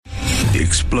The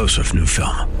explosive new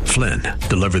film, Flynn,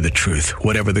 deliver the truth,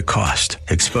 whatever the cost,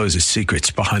 exposes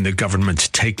secrets behind the government's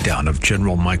takedown of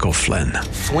General Michael Flynn.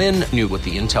 Flynn knew what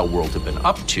the intel world had been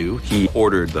up to. He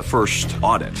ordered the first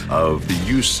audit of the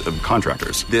use of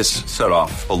contractors. This set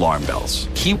off alarm bells.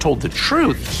 He told the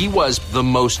truth. He was the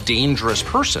most dangerous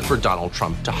person for Donald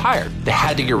Trump to hire. They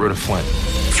had to get rid of Flynn.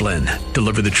 Flynn,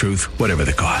 deliver the truth, whatever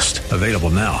the cost. Available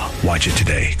now. Watch it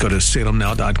today. Go to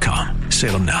salemnow.com.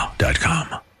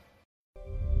 salemnow.com.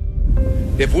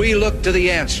 If we look to the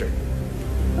answer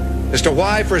as to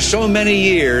why for so many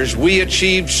years we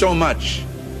achieved so much,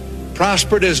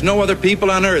 prospered as no other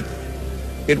people on earth,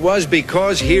 it was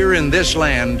because here in this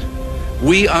land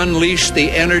we unleashed the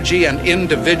energy and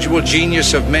individual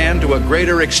genius of man to a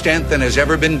greater extent than has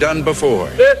ever been done before.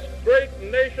 This great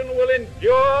nation will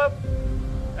endure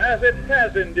as it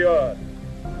has endured.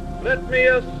 Let me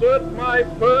assert my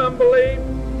firm belief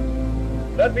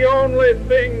that the only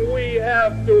thing we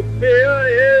have to fear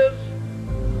is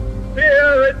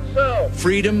fear itself.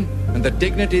 Freedom and the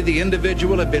dignity of the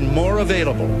individual have been more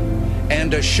available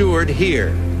and assured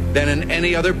here than in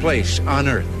any other place on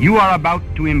earth. You are about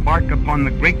to embark upon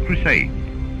the great crusade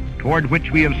toward which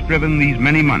we have striven these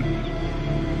many months.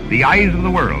 The eyes of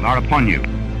the world are upon you.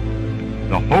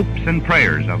 The hopes and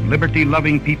prayers of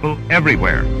liberty-loving people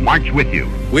everywhere march with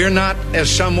you. We're not, as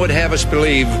some would have us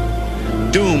believe,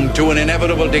 doomed to an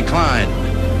inevitable decline.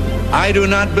 I do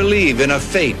not believe in a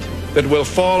fate that will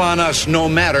fall on us no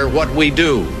matter what we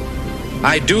do.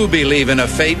 I do believe in a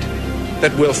fate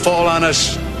that will fall on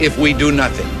us if we do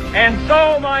nothing. And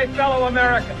so, my fellow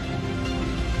Americans,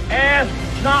 ask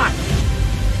not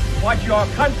what your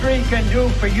country can do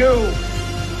for you.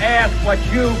 Ask what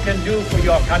you can do for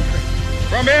your country.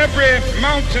 From every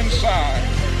mountainside,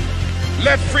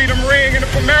 let freedom ring, and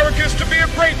if America is to be a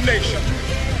great nation,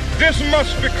 this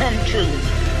must become true.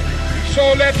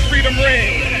 So let freedom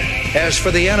ring. As for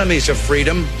the enemies of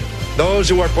freedom, those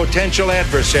who are potential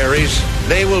adversaries,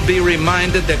 they will be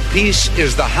reminded that peace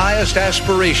is the highest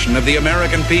aspiration of the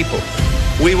American people.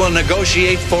 We will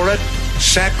negotiate for it,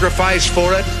 sacrifice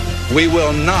for it. We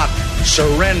will not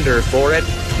surrender for it,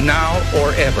 now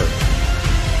or ever.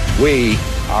 We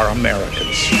are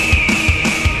Americans.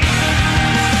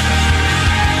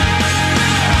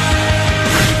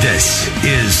 This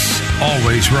is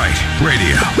Always Right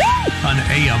Radio on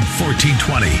AM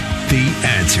 1420. The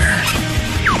Answer.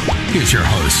 Here's your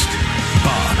host,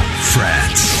 Bob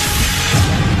Frantz.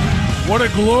 What a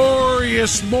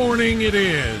glorious morning it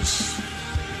is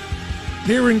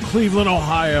here in Cleveland,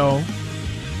 Ohio,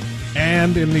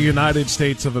 and in the United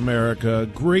States of America.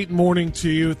 Great morning to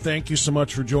you. Thank you so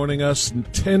much for joining us.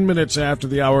 10 minutes after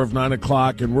the hour of 9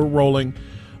 o'clock, and we're rolling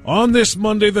on this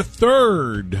Monday, the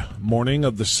 3rd morning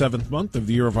of the 7th month of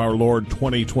the year of our Lord,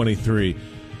 2023.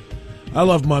 I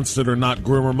love months that are not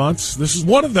groomer months. This is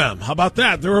one of them. How about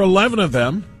that? There are 11 of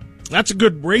them. That's a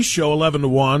good ratio,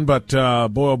 11-1, but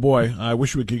boy, oh boy, I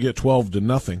wish we could get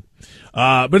 12-0.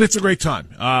 But it's a great time.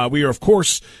 We are, of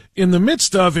course, in the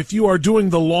midst of, if you are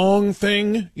doing the long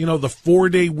thing, you know, the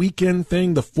 4-day weekend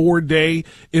thing, the 4-day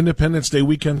Independence Day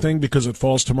weekend thing, because it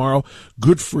falls tomorrow,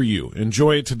 good for you.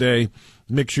 Enjoy it today.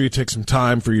 Make sure you take some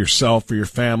time for yourself, for your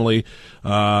family.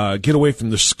 Get away from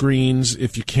the screens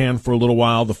if you can for a little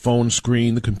while, the phone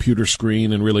screen, the computer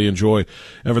screen, and really enjoy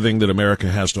everything that America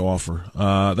has to offer.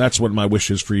 That's what my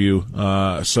wish is for you.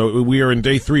 So we are in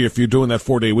day 3. If you're doing that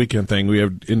 4-day weekend thing, we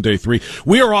have in day 3.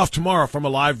 We are off tomorrow from a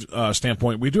live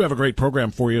standpoint. We do have a great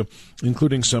program for you,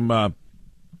 including some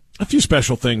a few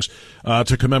special things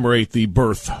to commemorate the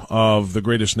birth of the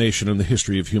greatest nation in the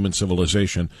history of human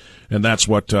civilization, and that's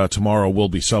what tomorrow will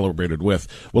be celebrated with.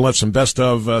 We'll have some best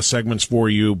of segments for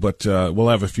you, but we'll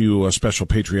have a few special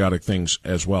patriotic things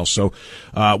as well. So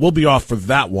we'll be off for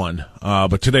that one,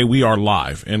 but today we are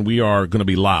live, and we are going to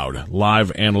be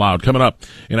live and loud. Coming up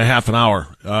in a half an hour,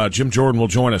 Jim Jordan will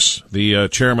join us, the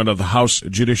chairman of the House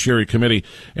Judiciary Committee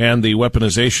and the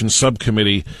Weaponization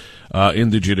Subcommittee in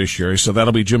the Judiciary. So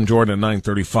that'll be Jim Jordan at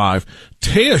 9:35.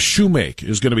 Taya Shoemake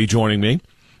is going to be joining me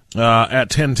at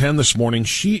 10:10 this morning.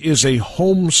 She is a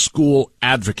homeschool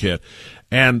advocate.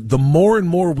 And the more and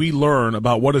more we learn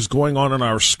about what is going on in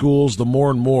our schools, the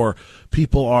more and more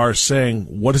people are saying,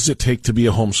 what does it take to be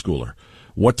a homeschooler?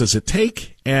 What does it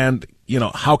take? And, you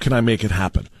know, how can I make it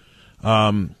happen?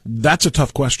 That's a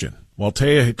tough question. Well,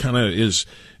 Taya kind of is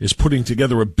putting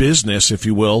together a business, if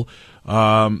you will,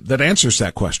 that answers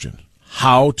that question.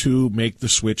 How to make the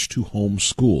switch to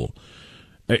homeschool.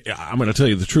 I'm going to tell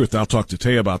you the truth. I'll talk to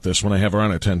Taya about this when I have her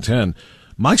on at 10:10.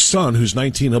 My son, who's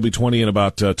 19, he'll be 20 in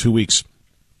about 2 weeks,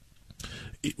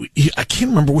 I can't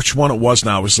remember which one it was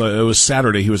now. It was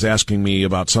Saturday. He was asking me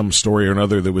about some story or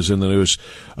another that was in the news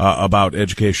about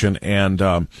education,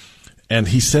 and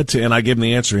he said and I gave him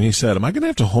the answer, and he said, "Am I going to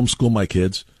have to homeschool my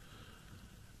kids?"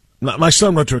 My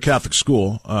son went to a Catholic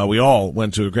school. We all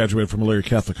graduated from Elyria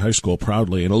Catholic High School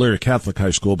proudly. And Elyria Catholic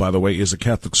High School, by the way, is a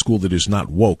Catholic school that is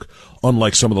not woke,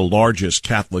 unlike some of the largest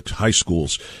Catholic high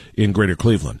schools in Greater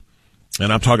Cleveland.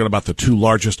 And I'm talking about the two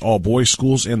largest all-boys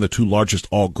schools and the two largest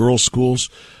all-girls schools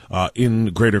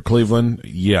in Greater Cleveland.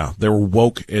 Yeah, they're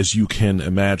woke as you can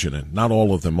imagine, and not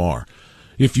all of them are.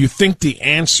 If you think the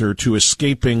answer to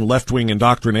escaping left-wing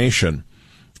indoctrination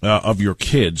of your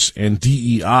kids and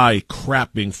DEI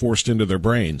crap being forced into their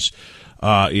brains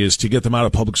is to get them out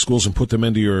of public schools and put them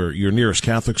into your nearest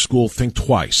Catholic school, think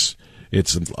twice.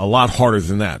 It's a lot harder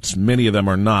than that. Many of them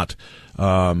are not.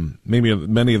 Many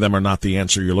of them are not the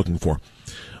answer you're looking for.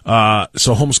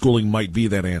 So homeschooling might be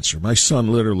that answer. My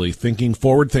son literally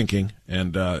forward thinking,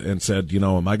 and said,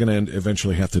 am I going to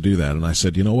eventually have to do that? And I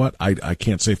said, you know what? I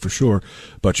can't say for sure,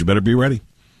 but you better be ready.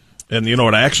 And you know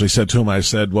what I actually said to him? I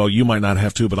said, well, you might not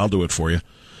have to, but I'll do it for you.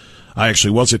 I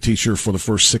actually was a teacher for the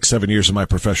first 6-7 years of my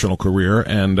professional career,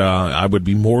 and I would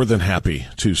be more than happy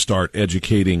to start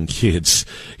educating kids,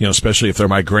 especially if they're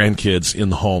my grandkids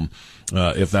in the home,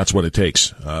 if that's what it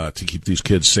takes to keep these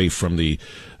kids safe from the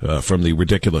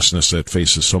ridiculousness that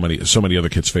faces so many other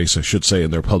kids face, I should say,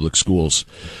 in their public schools.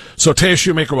 So Taya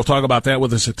Shoemaker will talk about that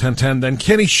with us at 10:10. Then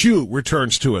Kenny Hsu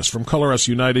returns to us from Color Us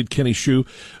United. Kenny Hsu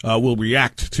will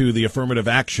react to the affirmative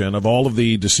action of all of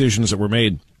the decisions that were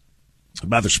made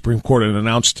by the Supreme Court and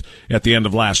announced at the end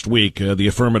of last week. The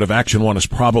affirmative action one is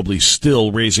probably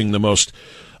still raising the most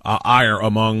ire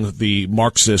among the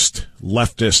Marxist,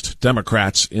 leftist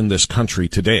Democrats in this country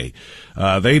today.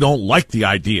 They don't like the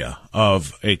idea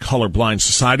of a colorblind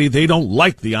society. They don't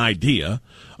like the idea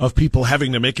of people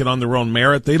having to make it on their own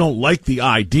merit. They don't like the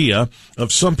idea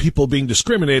of some people being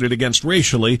discriminated against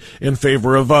racially in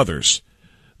favor of others.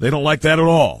 They don't like that at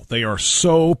all. They are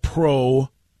so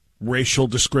pro-racial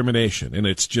discrimination, and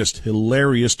it's just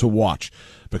hilarious to watch,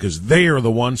 because they are the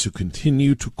ones who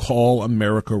continue to call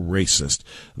America racist.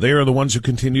 They are the ones who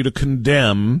continue to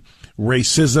condemn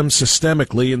racism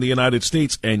systemically in the United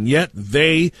States, and yet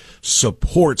they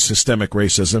support systemic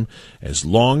racism as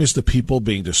long as the people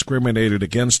being discriminated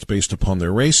against based upon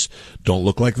their race don't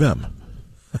look like them.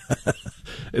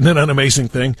 Isn't that an amazing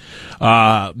thing?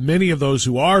 Many of those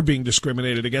who are being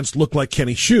discriminated against look like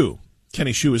Kenny Hsu.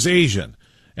 Kenny Hsu is Asian.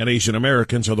 And Asian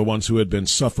Americans are the ones who had been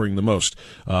suffering the most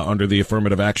under the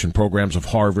affirmative action programs of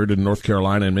Harvard and North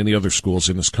Carolina and many other schools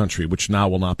in this country, which now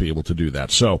will not be able to do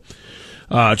that. So,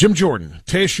 Jim Jordan,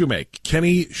 Taya Shoemaker,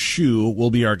 Kenny Hsu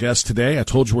will be our guest today. I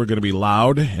told you we're going to be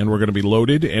loud and we're going to be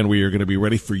loaded, and we are going to be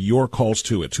ready for your calls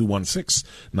too at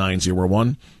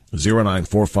 216-901-0945,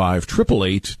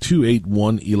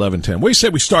 888-281-1110. We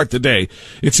said we start the day,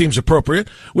 it seems appropriate,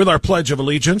 with our Pledge of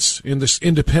Allegiance in this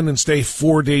Independence Day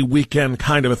 4-day weekend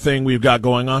kind of a thing we've got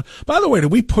going on. By the way, do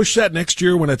we push that next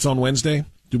year when it's on Wednesday?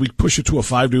 Do we push it to a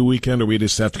 5-day weekend, or we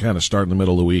just have to kind of start in the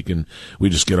middle of the week and we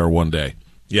just get our one day?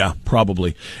 Yeah,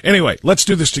 probably. Anyway, let's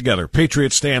do this together.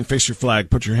 Patriots, stand, face your flag,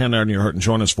 put your hand on your heart, and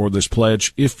join us for this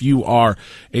pledge. If you are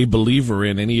a believer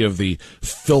in any of the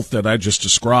filth that I just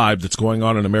described that's going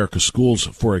on in America's schools,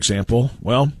 for example,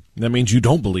 well, that means you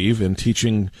don't believe in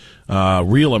teaching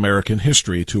real American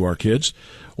history to our kids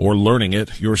or learning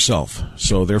it yourself.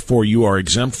 So, therefore, you are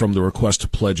exempt from the request to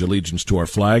pledge allegiance to our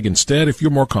flag. Instead, if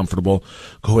you're more comfortable,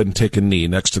 go ahead and take a knee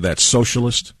next to that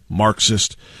socialist,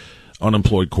 Marxist,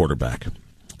 unemployed quarterback.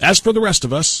 As for the rest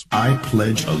of us, I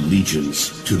pledge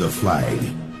allegiance to the flag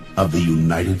of the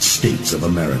United States of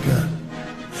America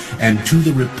and to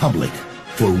the republic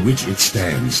for which it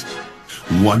stands,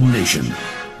 one nation,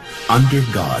 under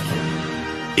God,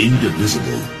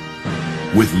 indivisible,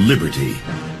 with liberty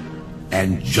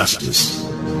and justice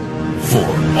for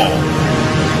all.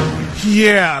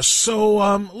 Yeah, so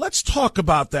let's talk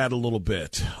about that a little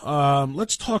bit.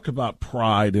 Let's talk about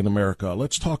pride in America.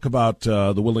 Let's talk about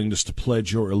the willingness to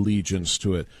pledge your allegiance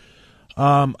to it.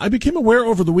 I became aware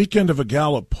over the weekend of a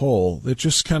Gallup poll that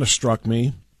just kind of struck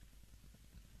me.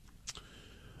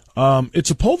 It's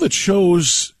a poll that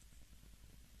shows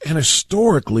an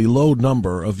historically low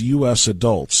number of U.S.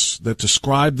 adults that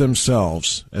describe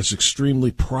themselves as extremely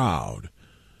proud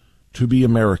to be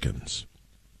Americans.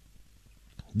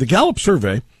 The Gallup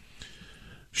survey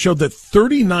showed that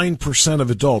 39% of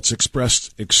adults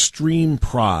expressed extreme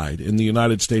pride in the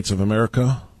United States of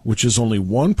America, which is only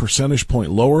 1 percentage point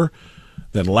lower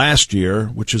than last year,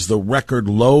 which is the record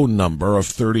low number of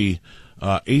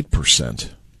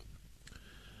 38%.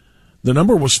 The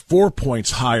number was 4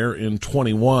 points higher in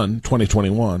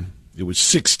 2021. It was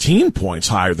 16 points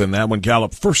higher than that when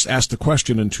Gallup first asked the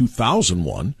question in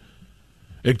 2001.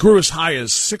 It grew as high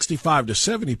as 65 to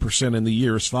 70% in the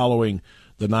years following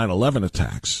the 9/11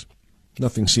 attacks.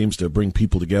 Nothing seems to bring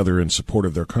people together in support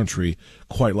of their country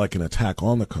quite like an attack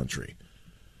on the country.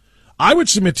 I would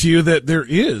submit to you that there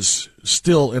is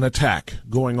still an attack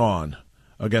going on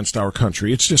against our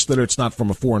country. It's just that it's not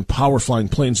from a foreign power flying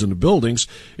planes into buildings.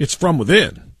 It's from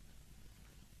within.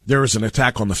 There is an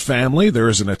attack on the family. There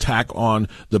is an attack on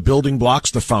the building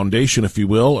blocks, the foundation, if you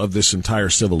will, of this entire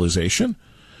civilization.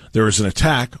 There is an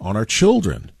attack on our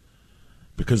children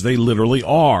because they literally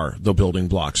are the building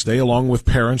blocks. They, along with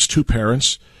parents, two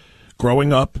parents,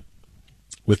 growing up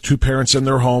with two parents in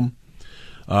their home,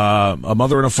 a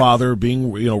mother and a father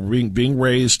being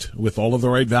raised with all of the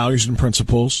right values and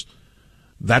principles.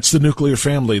 That's the nuclear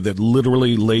family that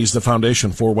literally lays the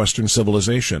foundation for Western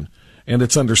civilization, and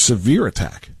it's under severe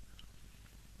attack.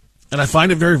 And I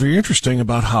find it very, very interesting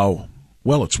about how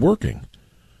well it's working,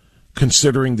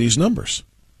 considering these numbers.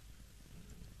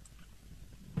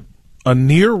 A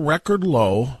near record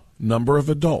low number of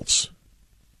adults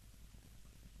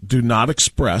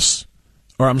express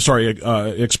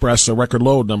a record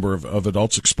low number of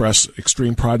adults express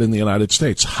extreme pride in the United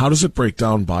States. How does it break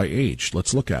down by age?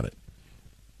 Let's look at it.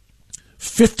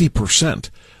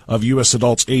 50% of U.S.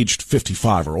 adults aged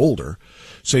 55 or older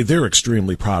say they're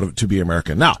extremely proud to be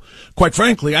American. Now, quite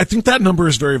frankly, I think that number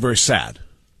is very, very sad.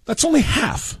 That's only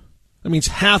half. That means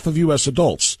half of U.S.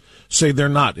 adults say they're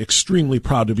not extremely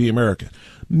proud to be American.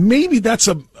 Maybe that's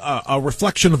a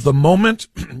reflection of the moment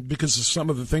because of some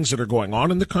of the things that are going on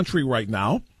in the country right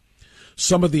now.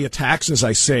 Some of the attacks, as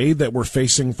I say, that we're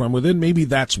facing from within, maybe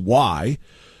that's why.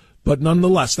 But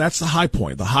nonetheless, that's the high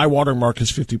point. The high water mark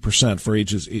is 50% for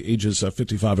ages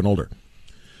 55 and older.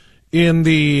 In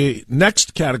the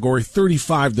next category,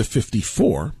 35 to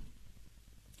 54,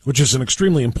 which is an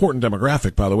extremely important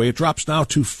demographic, by the way, it drops now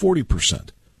to 40%.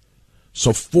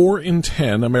 So 4 in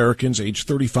 10 Americans aged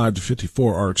 35 to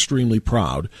 54 are extremely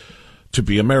proud to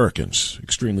be Americans,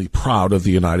 extremely proud of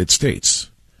the United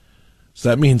States. So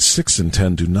that means 6 in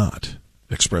 10 do not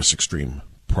express extreme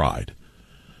pride.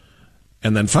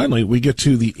 And then finally, we get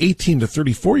to the 18 to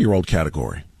 34-year-old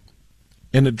category,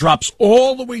 and it drops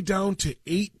all the way down to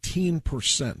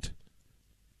 18%.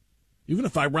 Even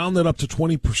if I round that up to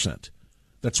 20%,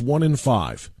 that's 1 in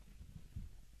 5,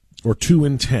 or 2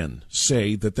 in 10,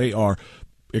 say that they are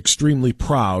extremely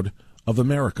proud of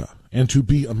America and to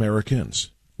be Americans,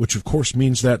 which of course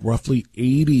means that roughly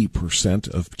 80%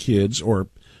 of kids,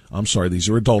 these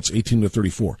are adults 18 to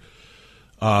 34,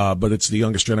 but it's the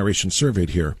youngest generation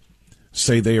surveyed here,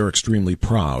 say they are extremely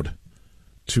proud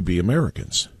to be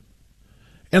Americans.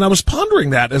 And I was pondering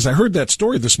that as I heard that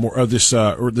story this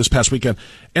past weekend,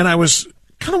 and I was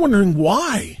kind of wondering,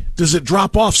 why does it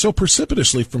drop off so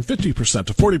precipitously from 50%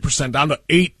 to 40% down to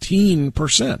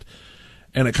 18%?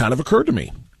 And it kind of occurred to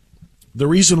me. The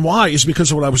reason why is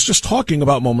because of what I was just talking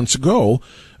about moments ago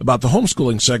about the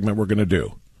homeschooling segment we're going to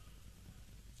do.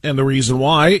 And the reason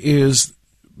why is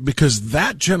because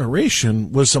that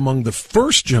generation was among the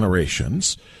first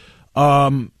generations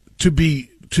to be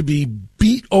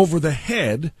beat over the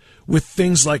head with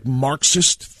things like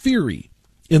Marxist theory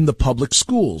in the public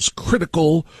schools,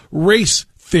 critical race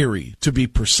theory, to be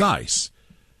precise.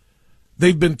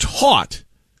 They've been taught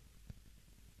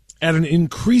at an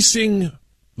increasing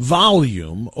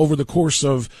volume over the course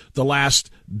of the last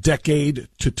decade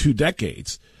to 2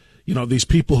 decades. These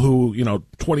people who,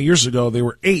 20 years ago, they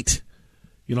were 8.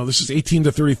 This is 18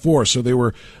 to 34, so they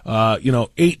were,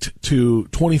 8 to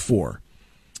 24.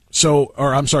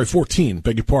 14,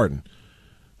 beg your pardon.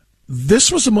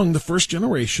 This was among the first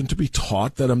generation to be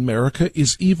taught that America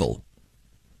is evil,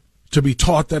 to be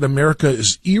taught that America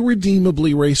is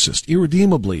irredeemably racist.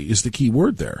 Irredeemably is the key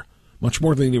word there, much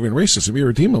more than even racism.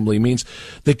 Irredeemably means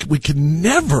that we can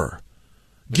never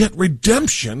get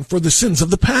redemption for the sins of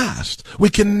the past. We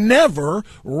can never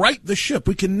right the ship.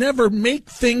 We can never make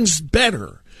things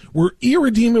better. We're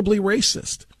irredeemably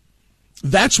racist.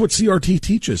 That's what CRT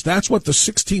teaches. That's what the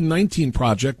 1619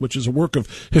 Project, which is a work of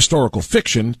historical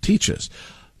fiction, teaches.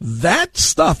 That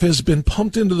stuff has been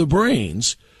pumped into the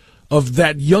brains of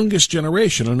that youngest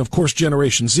generation, and of course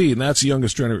Generation Z, and that's the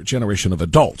youngest generation of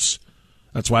adults.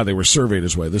 That's why they were surveyed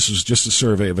this way. This is just a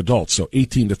survey of adults, so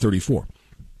 18 to 34.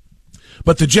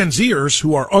 But the Gen Zers,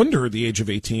 who are under the age of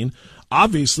 18,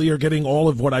 obviously are getting all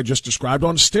of what I just described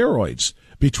on steroids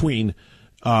between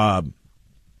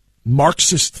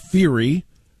Marxist theory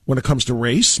when it comes to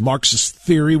race, Marxist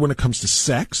theory when it comes to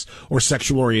sex or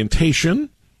sexual orientation.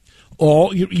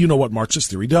 You know what Marxist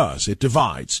theory does. It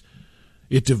divides.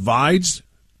 It divides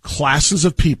classes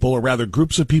of people, or rather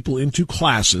groups of people, into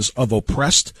classes of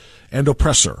oppressed and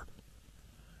oppressor.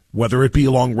 Whether it be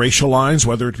along racial lines,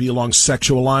 whether it be along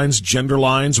sexual lines, gender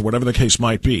lines, or whatever the case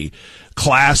might be.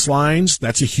 Class lines,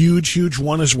 that's a huge, huge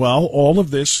one as well. All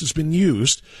of this has been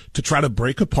used to try to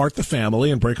break apart the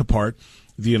family and break apart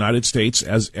the United States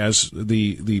as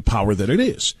the power that it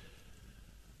is.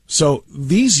 So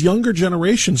these younger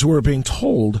generations who are being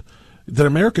told that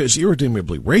America is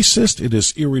irredeemably racist, it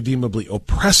is irredeemably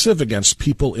oppressive against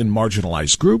people in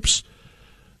marginalized groups,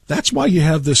 that's why you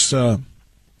have this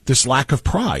lack of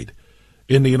pride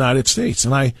in the United States.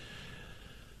 And I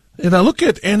look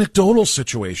at anecdotal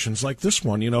situations like this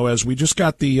one, as we just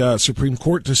got the Supreme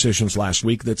Court decisions last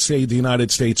week that say the United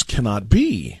States cannot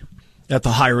be, at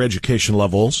the higher education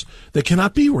levels, they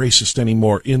cannot be racist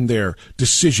anymore in their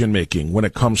decision-making when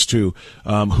it comes to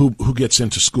who gets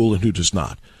into school and who does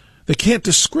not. They can't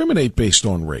discriminate based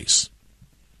on race.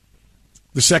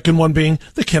 The second one being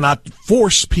they cannot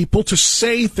force people to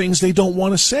say things they don't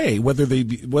want to say, whether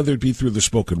it be through the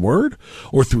spoken word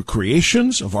or through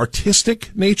creations of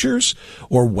artistic natures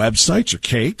or websites or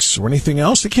cakes or anything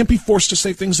else. They can't be forced to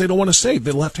say things they don't want to say.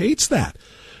 The left hates that.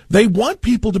 They want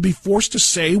people to be forced to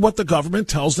say what the government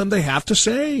tells them they have to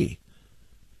say.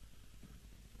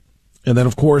 And then,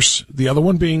 of course, the other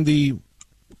one being the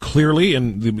clearly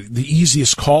and the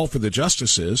easiest call for the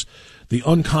justices, the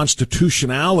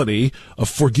unconstitutionality of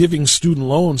forgiving student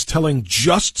loans, telling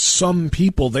just some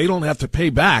people they don't have to pay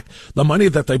back the money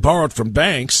that they borrowed from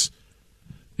banks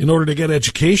in order to get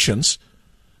educations.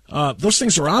 Those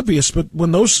things are obvious, but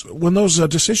when those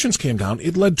decisions came down,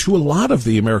 it led to a lot of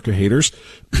the America haters.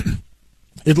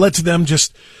 It led to them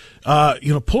just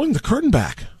pulling the curtain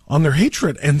back on their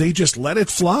hatred, and they just let it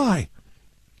fly.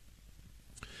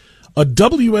 A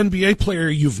WNBA player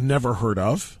you've never heard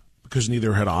of, because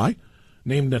neither had I,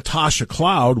 named Natasha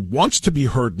Cloud, wants to be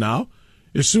heard now.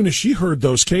 As soon as she heard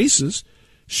those cases,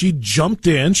 she jumped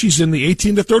in. She's in the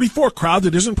 18 to 34 crowd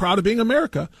that isn't proud of being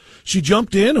America. She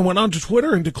jumped in and went onto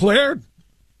Twitter and declared,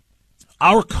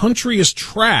 "Our country is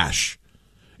trash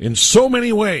in so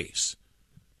many ways.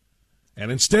 And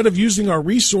instead of using our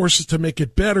resources to make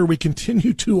it better, we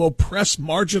continue to oppress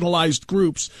marginalized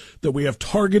groups that we have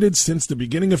targeted since the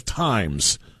beginning of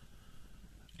times.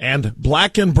 And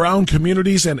black and brown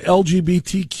communities and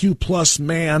LGBTQ plus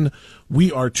man,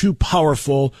 we are too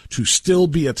powerful to still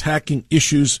be attacking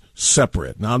issues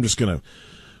separate." Now I'm just going to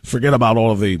forget about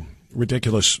all of the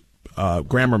ridiculous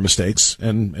grammar mistakes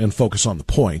and focus on the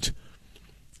point.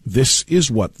 This is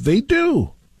what they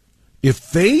do. If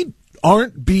they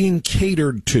aren't being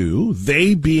catered to,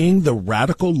 they being the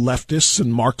radical leftists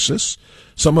and Marxists,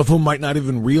 some of whom might not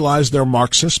even realize they're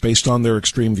Marxists based on their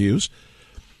extreme views.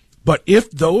 But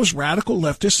if those radical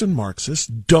leftists and Marxists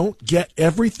don't get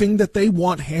everything that they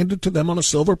want handed to them on a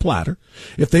silver platter,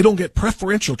 if they don't get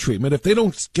preferential treatment, if they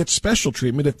don't get special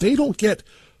treatment, if they don't get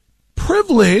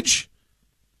privilege,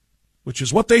 which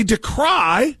is what they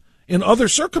decry in other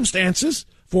circumstances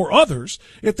for others,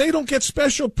 if they don't get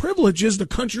special privileges, the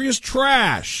country is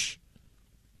trash.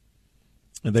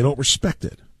 And they don't respect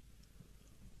it.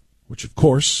 Which, of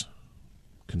course,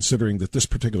 considering that this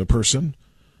particular person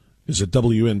is a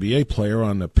WNBA player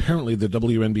on apparently the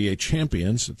WNBA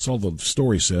champions, it's all the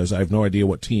story says. I have no idea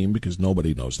what team, because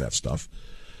nobody knows that stuff,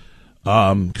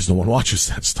 because no one watches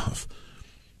that stuff.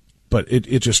 But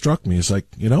it just struck me as like,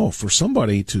 for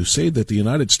somebody to say that the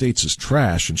United States is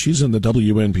trash and she's in the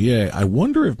WNBA, I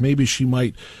wonder if maybe she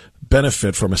might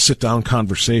benefit from a sit-down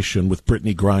conversation with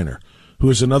Brittany Griner, who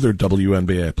is another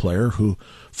WNBA player who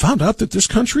found out that this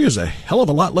country is a hell of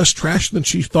a lot less trash than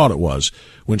she thought it was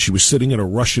when she was sitting in a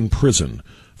Russian prison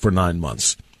for 9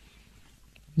 months.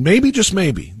 Maybe, just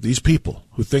maybe, these people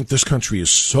who think this country is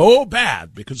so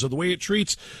bad because of the way it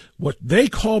treats what they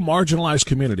call marginalized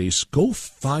communities, go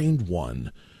find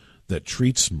one that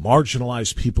treats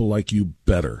marginalized people like you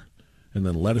better, and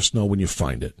then let us know when you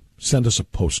find it. Send us a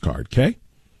postcard, okay?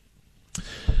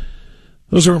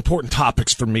 Those are important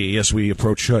topics for me as we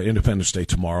approach Independence Day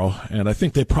tomorrow, and I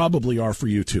think they probably are for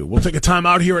you, too. We'll take a time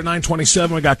out here at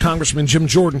 9:27. We got Congressman Jim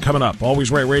Jordan coming up.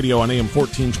 Always Right Radio on AM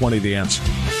 1420, The Answer.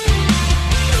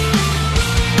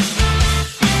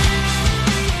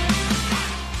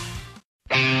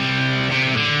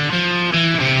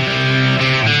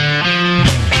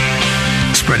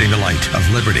 Spreading the light of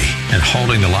liberty and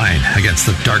holding the line against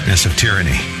the darkness of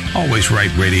tyranny. Always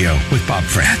Right Radio with Bob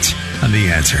Frantz on The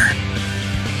Answer.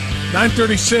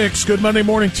 9:36. Good Monday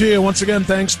morning to you. Once again,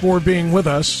 thanks for being with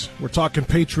us. We're talking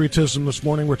patriotism this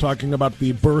morning. We're talking about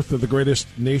the birth of the greatest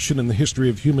nation in the history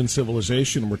of human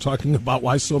civilization. And we're talking about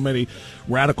why so many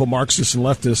radical Marxists and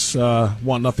leftists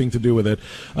want nothing to do with it.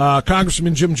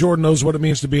 Congressman Jim Jordan knows what it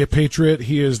means to be a patriot.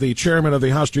 He is the chairman of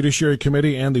the House Judiciary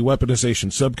Committee and the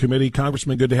Weaponization Subcommittee.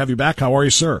 Congressman, good to have you back. How are you,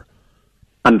 sir?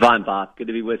 I'm fine, Bob. Good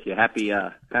to be with you. Happy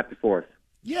 4th.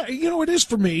 Yeah, it is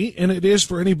for me, and it is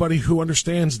for anybody who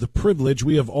understands the privilege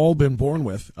we have all been born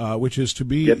with, which is to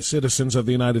be citizens of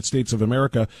the United States of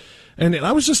America. And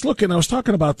I was just looking, I was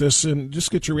talking about this, and just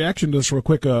get your reaction to this real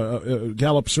quick.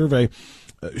 Gallup survey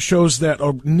shows that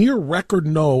a near record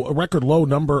low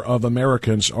number of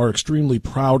Americans are extremely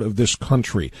proud of this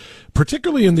country,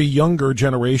 particularly in the younger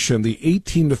generation, the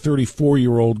 18 to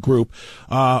 34-year-old group.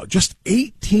 Just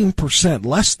 18%,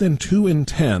 less than 2 in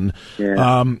 10,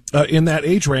 in that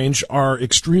age range are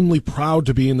extremely proud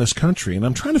to be in this country. And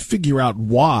I'm trying to figure out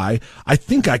why. I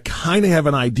think I kind of have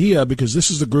an idea, because this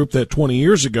is a group that 20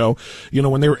 years ago,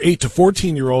 when they were 8 to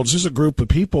 14-year-olds, this is a group of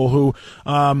people who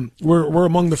were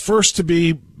among the first to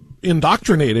be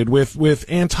indoctrinated with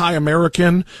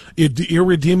anti-American,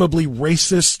 irredeemably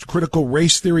racist, critical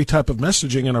race theory type of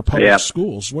messaging in our public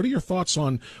schools. What are your thoughts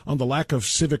on the lack of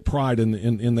civic pride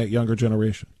in that younger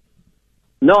generation?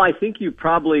 No, I think you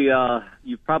probably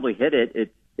hit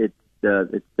it. It's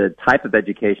the type of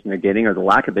education they're getting, or the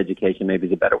lack of education, maybe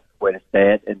is a better way to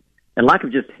say it, and lack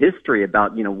of just history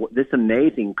about this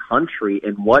amazing country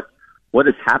and what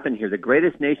has happened here. The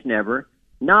greatest nation ever,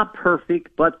 not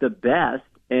perfect, but the best.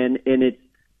 And it's,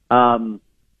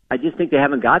 I just think they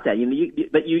haven't got that.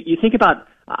 But you think about,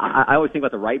 I always think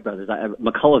about the Wright brothers,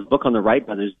 McCullough's book on the Wright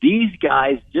brothers. These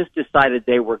guys just decided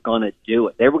they were going to do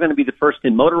it. They were going to be the first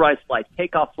in motorized flights,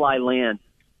 take off, fly, land.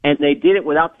 And they did it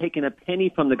without taking a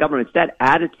penny from the government. It's that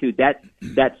attitude,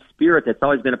 that spirit that's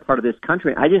always been a part of this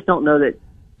country. I just don't know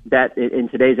that in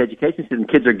today's education system,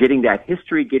 kids are getting that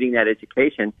history, getting that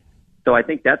education. So I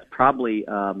think that's probably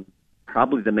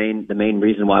the main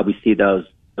reason why we see those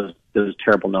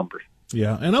terrible numbers.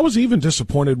 Yeah, and I was even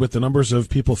disappointed with the numbers of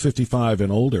people 55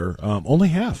 and older. Only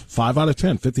half, 5 out of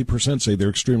 10, 50% say they're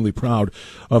extremely proud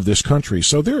of this country.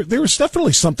 So there is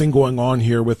definitely something going on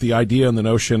here with the idea and the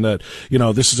notion that,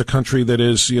 this is a country that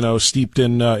is, steeped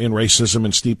in racism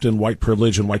and steeped in white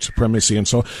privilege and white supremacy.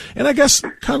 And I guess,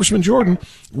 Congressman Jordan,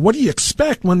 what do you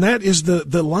expect when that is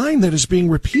the line that is being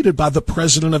repeated by the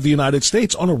President of the United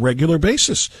States on a regular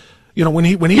basis? When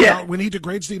he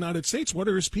degrades the United States, what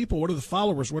are his people, what are the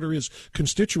followers, what are his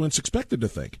constituents expected to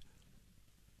think?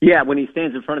 Yeah, when he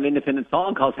stands in front of Independence Hall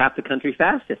and calls half the country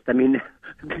fascist. I mean,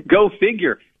 go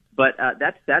figure. But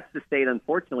that's the state,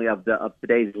 unfortunately, of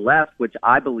today's left, which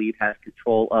I believe has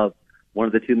control of one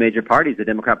of the two major parties, the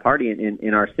Democrat Party,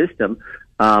 in our system.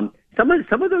 Some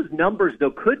of those numbers,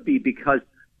 though, could be because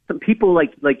some people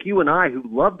like you and I who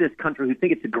love this country, who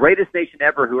think it's the greatest nation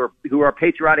ever, who are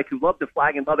patriotic, who love the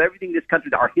flag and love everything in this country,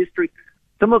 our history.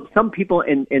 Some people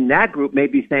in that group may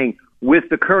be saying, with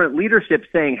the current leadership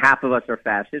saying half of us are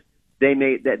fascists,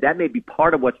 that may be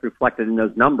part of what's reflected in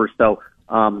those numbers. So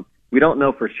we don't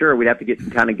know for sure. We'd have to get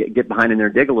behind in there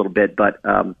and dig a little bit. But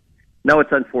no,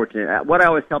 it's unfortunate. What I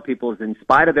always tell people is, in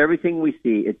spite of everything we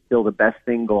see, it's still the best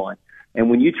thing going. And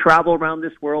when you travel around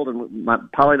this world, and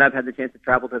Polly and I have had the chance to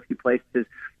travel to a few places,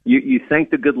 you thank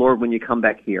the good Lord when you come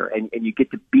back here, and you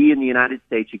get to be in the United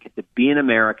States, you get to be in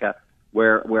America,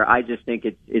 where I just think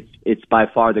it's by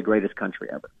far the greatest country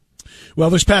ever. Well,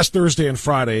 this past Thursday and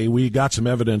Friday, we got some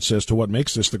evidence as to what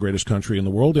makes this the greatest country in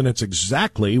the world, and it's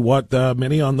exactly what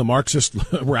many on the Marxist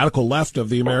radical left of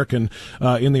the American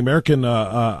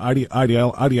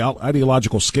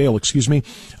ideological scale,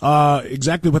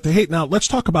 exactly what they hate. Now, let's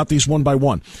talk about these one by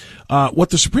one.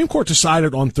 What the Supreme Court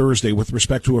decided on Thursday with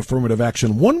respect to affirmative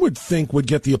action, one would think would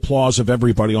get the applause of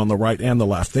everybody on the right and the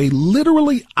left. They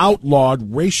literally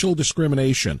outlawed racial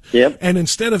discrimination. Yep. And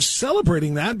instead of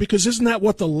celebrating that, because isn't that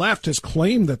what the left has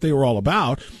claimed that they were all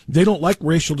about? They don't like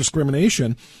racial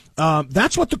discrimination.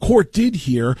 That's what the court did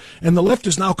here, and the left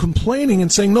is now complaining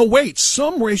and saying, no, wait,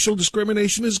 some racial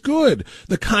discrimination is good,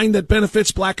 the kind that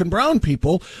benefits black and brown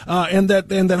people, and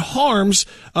that harms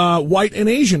white and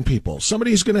Asian people.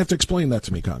 Somebody's going to have to explain that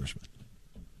to me, Congressman.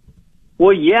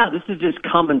 Well, yeah, this is just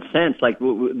common sense. Like,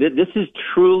 this is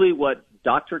truly what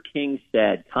Dr. King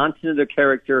said: content of their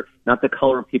character, not the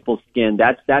color of people's skin.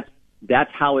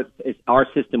 That's how our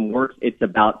system works. It's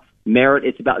about merit.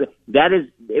 It's about that.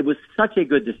 It was such a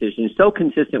good decision, so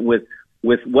consistent with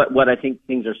what I think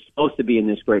things are supposed to be in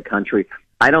this great country.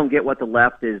 I don't get what the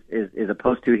left is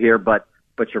opposed to here, but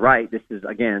you're right. This is,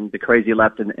 again, the crazy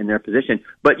left in their position.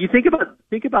 But you think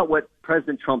about what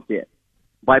President Trump did.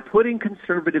 by putting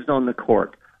conservatives on the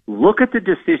court. Look at the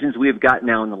decisions we have got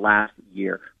now in the last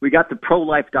year. We got the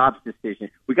pro-life Dobbs decision.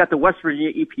 We got the West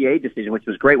Virginia EPA decision, which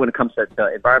was great when it comes to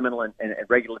environmental and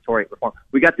regulatory reform.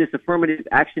 We got this affirmative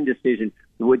action decision,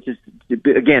 which is,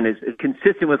 again, is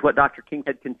consistent with what Dr. King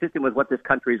said, consistent with what this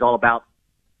country is all about.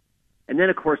 And then,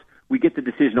 of course, we get the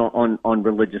decision on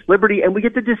religious liberty, and we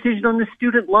get the decision on the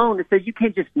student loan that says you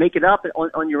can't just make it up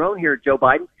on your own here, Joe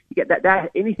Biden. You get that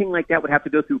anything like that would have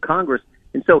to go through Congress.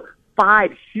 And so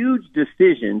 5 huge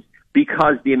decisions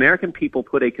because the American people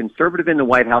put a conservative in the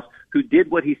White House who did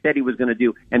what he said he was going to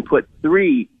do and put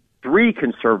three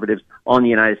conservatives on the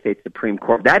United States Supreme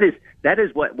Court. That is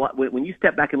what when you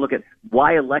step back and look at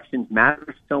why elections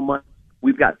matter so much,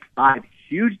 we've got 5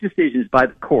 huge decisions by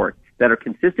the court that are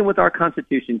consistent with our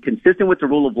Constitution, consistent with the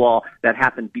rule of law that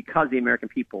happened because the American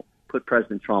people put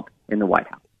President Trump in the White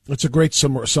House. That's a great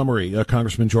summary,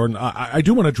 Congressman Jordan. I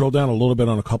do want to drill dodown a little bit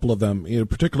on a couple of them,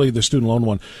 particularly the student loan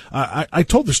one. I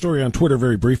told the story on Twitter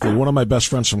very briefly. One of my best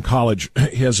friends from college,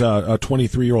 he has a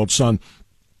 23-year-old son.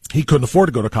 He couldn't afford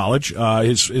to go to college.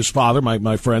 His father,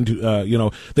 my friend,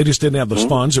 they just didn't have those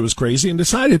funds. It was crazy, and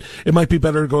decided it might be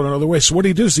better to go another way. So what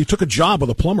he did is he took a job with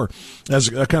a plumber as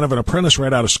a kind of an apprentice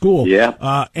right out of school.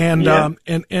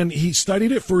 And he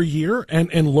studied it for a year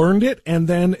and learned it, and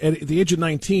then at the age of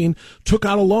 19 took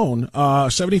out a loan,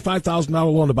 $75,000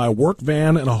 loan to buy a work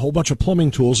van and a whole bunch of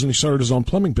plumbing tools, and he started his own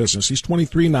plumbing business. He's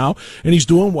 23 now, and he's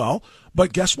doing well.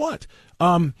 But guess what?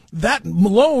 That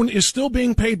loan is still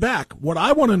being paid back. What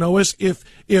I want to know is if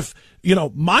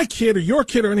my kid or your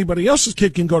kid or anybody else's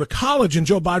kid can go to college and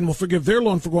Joe Biden will forgive their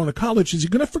loan for going to college, is he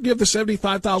going to forgive the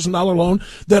 $75,000 loan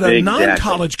that a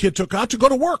non-college kid took out to go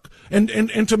to work and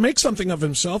to make something of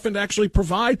himself and to actually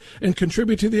provide and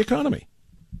contribute to the economy?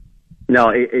 No,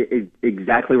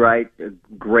 exactly right.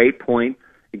 Great point.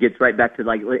 It gets right back to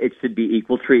it should be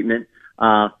equal treatment.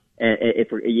 And if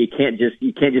you can't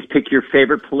just pick your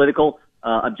favorite political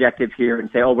objective here and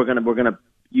say, oh, we're gonna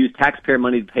use taxpayer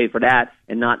money to pay for that,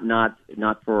 and not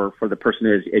for the person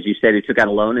as you said who took out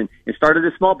a loan and started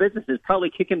a small business is probably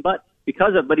kicking butt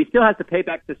because of, but he still has to pay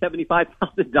back the $75,000.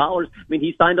 I mean,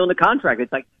 he signed on the contract.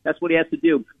 It's like that's what he has to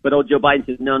do. But old Joe Biden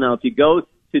says, no. If you go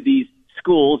to these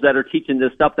schools that are teaching the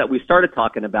stuff that we started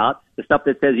talking about, the stuff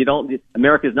that says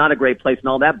America's not a great place and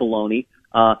all that baloney.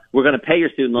 We're going to pay your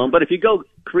student loan, but if you go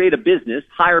create a business,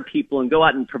 hire people, and go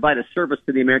out and provide a service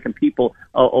to the American people,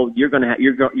 you're going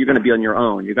to be on your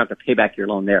own. You're going to have to pay back your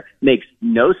loan there. Makes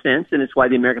no sense, and it's why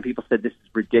the American people said this is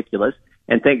ridiculous.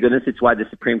 And thank goodness it's why the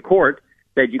Supreme Court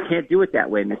said you can't do it that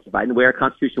way, Mr. Biden. The way our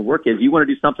Constitution works is you want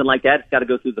to do something like that, it's got to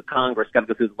go through the Congress, got to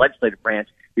go through the legislative branch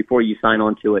before you sign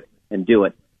on to it and do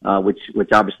it. Which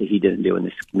obviously he didn't do in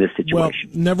this situation. Well,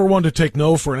 never one to take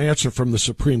no for an answer from the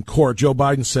Supreme Court. Joe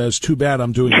Biden says, too bad,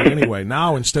 I'm doing it anyway.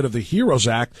 Now, instead of the HEROES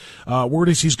Act, word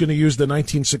is he's going to use the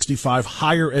 1965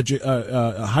 Higher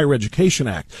Education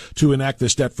Act to enact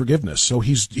this debt forgiveness. So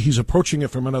he's approaching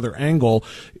it from another angle.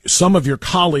 Some of your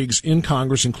colleagues in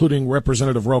Congress, including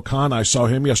Representative Ro Khanna, I saw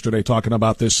him yesterday talking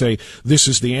about this, say this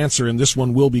is the answer and this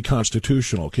one will be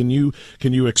constitutional. Can you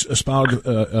expand upon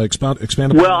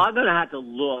that? Well, I'm going to have to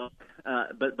look.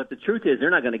 But the truth is they're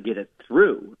not going to get it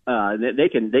through. They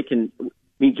can. I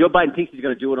mean, Joe Biden thinks he's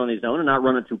going to do it on his own and not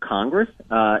run it through Congress.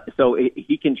 So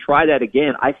he can try that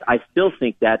again. I still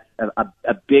think that's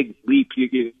a big leap.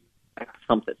 The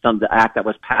act that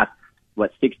was passed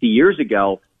 60 years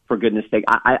ago. For goodness sake,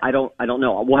 I don't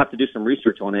know. We'll have to do some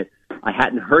research on it. I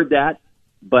hadn't heard that,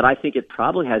 but I think it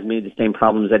probably has many of the same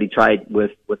problems that he tried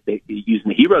with using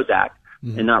the HEROES Act.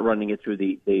 Mm-hmm. And not running it through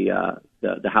the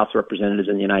House of Representatives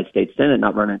in the United States Senate,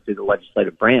 not running it through the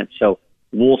legislative branch. So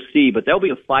we'll see, but there'll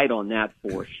be a fight on that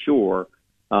for sure.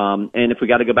 And if we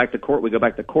got to go back to court, we go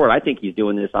back to court. I think he's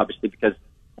doing this obviously because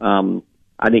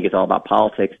I think it's all about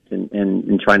politics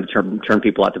and trying to turn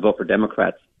people out to vote for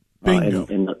Democrats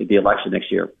in the election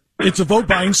next year. It's a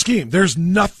vote-buying scheme. There's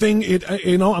nothing,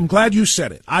 I'm glad you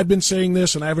said it. I've been saying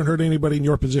this, and I haven't heard anybody in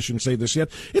your position say this yet.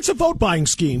 It's a vote-buying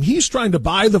scheme. He's trying to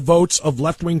buy the votes of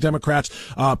left-wing Democrats,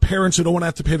 parents who don't want to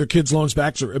have to pay their kids' loans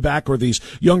back, or these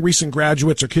young recent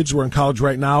graduates or kids who are in college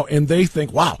right now, and they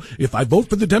think, wow, if I vote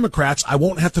for the Democrats, I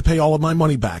won't have to pay all of my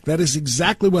money back. That is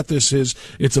exactly what this is.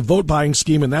 It's a vote-buying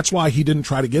scheme, and that's why he didn't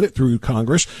try to get it through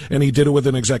Congress, and he did it with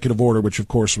an executive order, which, of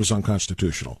course, was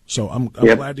unconstitutional. So I'm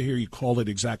glad to hear you call it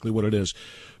exactly what it is.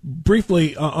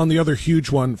 Briefly, on the other huge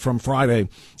one from Friday,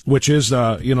 which is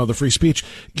the free speech,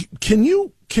 can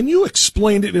you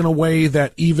explain it in a way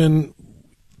that even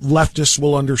leftists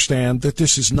will understand that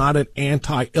this is not an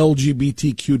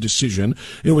anti-LGBTQ decision.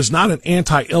 It was not an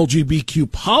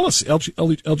anti-LGBTQ policy,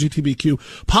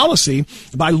 LGBTQ policy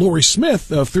by Lori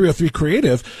Smith of 303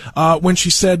 Creative, when she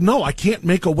said, no, I can't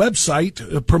make a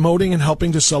website promoting and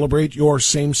helping to celebrate your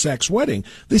same-sex wedding.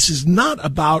 This is not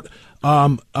about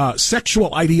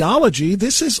sexual ideology.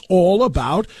 This is all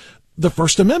about the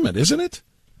First Amendment, isn't it?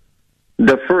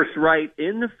 The first right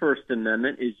in the First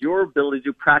Amendment is your ability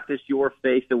to practice your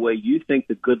faith the way you think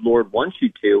the good Lord wants you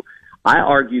to. I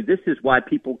argue this is why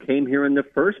people came here in the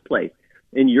first place.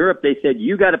 In Europe, they said,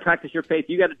 you got to practice your faith,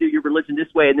 you got to do your religion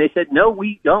this way. And they said, no,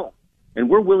 we don't. And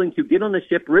we're willing to get on the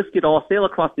ship, risk it all, sail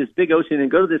across this big ocean, and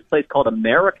go to this place called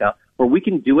America, where we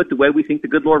can do it the way we think the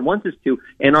good Lord wants us to.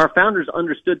 And our founders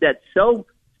understood that so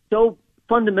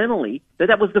fundamentally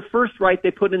that was the first right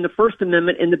they put in the First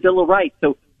Amendment in the Bill of Rights.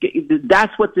 So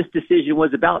that's what this decision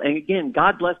was about. And again,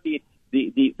 God bless the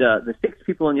 6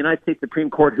 people in the United States Supreme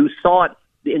Court who saw it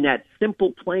in that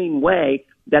simple, plain way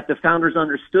that the founders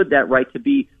understood that right to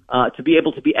be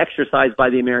able to be exercised by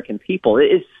the American people. It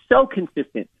is so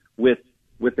consistent with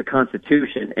the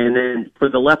Constitution. And then for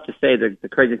the left to say the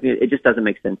crazy thing, it just doesn't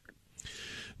make sense.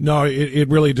 No, it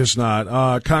really does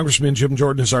not. Congressman Jim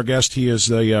Jordan is our guest. He is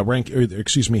the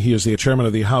he is the chairman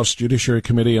of the House Judiciary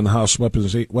Committee and the House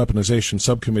Weaponization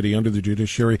Subcommittee under the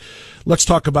Judiciary. Let's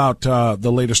talk about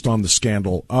the latest on the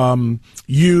scandal.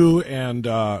 You and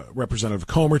Representative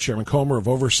Comer, Chairman Comer of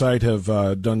Oversight, have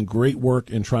done great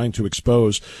work in trying to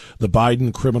expose the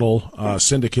Biden criminal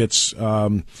syndicates'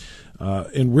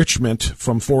 enrichment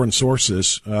from foreign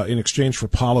sources in exchange for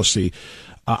policy.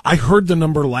 I heard the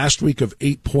number last week of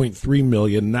 8.3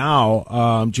 million.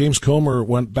 Now, James Comer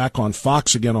went back on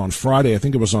Fox again on Friday. I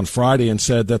think it was on Friday, and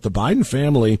said that the Biden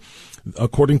family,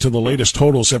 according to the latest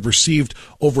totals, have received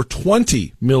over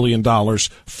 $20 million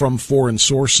from foreign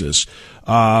sources.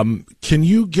 Can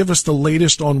you give us the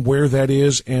latest on where that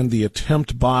is and the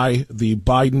attempt by the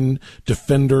Biden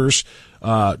defenders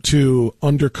to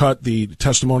undercut the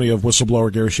testimony of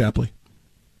whistleblower Gary Shapley?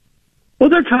 Well,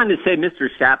 they're trying to say Mr.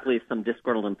 Shapley is some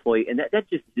disgruntled employee, and that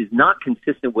just is not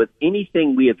consistent with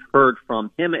anything we have heard from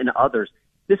him and others.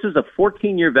 This is a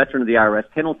 14-year veteran of the IRS,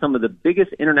 handled some of the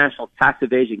biggest international tax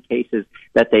evasion cases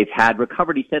that they've had,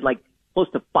 recovered, he said, like close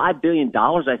to $5 billion,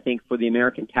 I think, for the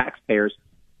American taxpayers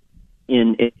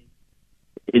in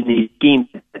the scheme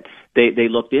that they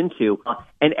looked into.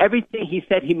 And everything he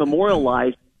said he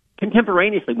memorialized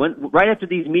contemporaneously. Right after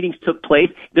these meetings took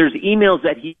place, there's emails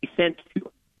that he sent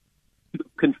to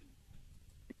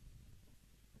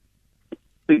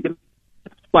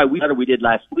why we did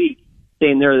last week,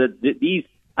 saying there that these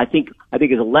I think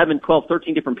is 11, 12,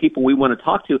 13 different people we want to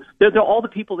talk to. They're all the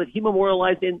people that he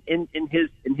memorialized in his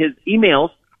emails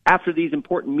after these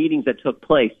important meetings that took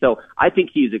place. So I think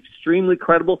he is extremely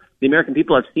credible. The American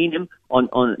people have seen him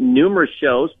on numerous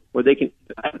shows where they can.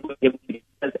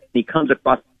 He comes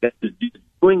across as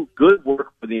doing good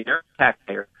work for the American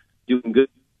taxpayer, doing good.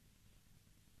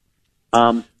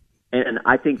 And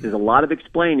I think there's a lot of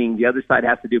explaining the other side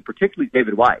has to do, particularly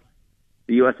David Weiss,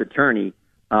 the U.S. attorney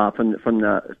from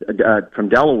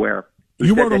Delaware.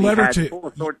 You wrote a letter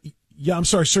to. Yeah, I'm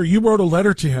sorry, sir. You wrote a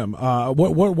letter to him.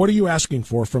 What are you asking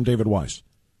for from David Weiss?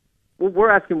 Well, we're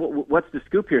asking what's the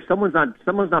scoop here. Someone's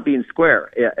not being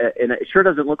square, and it sure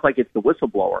doesn't look like it's the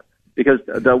whistleblower, because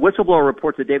the whistleblower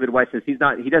reports that David Weiss says he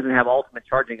doesn't have ultimate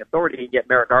charging authority, and yet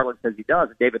Merrick Garland says he does,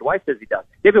 and David Weiss says he does.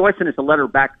 David Weiss sent us a letter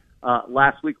back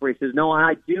last week where he says, no,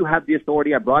 I do have the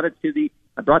authority. I brought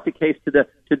the case to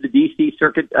the D.C.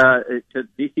 Circuit, to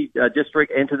D.C.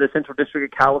 District, and to the Central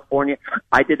District of California.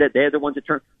 I did that. They're the ones that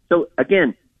turned. So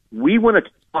again, we want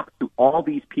to talk to all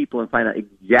these people and find out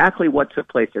exactly what took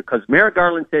place there, because Merrick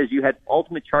Garland says you had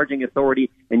ultimate charging authority,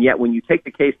 and yet when you take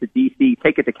the case to D.C.,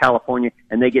 take it to California,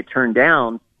 and they get turned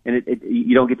down, and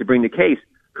you don't get to bring the case.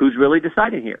 Who's really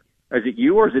deciding here? Is it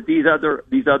you, or is it these other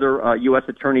U.S.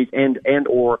 attorneys and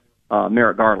or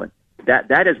Merrick Garland?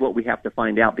 That is what we have to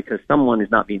find out, because someone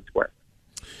is not being square.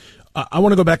 I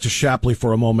want to go back to Shapley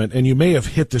for a moment, and you may have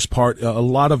hit this part. A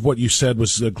lot of what you said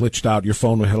was glitched out. Your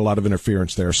phone had a lot of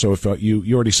interference there, so if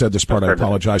you already said this part, I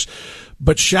apologize.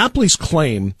 But Shapley's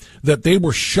claim that they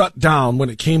were shut down when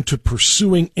it came to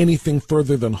pursuing anything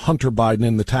further than Hunter Biden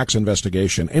in the tax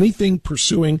investigation, any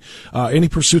pursuit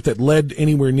that led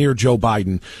anywhere near Joe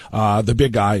Biden, the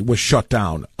big guy, was shut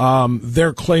down.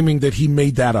 They're claiming that he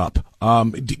made that up.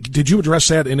 Did you address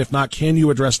that? And if not, can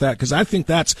you address that? Because I think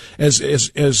that's as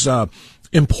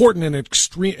important and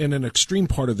an extreme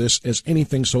part of this as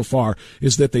anything so far,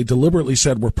 is that they deliberately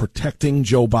said we're protecting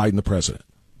Joe Biden, the president.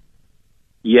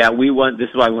 Yeah, this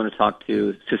is why I want to talk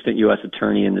to Assistant U.S.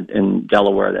 Attorney in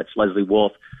Delaware. That's Leslie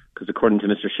Wolf. because according to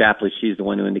Mr. Shapley, she's the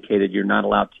one who indicated you're not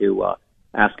allowed to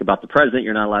ask about the president.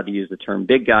 You're not allowed to use the term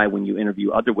big guy when you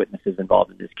interview other witnesses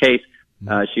involved in this case.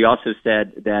 She also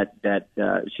said that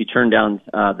she turned down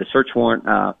the search warrant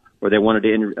where they wanted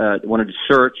to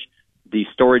search the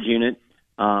storage unit.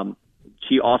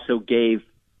 She also gave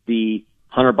the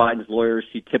Hunter Biden's lawyers,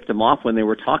 she tipped them off when they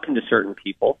were talking to certain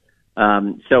people.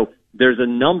 So there's a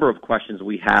number of questions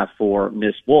we have for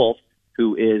Ms. Wolf,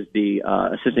 who is the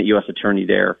assistant U.S. attorney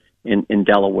there in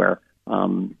Delaware.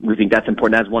 We think that's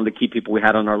important. That's one of the key people we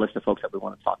had on our list of folks that we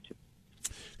want to talk to.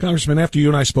 Congressman, after you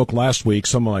and I spoke last week,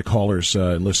 some of my callers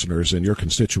and listeners and your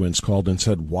constituents called and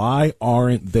said, why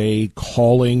aren't they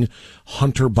calling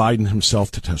Hunter Biden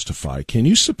himself to testify? Can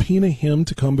you subpoena him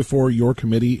to come before your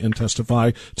committee and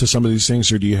testify to some of these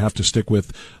things, or do you have to stick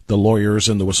with the lawyers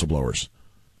and the whistleblowers?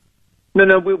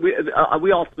 No,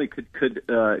 we ultimately could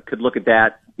look at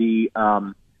that.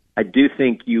 I do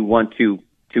think you want to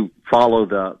follow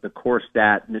the course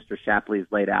that Mr. Shapley has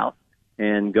laid out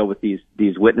and go with these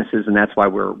witnesses, and that's why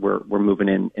we're moving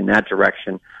in that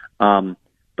direction.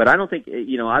 But I don't think,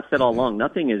 I've said all along,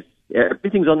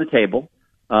 everything's on the table.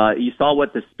 You saw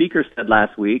what the speaker said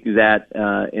last week, that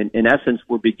in essence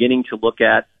we're beginning to look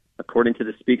at, according to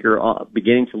the speaker,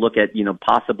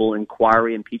 possible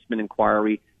impeachment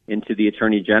inquiry into the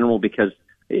attorney general, because,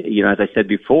 as I said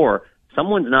before,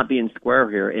 someone's not being square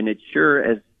here, and it sure,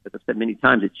 as I've said many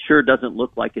times, it sure doesn't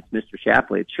look like it's Mr.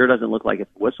 Shapley. It sure doesn't look like it's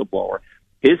a whistleblower.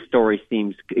 His story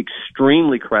seems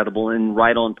extremely credible and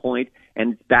right on point,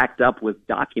 and backed up with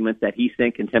documents that he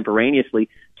sent contemporaneously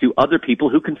to other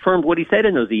people who confirmed what he said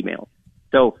in those emails.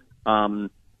 So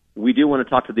we do want to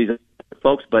talk to these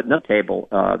folks, but no table.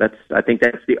 I think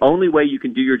that's the only way you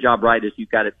can do your job right, is you've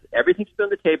got everything's on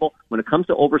the table when it comes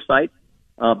to oversight.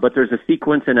 But there's a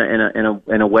sequence and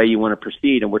a way you want to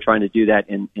proceed, and we're trying to do that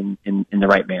in the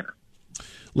right manner.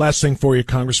 Last thing for you,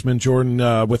 Congressman Jordan,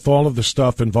 with all of the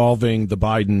stuff involving the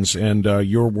Bidens and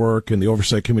your work and the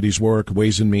Oversight Committee's work,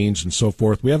 Ways and Means and so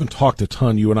forth, we haven't talked a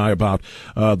ton, you and I, about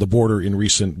the border in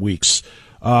recent weeks.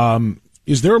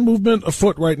 Is there a movement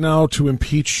afoot right now to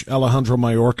impeach Alejandro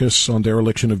Mayorkas on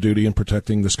dereliction of duty in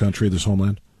protecting this country, this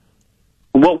homeland?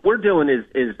 What we're doing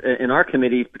is in our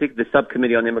committee, particularly the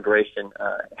subcommittee on immigration,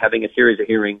 having a series of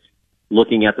hearings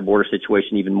looking at the border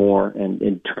situation even more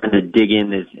and trying to dig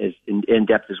in as in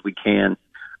depth as we can.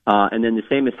 And then the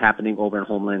same is happening over in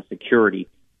Homeland Security.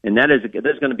 And there's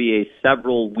going to be a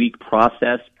several week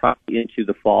process probably into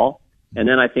the fall. And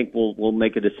then I think we'll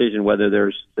make a decision whether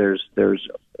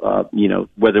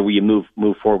whether we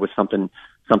move forward with something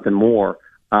more.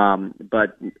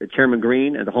 But Chairman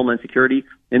Green and the Homeland Security,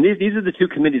 and these are the two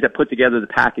committees that put together the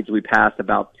package we passed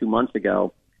about 2 months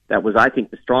ago. That was, I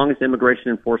think, the strongest immigration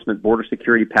enforcement border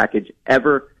security package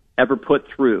ever put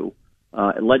through,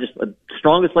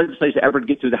 strongest legislation ever to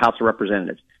get through the House of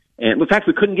Representatives. And in fact,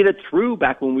 we couldn't get it through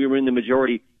back when we were in the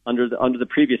majority under the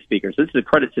previous speaker. So this is a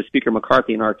credit to Speaker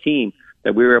McCarthy and our team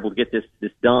that we were able to get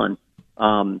this done.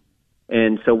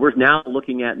 And so we're now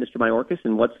looking at Mr. Mayorkas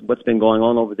and what's been going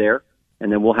on over there.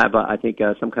 And then we'll have, I think,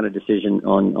 some kind of decision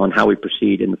on how we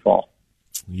proceed in the fall.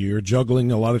 You're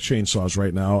juggling a lot of chainsaws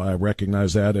right now. I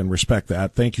recognize that and respect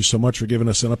that. Thank you so much for giving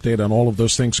us an update on all of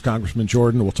those things, Congressman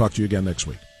Jordan. We'll talk to you again next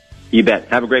week. You bet.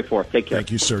 Have a great 4th. Take care.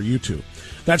 Thank you, sir. You too.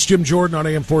 That's Jim Jordan on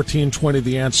AM 1420,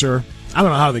 The Answer. I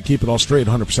don't know how they keep it all straight,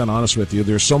 100% honest with you.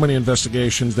 There's so many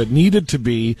investigations that needed to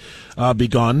be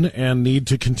begun and need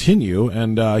to continue,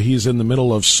 and he's in the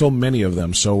middle of so many of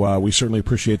them. So we certainly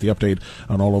appreciate the update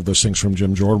on all of those things from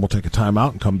Jim Jordan. We'll take a time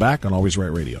out and come back on Always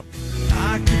Right Radio.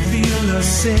 I could feel her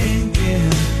sinking.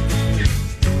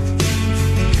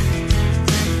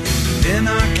 Then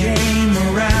I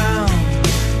came around.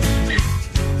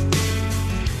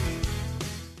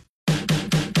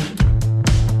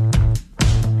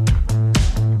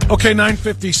 Okay,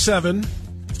 9:57.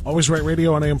 Always Right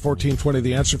Radio on AM 1420.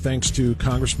 The Answer, thanks to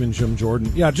Congressman Jim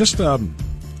Jordan. Yeah, just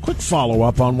quick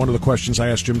follow-up on one of the questions I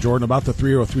asked Jim Jordan about the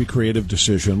 303 creative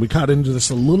decision. We got into this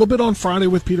a little bit on Friday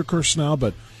with Peter Kirsnow,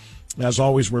 but as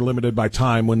always, we're limited by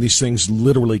time when these things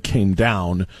literally came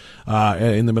down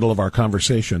in the middle of our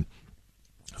conversation.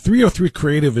 303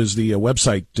 Creative is the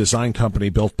website design company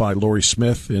built by Lori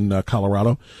Smith in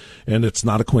Colorado, and it's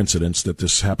not a coincidence that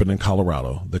this happened in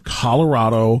Colorado. The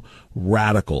Colorado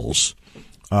radicals,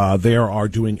 they are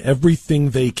doing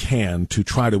everything they can to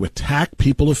try to attack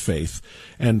people of faith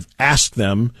and ask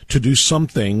them to do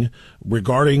something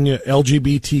regarding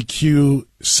LGBTQ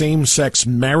same-sex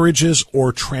marriages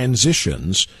or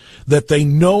transitions that they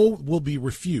know will be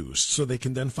refused, so they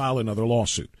can then file another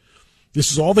lawsuit.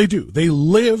 This is all they do. They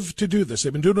live to do this.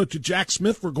 They've been doing it to Jack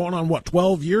Smith for going on,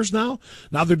 12 years now?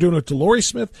 Now they're doing it to Lori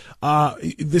Smith.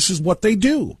 This is what they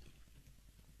do.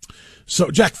 So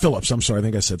Jack Phillips, I'm sorry, I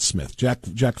think I said Smith.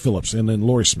 Jack Phillips and then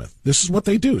Lori Smith. This is what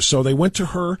they do. So they went to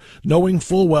her knowing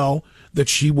full well that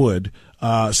she would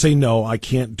say, no, I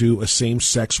can't do a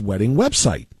same-sex wedding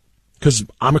website. Because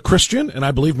I'm a Christian, and I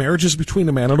believe marriage is between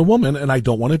a man and a woman, and I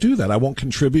don't want to do that. I won't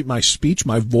contribute my speech,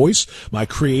 my voice, my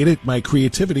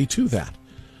creativity to that.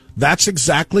 That's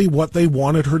exactly what they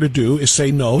wanted her to do, is say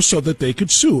no so that they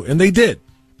could sue, and they did.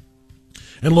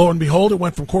 And lo and behold, it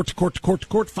went from court to court to court to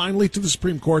court, finally to the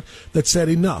Supreme Court that said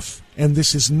enough. And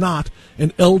this is not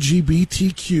an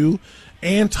LGBTQ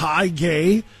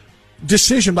anti-gay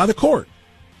decision by the court.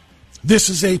 This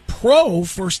is a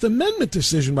pro-First Amendment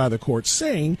decision by the court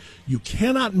saying you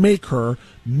cannot make her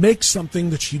make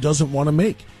something that she doesn't want to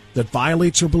make, that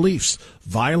violates her beliefs,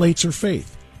 violates her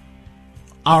faith.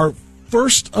 Our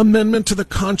First Amendment to the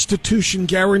Constitution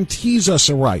guarantees us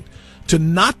a right to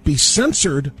not be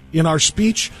censored in our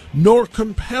speech nor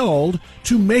compelled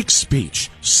to make speech,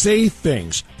 say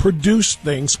things, produce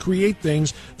things, create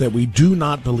things that we do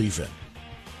not believe in.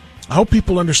 I hope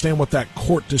people understand what that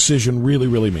court decision really,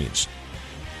 really means.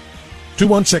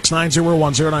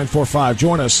 216-901-0945.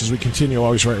 Join us as we continue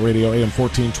Always Right Radio, AM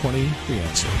 1420, The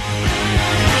Answer.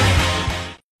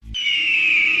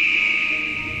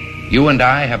 You and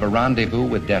I have a rendezvous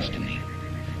with destiny.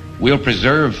 We'll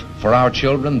preserve for our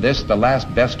children this, the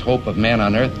last best hope of man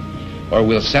on earth, or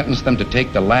we'll sentence them to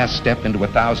take the last step into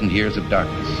 1,000 years of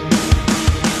darkness.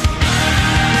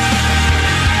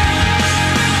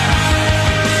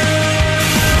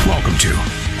 Welcome to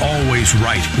Always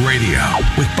Right Radio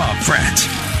with Bob Frantz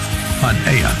on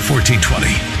AM 1420.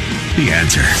 The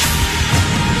Answer.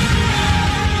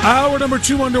 Hour number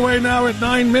 2 underway now at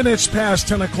 9 minutes past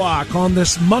 10 o'clock on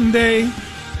this Monday,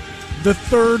 the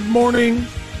third morning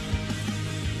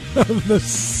of the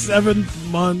 7th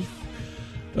month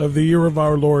of the year of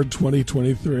our Lord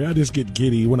 2023. I just get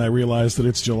giddy when I realize that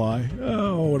it's July.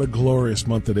 Oh, what a glorious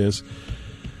month it is.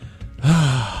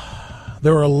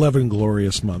 There are 11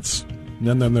 glorious months.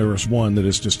 And then there is one that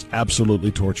is just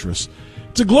absolutely torturous.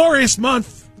 It's a glorious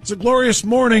month. It's a glorious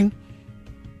morning.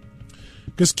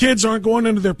 Because kids aren't going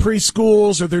into their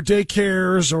preschools or their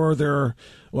daycares or their,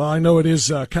 well, I know it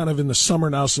is kind of in the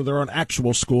summer now, so there aren't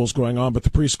actual schools going on, but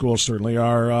the preschools certainly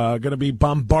are going to be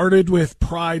bombarded with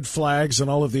pride flags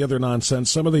and all of the other nonsense.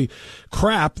 Some of the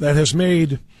crap that has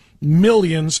made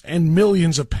millions and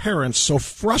millions of parents so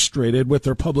frustrated with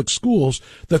their public schools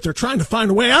that they're trying to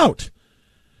find a way out.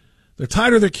 They're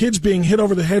tired of their kids being hit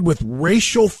over the head with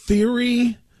racial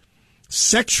theory,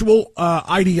 sexual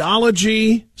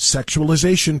ideology,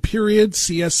 sexualization period,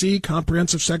 CSE,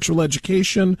 comprehensive sexual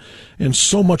education, and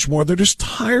so much more. They're just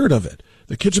tired of it.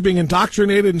 The kids are being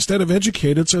indoctrinated instead of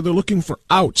educated, so they're looking for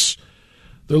outs.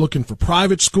 They're looking for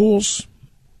private schools.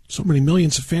 So many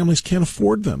millions of families can't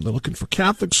afford them. They're looking for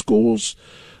Catholic schools.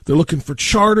 They're looking for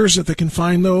charters if they can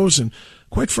find those. And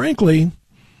quite frankly,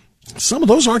 some of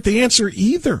those aren't the answer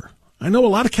either. I know a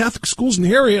lot of Catholic schools in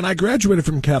the area, and I graduated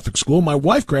from a Catholic school. My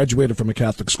wife graduated from a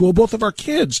Catholic school. Both of our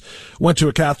kids went to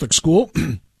a Catholic school.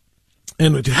 And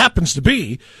it happens to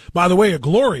be, by the way, a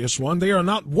glorious one. They are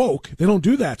not woke. They don't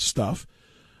do that stuff.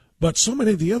 But so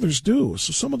many of the others do.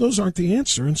 So some of those aren't the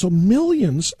answer. And so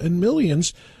millions and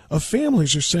millions of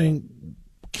families are saying,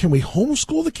 can we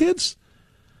homeschool the kids?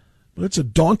 But it's a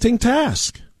daunting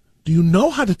task. Do you know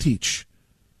how to teach?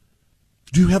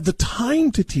 Do you have the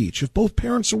time to teach? If both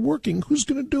parents are working, who's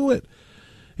going to do it?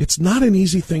 It's not an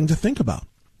easy thing to think about,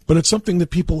 but it's something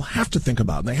that people have to think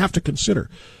about and they have to consider.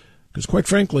 Because quite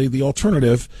frankly, the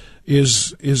alternative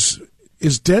is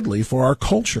deadly for our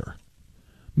culture,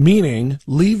 meaning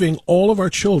leaving all of our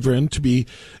children to be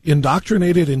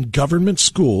indoctrinated in government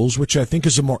schools, which I think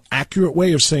is a more accurate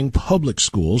way of saying public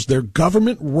schools. They're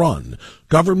government run,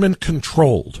 government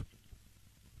controlled.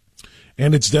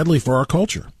 And it's deadly for our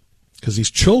culture. Because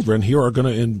these children here are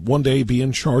going to one day be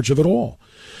in charge of it all.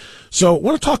 So I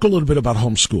want to talk a little bit about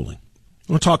homeschooling. I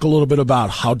want to talk a little bit about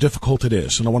how difficult it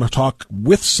is. And I want to talk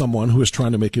with someone who is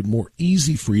trying to make it more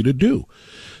easy for you to do.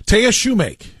 Taya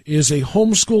Shoemake is a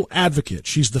homeschool advocate.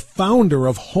 She's the founder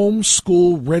of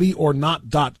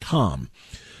homeschoolreadyornot.com.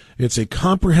 It's a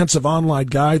comprehensive online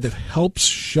guide that helps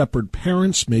shepherd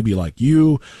parents, maybe like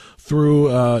you, through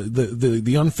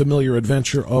the unfamiliar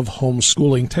adventure of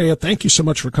homeschooling. Taya, thank you so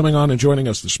much for coming on and joining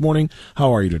us this morning.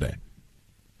 How are you today?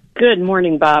 Good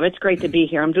morning, Bob. It's great to be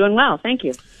here. I'm doing well. Thank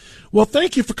you. Well,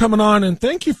 thank you for coming on, and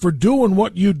thank you for doing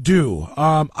what you do.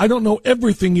 I don't know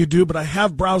everything you do, but I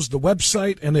have browsed the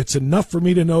website, and it's enough for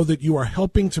me to know that you are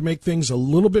helping to make things a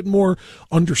little bit more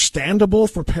understandable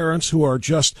for parents who are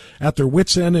just at their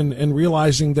wits' end and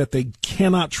realizing that they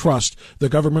cannot trust the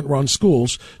government-run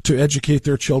schools to educate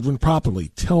their children properly.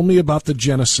 Tell me about the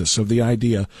genesis of the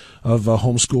idea of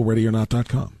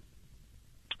homeschoolreadyornot.com.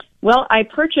 Well, I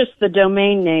purchased the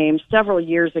domain name several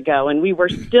years ago, and we were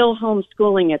still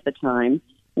homeschooling at the time,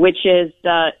 which is,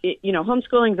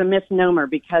 homeschooling is a misnomer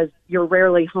because you're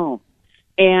rarely home.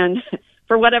 And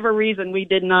for whatever reason,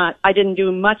 I didn't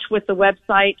do much with the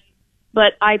website,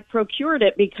 but I procured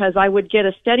it because I would get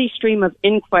a steady stream of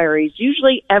inquiries,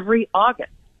 usually every August,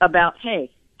 about,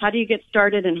 hey, how do you get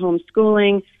started in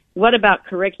homeschooling? What about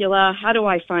curricula? How do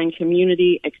I find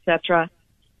community, etc.?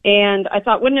 And I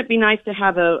thought, wouldn't it be nice to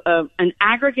have an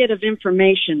aggregate of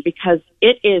information, because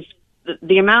it is,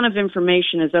 the amount of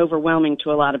information is overwhelming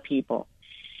to a lot of people.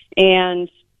 And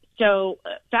so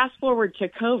fast forward to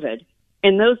COVID,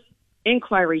 and those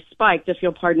inquiries spiked, if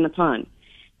you'll pardon the pun.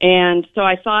 And so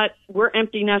I thought, we're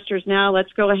empty nesters now.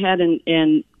 Let's go ahead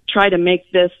and try to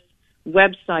make this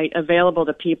website available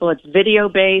to people. It's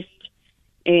video-based,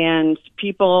 and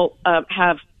people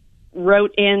have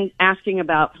wrote in asking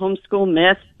about homeschool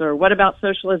myths or what about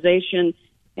socialization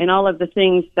and all of the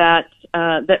things that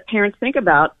that parents think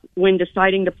about when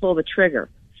deciding to pull the trigger.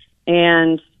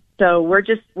 And so we're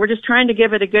just trying to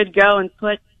give it a good go and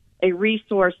put a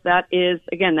resource that is,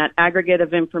 again, that aggregate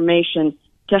of information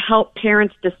to help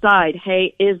parents decide,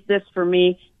 hey, is this for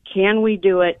me? Can we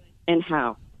do it, and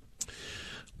how?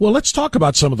 Well, let's talk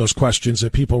about some of those questions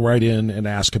that people write in and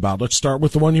ask about. Let's start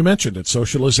with the one you mentioned. It's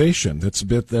socialization. That's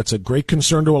a great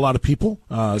concern to a lot of people,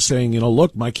 saying,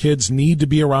 look, my kids need to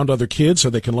be around other kids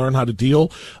so they can learn how to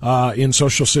deal in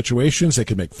social situations. They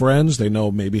can make friends. They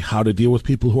know maybe how to deal with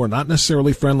people who are not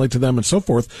necessarily friendly to them and so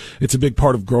forth. It's a big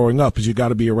part of growing up, is you got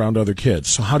to be around other kids.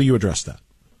 So how do you address that?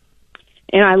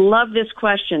 And I love this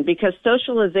question, because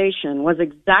socialization was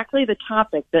exactly the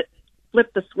topic that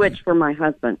flipped the switch for my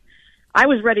husband. I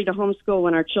was ready to homeschool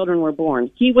when our children were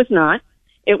born. He was not.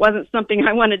 It wasn't something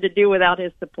I wanted to do without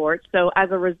his support. So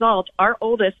as a result, our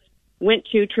oldest went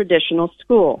to traditional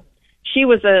school. She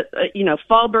was a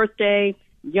fall birthday,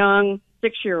 young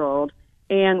 6-year-old,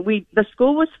 and the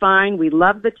school was fine. We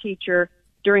loved the teacher.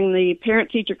 During the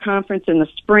parent-teacher conference in the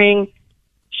spring,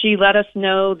 she let us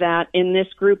know that in this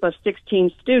group of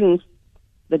 16 students,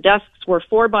 the desks were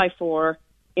 4x4,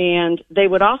 and they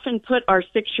would often put our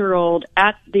 6-year-old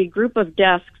at the group of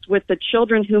desks with the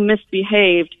children who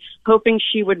misbehaved, hoping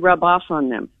she would rub off on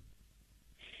them.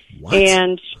 What?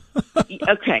 And,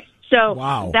 okay, so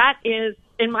wow. That is,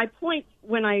 and my point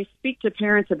when I speak to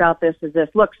parents about this is this: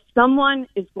 look, someone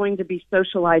is going to be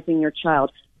socializing your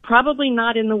child, probably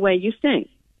not in the way you think.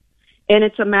 And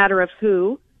it's a matter of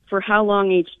who, for how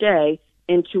long each day,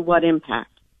 and to what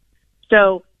impact.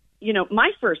 So,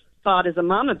 my first thought as a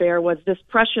mama bear was this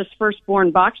precious firstborn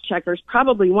box checker is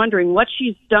probably wondering what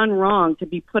she's done wrong to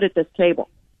be put at this table,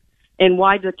 and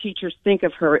why the teachers think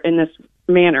of her in this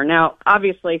manner. Now,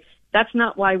 obviously, that's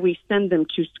not why we send them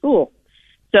to school.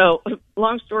 So,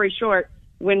 long story short,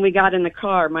 when we got in the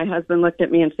car, my husband looked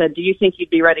at me and said, "Do you think you'd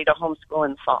be ready to homeschool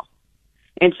in the fall?"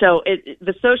 And so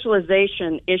the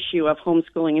socialization issue of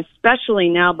homeschooling, especially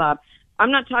now, Bob,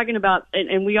 I'm not talking about,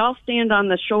 and we all stand on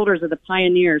the shoulders of the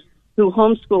pioneers who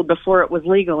homeschooled before it was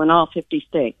legal in all 50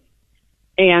 states.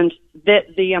 And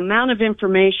the amount of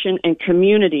information and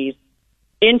communities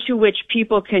into which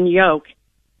people can yoke,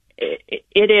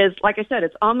 it is, like I said,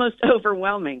 it's almost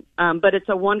overwhelming. But it's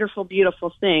a wonderful,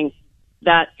 beautiful thing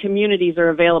that communities are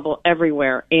available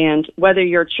everywhere. And whether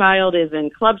your child is in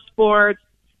club sports,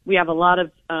 we have a lot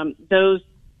of those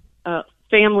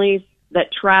families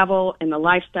that travel, and the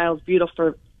lifestyle is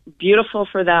beautiful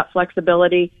for that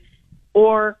flexibility,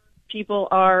 or people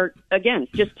are, again,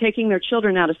 just taking their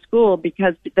children out of school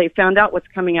because they found out what's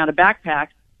coming out of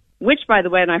backpacks, which, by the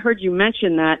way, and I heard you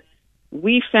mention that,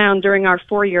 we found during our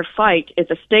 4-year fight at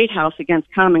the State House against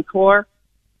Common Core,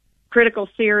 critical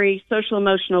theory, social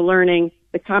emotional learning,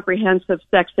 the comprehensive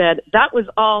sex ed, that was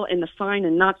all in the fine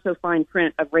and not so fine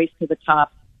print of Race to the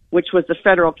Top, which was the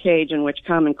federal cage in which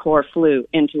Common Core flew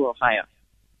into Ohio.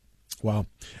 Wow.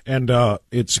 And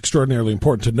it's extraordinarily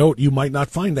important to note you might not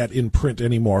find that in print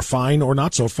anymore, fine or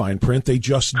not so fine print. They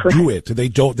just do it. They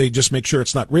just make sure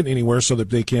it's not written anywhere so that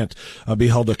they can't be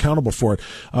held accountable for it.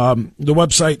 The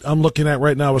website I'm looking at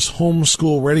right now is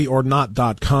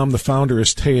homeschoolreadyornot.com. The founder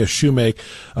is Taya Shoemake,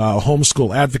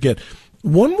 homeschool advocate.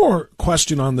 One more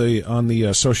question on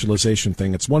the socialization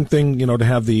thing. It's one thing, to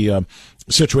have the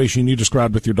situation you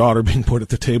described with your daughter being put at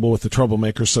the table with the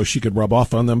troublemakers so she could rub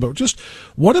off on them. But just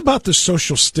what about the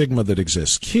social stigma that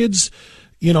exists? Kids,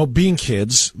 being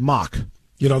kids, mock.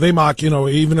 They mock,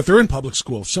 even if they're in public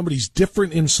school. If somebody's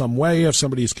different in some way, if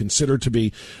somebody is considered to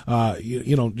be,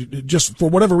 just for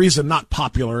whatever reason, not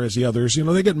popular as the others,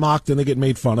 they get mocked and they get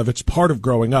made fun of. It's part of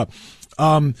growing up.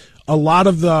 A lot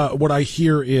of what I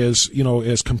hear is,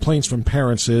 as complaints from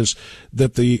parents is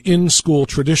that the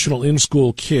traditional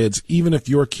in-school kids, even if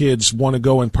your kids want to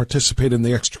go and participate in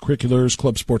the extracurriculars,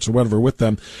 club sports or whatever with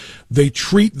them, they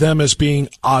treat them as being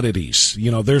oddities.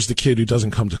 There's the kid who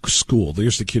doesn't come to school.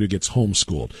 There's the kid who gets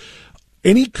homeschooled.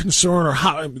 Any concern, or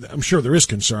I'm sure there is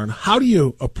concern, how do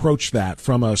you approach that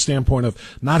from a standpoint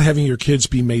of not having your kids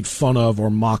be made fun of or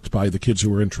mocked by the kids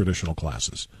who are in traditional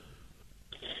classes?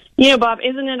 Bob,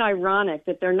 isn't it ironic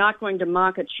that they're not going to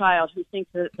mock a child who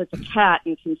thinks that it's a cat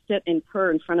and can sit and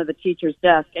purr in front of the teacher's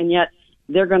desk, and yet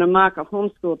they're going to mock a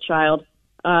homeschool child?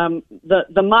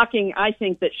 The mocking, I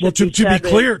think, that should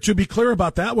to be clear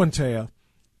about that one, Taya,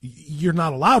 you're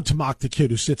not allowed to mock the kid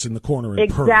who sits in the corner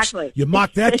and purrs. Exactly. You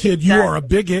mock that kid, you are a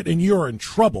bigot and you are in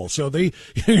trouble. So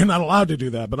you're not allowed to do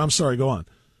that. But I'm sorry, go on.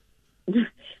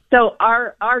 So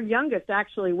our youngest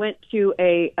actually went to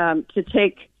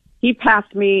he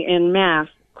passed me in math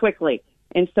quickly.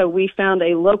 And so we found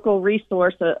a local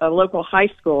resource, a local high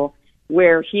school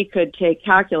where he could take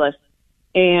calculus.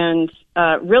 And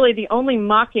really the only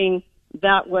mocking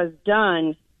that was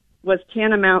done was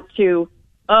tantamount to,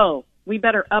 we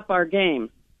better up our game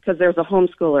because there's a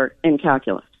homeschooler in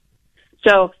calculus.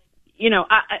 So,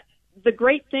 the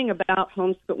great thing about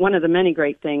homeschool, one of the many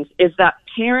great things, is that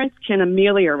parents can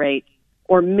ameliorate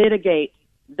or mitigate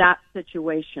that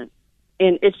situation.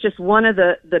 And it's just one of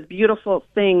the beautiful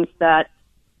things that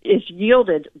is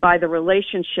yielded by the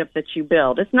relationship that you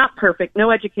build. It's not perfect.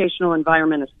 No educational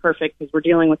environment is perfect because we're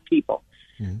dealing with people.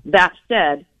 Mm-hmm. That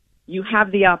said, you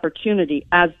have the opportunity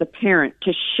as the parent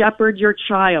to shepherd your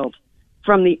child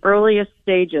from the earliest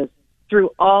stages through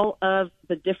all of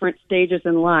the different stages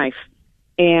in life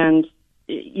and,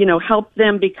 help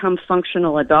them become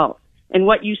functional adults. And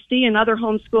what you see in other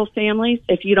homeschool families,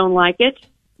 if you don't like it,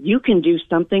 you can do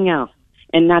something else.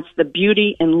 And that's the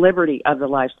beauty and liberty of the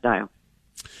lifestyle.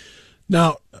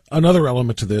 Now, another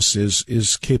element to this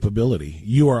is capability.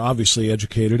 You are obviously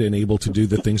educated and able to do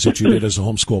the things that you did as a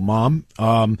homeschool mom.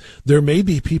 There may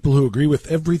be people who agree with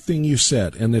everything you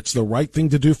said, and it's the right thing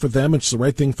to do for them. It's the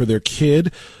right thing for their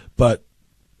kid. But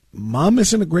mom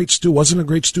wasn't a great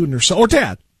student herself, or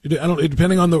dad.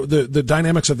 Depending on the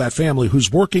dynamics of that family,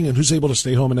 who's working and who's able to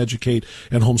stay home and educate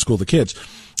and homeschool the kids.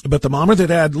 But the mom or the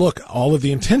dad, look, all of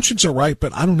the intentions are right,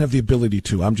 but I don't have the ability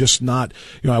to. I'm just not,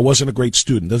 I wasn't a great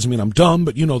student. Doesn't mean I'm dumb,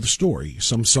 but you know the story.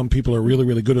 Some people are really,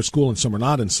 really good at school and some are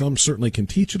not, and some certainly can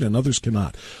teach it and others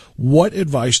cannot. What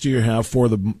advice do you have for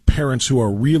the parents who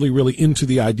are really, really into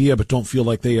the idea but don't feel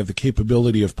like they have the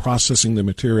capability of processing the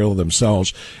material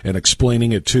themselves and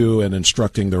explaining it to and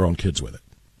instructing their own kids with it?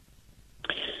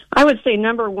 I would say,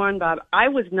 number one, Bob, I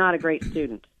was not a great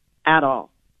student at all.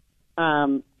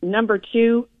 Number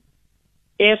two,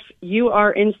 if you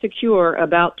are insecure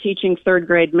about teaching third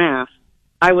grade math,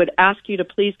 I would ask you to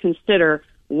please consider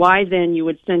why then you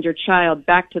would send your child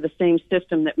back to the same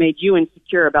system that made you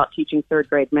insecure about teaching third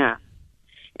grade math.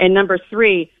 And number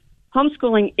three,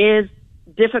 homeschooling is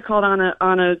difficult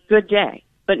on a good day,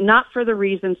 but not for the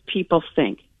reasons people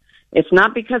think. It's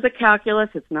not because of calculus.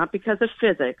 It's not because of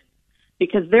physics,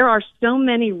 because there are so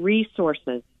many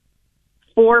resources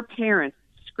for parents,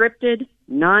 scripted,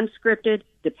 non-scripted,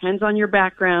 depends on your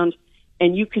background,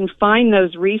 and you can find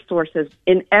those resources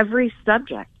in every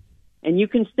subject. And you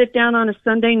can sit down on a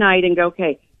Sunday night and go,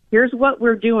 okay, here's what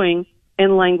we're doing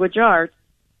in language arts.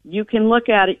 You can look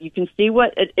at it, you can see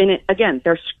again,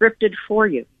 they're scripted for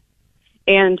you.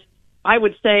 And I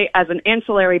would say as an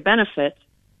ancillary benefit,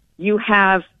 you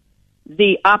have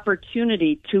the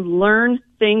opportunity to learn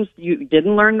things you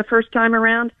didn't learn the first time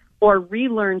around or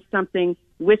relearn something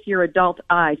with your adult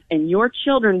eyes, and your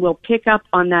children will pick up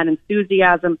on that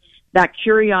enthusiasm, that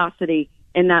curiosity,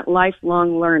 and that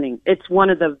lifelong learning. It's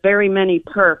one of the very many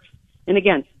perks. And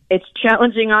again, it's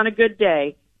challenging on a good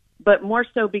day, but more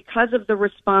so because of the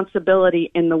responsibility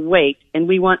and the weight. And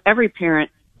we want every parent,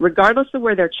 regardless of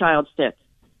where their child sits,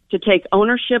 to take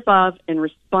ownership of and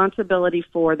responsibility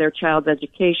for their child's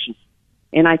education.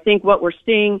 And I think what we're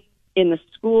seeing in the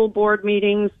school board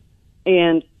meetings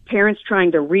and parents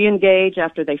trying to re-engage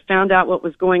after they found out what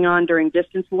was going on during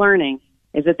distance learning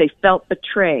is that they felt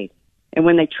betrayed. And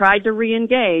when they tried to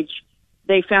re-engage,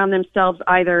 they found themselves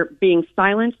either being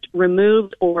silenced,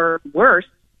 removed, or worse,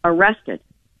 arrested.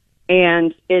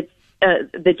 And it's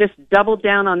they just doubled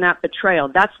down on that betrayal.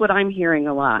 That's what I'm hearing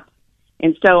a lot.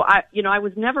 And so I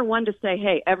was never one to say,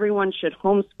 hey, everyone should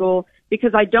homeschool,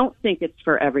 because I don't think it's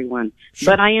for everyone.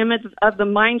 Sure. But I am of the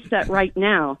mindset right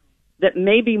now that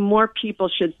maybe more people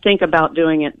should think about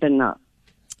doing it than not.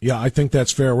 Yeah, I think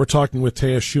that's fair. We're talking with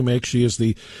Taya Shoemake. She is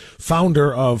the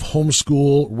founder of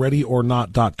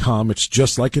homeschoolreadyornot.com. It's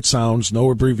just like it sounds, no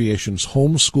abbreviations,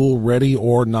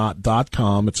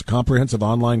 homeschoolreadyornot.com. It's a comprehensive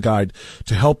online guide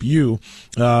to help you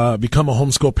become a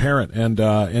homeschool parent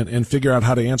and figure out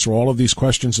how to answer all of these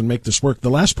questions and make this work.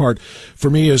 The last part for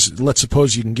me is, let's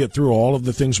suppose you can get through all of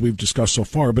the things we've discussed so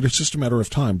far, but it's just a matter of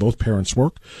time. Both parents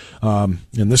work.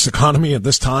 In this economy at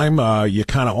this time, you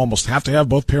kind of almost have to have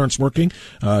both parents working.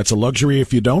 It's a luxury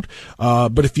if you don't.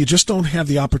 But if you just don't have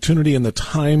the opportunity and the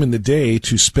time in the day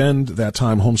to spend that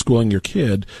time homeschooling your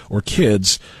kid or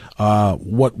kids,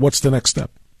 what's the next step?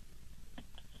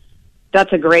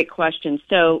 That's a great question.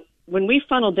 So when we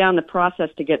funnel down the process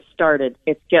to get started,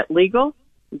 it's get legal,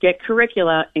 get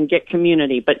curricula, and get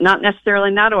community, but not necessarily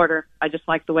in that order. I just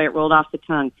like the way it rolled off the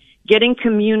tongue. Getting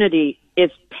community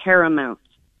is paramount.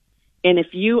 And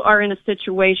if you are in a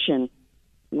situation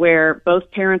where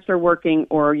both parents are working,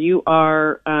 or you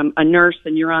are a nurse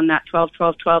and you're on that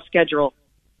 12-12-12 schedule,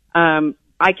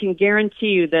 I can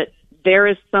guarantee you that there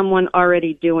is someone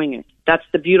already doing it. That's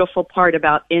the beautiful part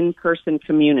about in-person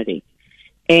community.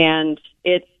 And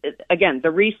again,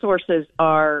 the resources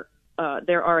are,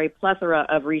 there are a plethora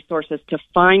of resources to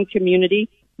find community.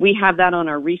 We have that on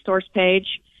our resource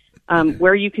page,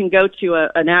 where you can go to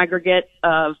an aggregate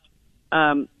of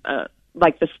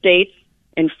like the states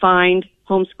and find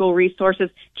homeschool resources.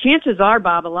 Chances are,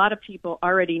 Bob, a lot of people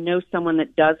already know someone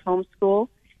that does homeschool,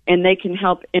 and they can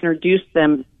help introduce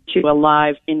them to a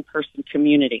live in-person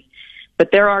community.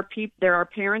 But there are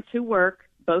parents who work,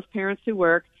 both parents who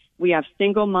work. We have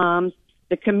single moms.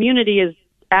 The community is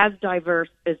as diverse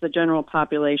as the general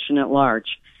population at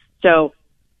large. So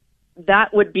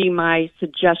that would be my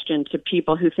suggestion to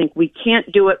people who think we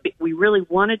can't do it, we really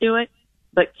want to do it,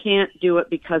 but can't do it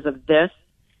because of this.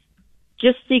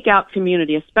 Just seek out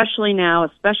community, especially now,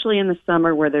 especially in the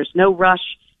summer where there's no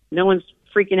rush, no one's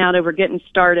freaking out over getting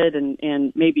started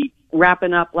and maybe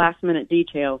wrapping up last-minute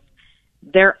details.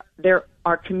 There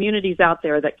are communities out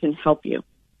there that can help you.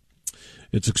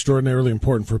 It's extraordinarily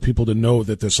important for people to know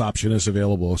that this option is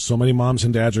available. So many moms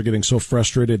and dads are getting so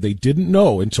frustrated they didn't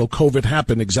know until COVID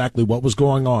happened exactly what was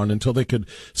going on, until they could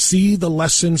see the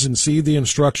lessons and see the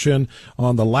instruction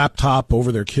on the laptop over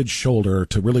their kid's shoulder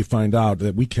to really find out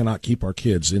that we cannot keep our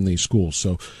kids in these schools.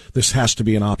 So this has to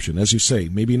be an option. As you say,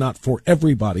 maybe not for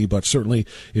everybody, but certainly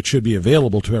it should be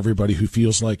available to everybody who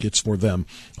feels like it's for them.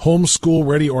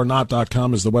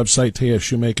 Homeschoolreadyornot.com is the website. Taya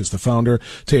Shoemake is the founder.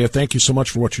 Taya, thank you so much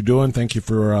for what you're doing. Thank you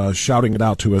for shouting it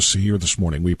out to us here this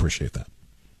morning. We appreciate that.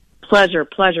 Pleasure,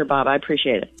 Bob. I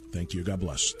appreciate it. Thank you. God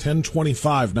bless.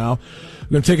 10:25 now. We're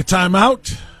going to take a time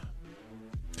out.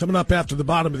 Coming up after the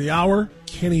bottom of the hour,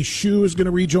 Kenny Xu is going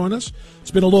to rejoin us. It's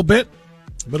been a little bit,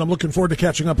 but I'm looking forward to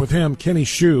catching up with him. Kenny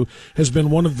Xu has been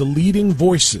one of the leading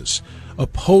voices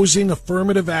opposing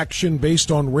affirmative action based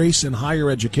on race in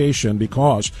higher education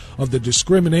because of the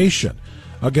discrimination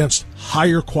against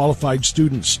higher qualified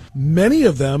students, many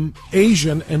of them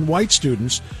Asian and white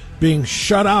students being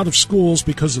shut out of schools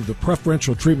because of the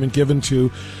preferential treatment given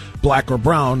to black or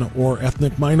brown or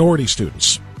ethnic minority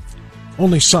students.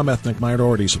 Only some ethnic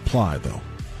minorities apply, though.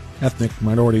 Ethnic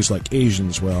minorities like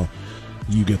Asians, well,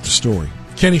 you get the story.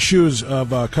 Kenny Xu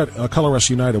of Color Us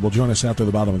United will join us after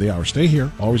the bottom of the hour. Stay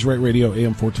here. Always Right Radio,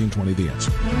 AM 1420, The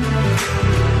Answer.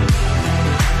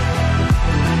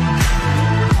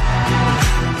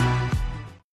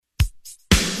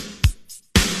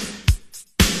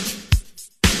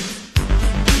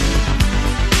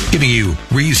 Giving you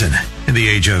reason in the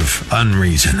age of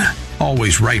unreason.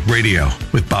 Always Right Radio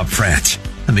with Bob Frantz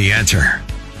and The Answer.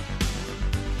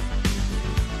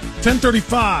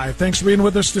 10:35. Thanks for being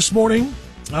with us this morning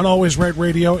on Always Right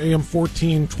Radio, AM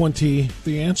 1420,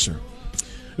 The Answer.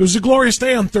 It was a glorious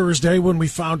day on Thursday when we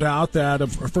found out that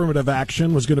affirmative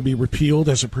action was going to be repealed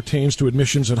as it pertains to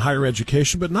admissions in higher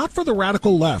education, but not for the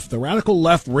radical left. The radical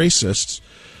left racists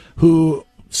who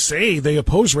say they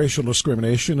oppose racial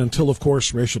discrimination until, of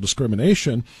course, racial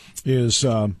discrimination is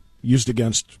used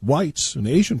against whites and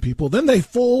Asian people, then they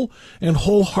fully and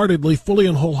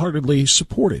wholeheartedly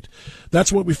support it.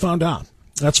 That's what we found out.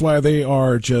 That's why they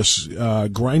are just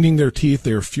grinding their teeth.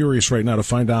 They're furious right now to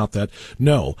find out that,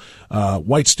 no,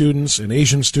 white students and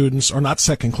Asian students are not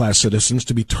second-class citizens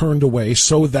to be turned away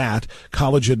so that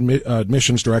college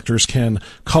admissions directors can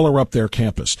color up their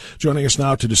campus. Joining us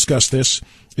now to discuss this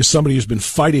is somebody who's been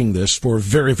fighting this for a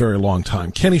very, very long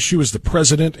time. Kenny Xu is the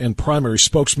president and primary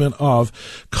spokesman of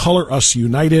Color Us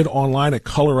United, online at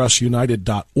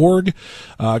colorusunited.org.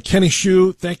 Kenny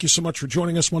Xu, thank you so much for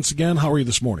joining us once again. How are you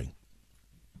this morning?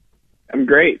 I'm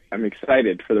great. I'm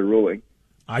excited for the ruling.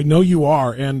 I know you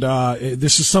are, and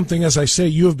this is something, as I say,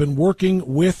 you have been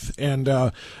working with and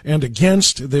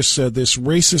against this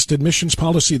racist admissions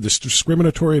policy, this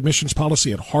discriminatory admissions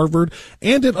policy at Harvard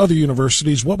and at other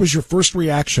universities. What was your first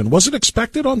reaction? Was it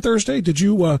expected on Thursday? Did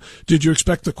you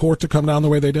expect the court to come down the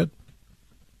way they did?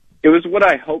 It was what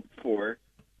I hoped for.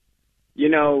 You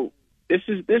know, this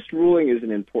ruling is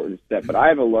an important step, but I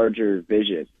have a larger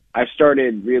vision. I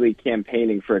started really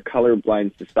campaigning for a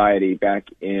colorblind society back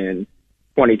in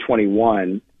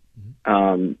 2021,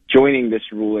 joining this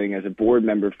ruling as a board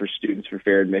member for Students for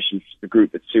Fair Admissions, the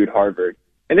group that sued Harvard.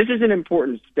 And this is an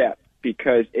important step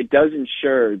because it does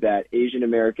ensure that Asian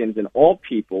Americans and all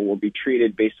people will be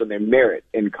treated based on their merit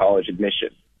in college admission.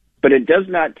 But it does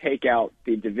not take out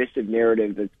the divisive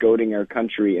narrative that's goading our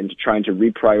country into trying to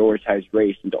reprioritize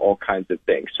race into all kinds of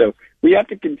things. So we have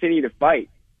to continue to fight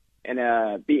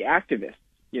and be activists,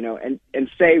 you know, and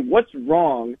say what's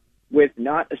wrong with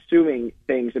not assuming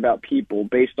things about people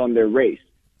based on their race.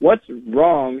 What's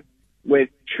wrong with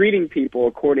treating people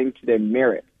according to their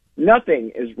merit?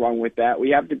 Nothing is wrong with that.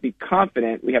 We have to be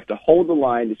confident. We have to hold the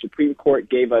line. The Supreme Court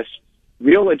gave us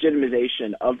real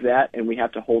legitimization of that, and we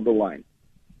have to hold the line.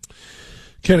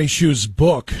 Kenny Xu's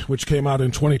book, which came out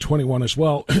in 2021 as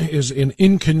well, is An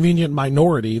Inconvenient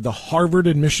Minority, the Harvard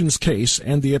Admissions Case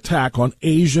and the Attack on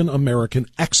Asian American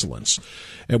Excellence.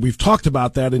 And we've talked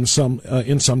about that in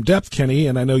some depth, Kenny,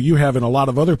 and I know you have in a lot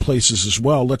of other places as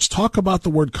well. Let's talk about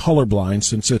the word colorblind,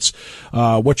 since it's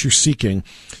what you're seeking.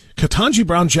 Ketanji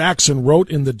Brown Jackson wrote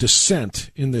in the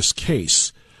dissent in this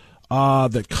case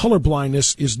that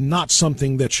colorblindness is not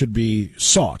something that should be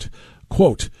sought.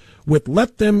 Quote, with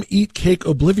let them eat cake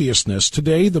obliviousness,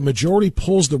 today the majority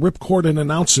pulls the ripcord and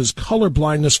announces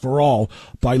colorblindness for all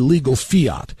by legal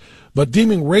fiat. But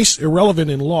deeming race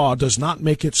irrelevant in law does not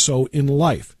make it so in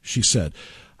life, she said.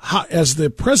 As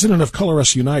the president of Color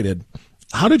Us United,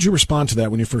 how did you respond to that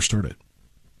when you first heard it?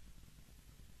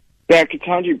 That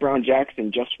Ketanji Brown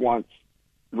Jackson just wants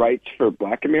rights for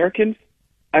Black Americans?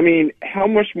 I mean, how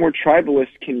much more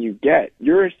tribalist can you get?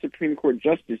 You're a Supreme Court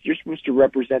justice. You're supposed to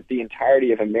represent the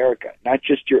entirety of America, not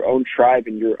just your own tribe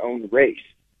and your own race,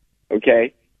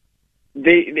 okay?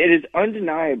 It is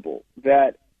undeniable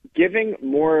that giving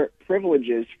more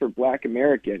privileges for Black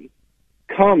Americans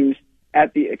comes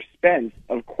at the expense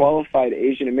of qualified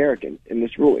Asian Americans in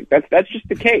this ruling. That's just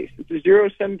the case. It's a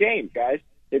zero-sum game, guys.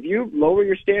 If you lower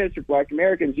your standards for Black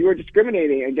Americans, you are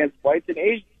discriminating against whites and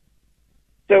Asians.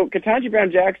 So Ketanji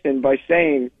Brown Jackson, by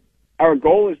saying our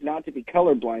goal is not to be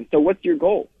colorblind, so what's your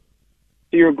goal?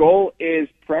 So your goal is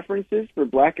preferences for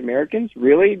Black Americans?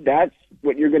 Really? That's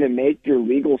what you're going to make your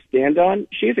legal stand on?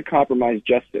 She's a compromised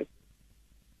justice.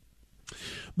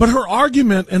 But her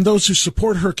argument, and those who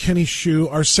support her, Kenny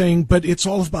Xu, are saying, but it's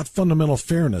all about fundamental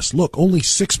fairness. Look,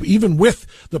 even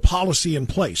with the policy in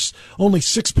place, only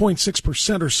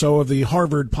 6.6% or so of the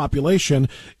Harvard population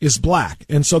is Black.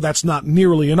 And so that's not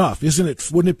nearly enough.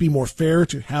 Wouldn't it be more fair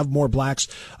to have more Blacks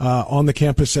on the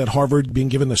campus at Harvard being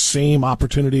given the same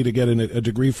opportunity to get a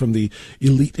degree from the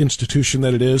elite institution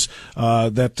that it is,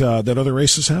 that other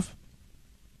races have?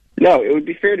 No, it would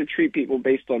be fair to treat people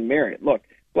based on merit. Look,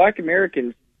 Black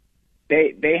Americans,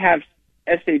 they have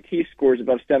SAT scores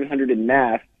above 700 in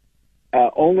math.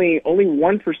 Only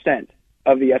 1%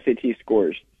 of the SAT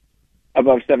scores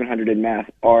above 700 in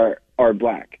math are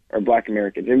Black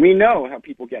Americans. And we know how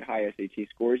people get high SAT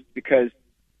scores because,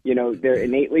 you know, they're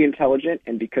innately intelligent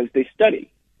and because they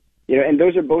study. You know, and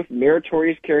those are both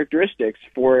meritorious characteristics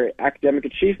for academic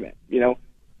achievement. You know,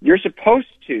 you're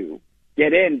supposed to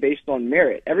get in based on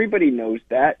merit. Everybody knows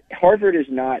that. Harvard is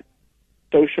not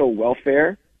social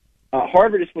welfare.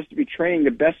 Harvard is supposed to be training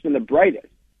the best and the brightest,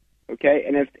 okay?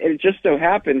 And if it just so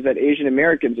happens that Asian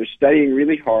Americans are studying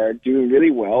really hard, doing really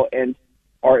well, and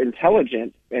are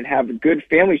intelligent and have a good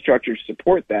family structure to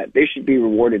support that, they should be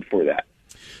rewarded for that.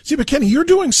 See, but Kenny, you're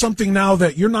doing something now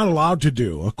that you're not allowed to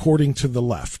do, according to the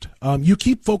left. You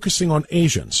keep focusing on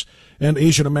Asians. and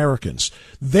Asian Americans.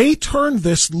 They turned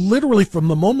this literally from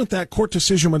the moment that court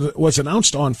decision was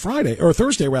announced on Friday, or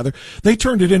Thursday rather, they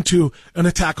turned it into an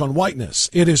attack on whiteness.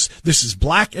 This is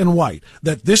black and white,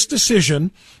 that this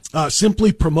decision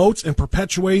simply promotes and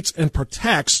perpetuates and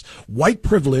protects white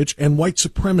privilege and white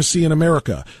supremacy in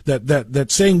America. That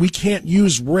saying we can't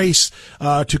use race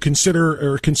to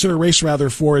consider race rather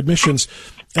for admissions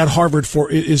at Harvard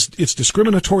it's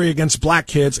discriminatory against black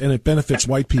kids and it benefits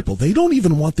white people. They don't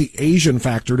even want the Asian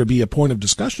factor to be a point of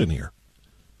discussion here.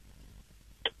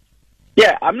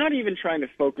 Yeah, I'm not even trying to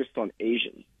focus on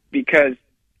Asians because.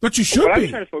 But you should be. I'm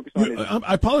trying to focus on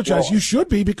I apologize. You should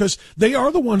be, because they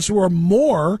are the ones who are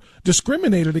more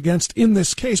discriminated against in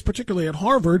this case, particularly at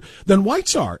Harvard, than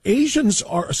whites are. Asians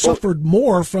suffered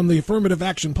more from the affirmative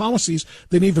action policies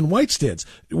than even whites did.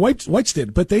 Whites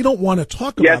did, but they don't want to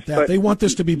talk about that. They want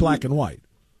this to be black and white.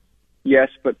 Yes,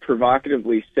 but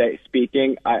provocatively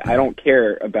speaking, I don't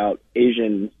care about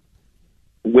Asians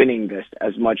winning this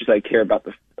as much as I care about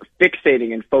the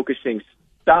fixating and focusing.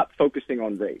 Stop focusing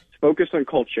on race. Focus on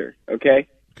culture. Okay.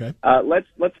 Okay.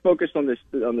 Let's focus on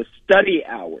the study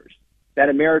hours that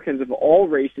Americans of all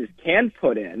races can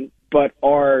put in, but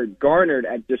are garnered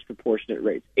at disproportionate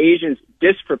rates. Asians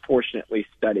disproportionately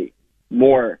study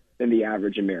more than the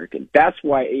average American. That's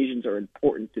why Asians are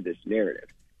important to this narrative.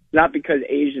 Not because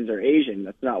Asians are Asian.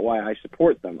 That's not why I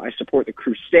support them. I support the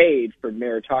crusade for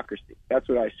meritocracy. That's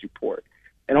what I support.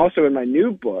 And also in my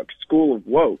new book, School of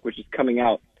Woke, which is coming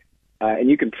out.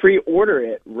 And you can pre-order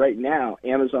it right now,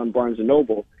 Amazon, Barnes &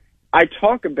 Noble. I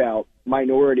talk about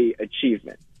minority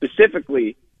achievement.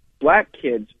 Specifically, black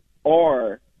kids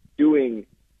are doing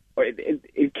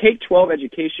K-12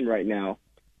 education right now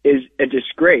is a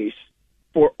disgrace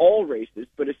for all races,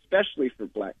 but especially for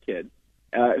black kids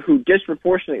who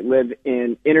disproportionately live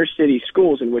in inner-city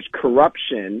schools in which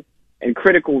corruption and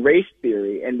critical race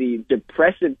theory and the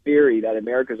depressive theory that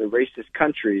America is a racist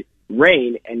country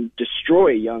reign and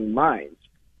destroy young minds.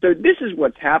 So this is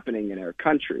what's happening in our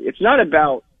country. It's not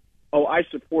about, I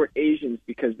support Asians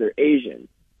because they're Asian.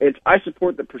 It's I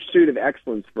support the pursuit of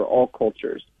excellence for all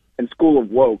cultures. And School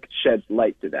of Woke sheds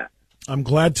light to that. I'm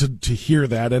glad to hear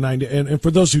that, and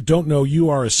for those who don't know, you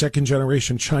are a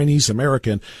second-generation Chinese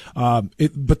American,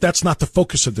 but that's not the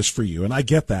focus of this for you, and I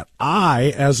get that.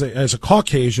 I, as a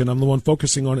Caucasian, I'm the one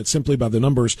focusing on it simply by the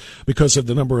numbers, because of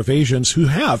the number of Asians who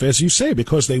have, as you say,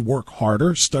 because they work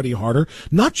harder, study harder,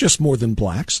 not just more than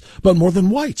blacks, but more than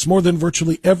whites, more than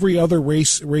virtually every other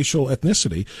racial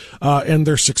ethnicity, and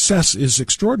their success is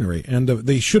extraordinary, and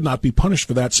they should not be punished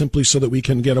for that simply so that we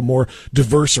can get a more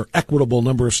diverse or equitable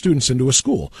number of students into a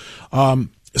school.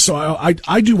 So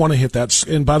I do want to hit that.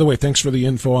 And by the way, thanks for the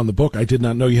info on the book. I did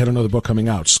not know you had another book coming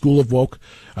out, School of Woke.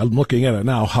 I'm looking at it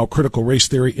now, How Critical Race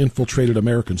Theory Infiltrated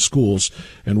American Schools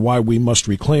and Why We Must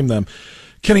Reclaim Them.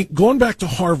 Kenny, going back to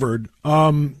Harvard,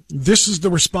 this is the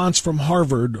response from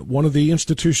Harvard, one of the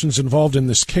institutions involved in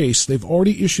this case. They've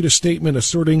already issued a statement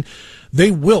asserting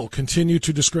they will continue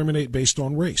to discriminate based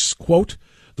on race. Quote,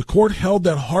 the court held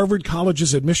that Harvard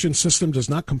College's admission system does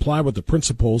not comply with the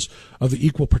principles of the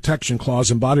Equal Protection Clause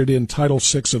embodied in Title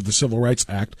VI of the Civil Rights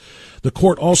Act. The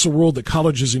court also ruled that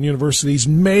colleges and universities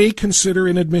may consider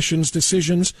in admissions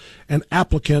decisions an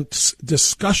applicant's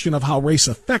discussion of how race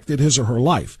affected his or her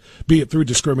life, be it through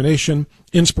discrimination,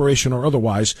 inspiration, or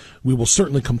otherwise. We will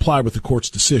certainly comply with the court's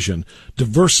decision.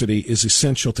 Diversity is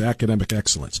essential to academic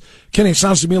excellence. Kenny, it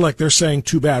sounds to me like they're saying,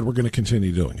 too bad, we're going to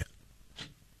continue doing it.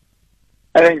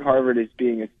 I think Harvard is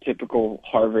being its typical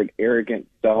Harvard arrogant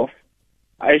self.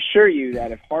 I assure you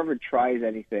that if Harvard tries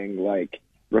anything like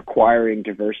requiring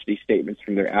diversity statements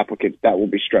from their applicants, that will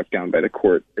be struck down by the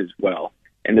court as well.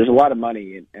 And there's a lot of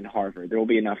money in Harvard. There will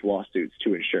be enough lawsuits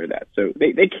to ensure that. So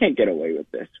they can't get away with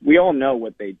this. We all know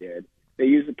what they did. They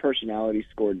used the personality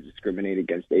score to discriminate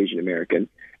against Asian Americans.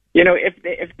 You know, if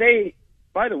they,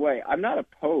 by the way, I'm not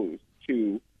opposed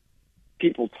to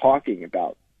people talking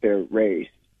about their race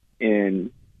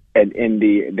in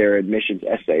their admissions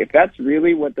essay. If that's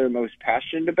really what they're most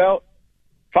passionate about,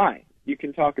 fine, you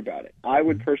can talk about it. I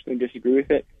would personally disagree with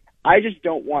it. I just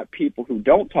don't want people who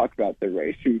don't talk about their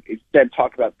race, who instead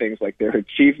talk about things like their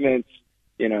achievements,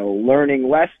 you know, learning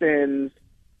lessons,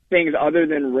 things other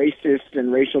than racist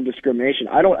and racial discrimination.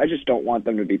 I just don't want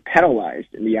them to be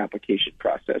penalized in the application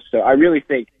process. So I really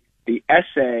think the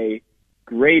essay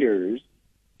graders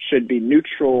should be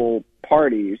neutral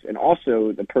parties, and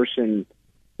also the person,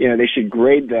 you know, they should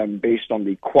grade them based on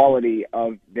the quality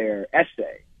of their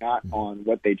essay, not on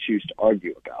what they choose to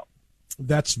argue about.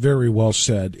 That's very well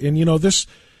said. And, you know, this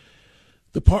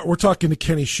We're talking to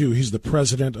Kenny Hsu. He's the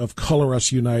president of Color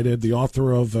Us United, the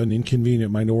author of An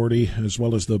Inconvenient Minority, as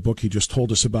well as the book he just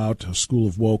told us about, A School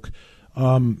of Woke.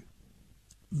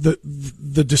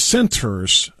 The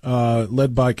dissenters,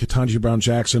 led by Ketanji Brown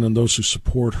Jackson and those who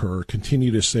support her,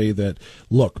 continue to say that,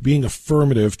 look, being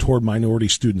affirmative toward minority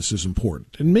students is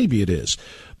important. And maybe it is.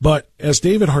 But as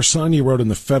David Harsanyi wrote in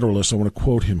The Federalist, I want to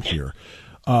quote him here,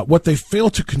 what they fail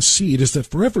to concede is that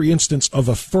for every instance of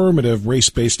affirmative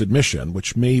race-based admission,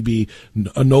 which may be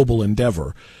a noble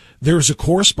endeavor, there is a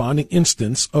corresponding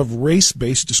instance of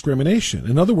race-based discrimination.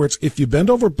 In other words, if you bend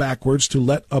over backwards to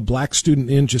let a black student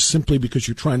in just simply because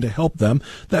you're trying to help them,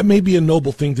 that may be a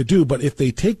noble thing to do. But if they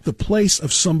take the place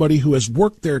of somebody who has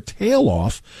worked their tail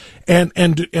off and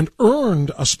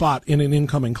earned a spot in an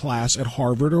incoming class at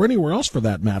Harvard or anywhere else for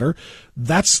that matter,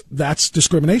 that's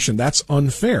discrimination. That's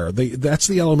unfair. That's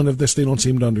the element of this they don't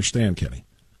seem to understand, Kenny.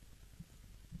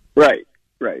 Right.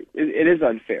 It is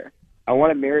unfair. I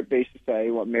want a merit-based society.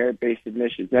 I want merit-based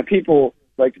admissions. Now, people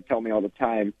like to tell me all the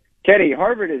time, Kenny,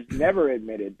 Harvard is never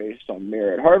admitted based on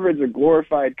merit. Harvard's a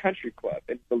glorified country club,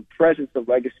 and the presence of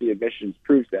legacy admissions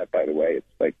proves that, by the way. It's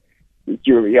like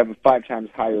you have a 5 times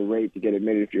higher rate to get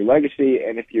admitted if you're legacy,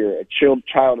 and if you're a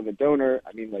child of a donor,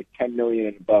 I mean like $10 million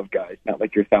and above guys, not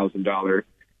like your $1,000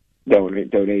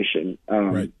 donation.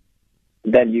 Right.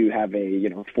 Then you have a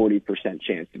 40%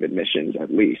 chance of admissions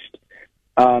at least.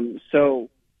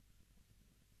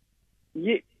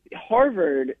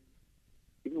 Harvard,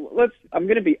 I'm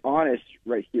going to be honest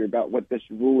right here about what this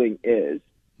ruling is.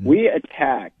 We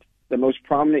attacked the most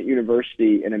prominent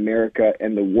university in America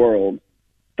and the world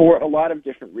for a lot of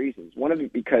different reasons. One of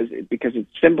it because it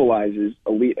symbolizes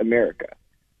elite America.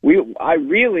 I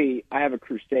have a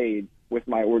crusade with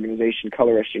my organization,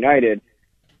 Color Us United,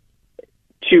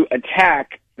 to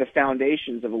attack the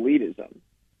foundations of elitism.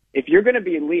 If you're going to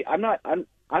be elite,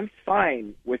 I'm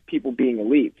fine with people being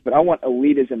elites, but I want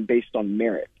elitism based on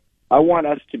merit. I want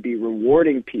us to be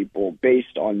rewarding people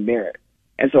based on merit.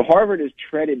 And so Harvard has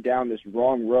treaded down this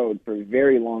wrong road for a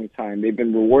very long time. They've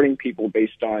been rewarding people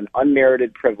based on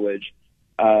unmerited privilege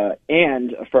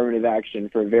and affirmative action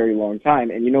for a very long time.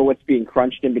 And you know what's being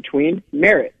crunched in between?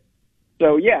 Merit.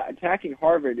 So, yeah, attacking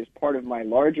Harvard is part of my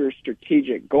larger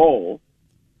strategic goal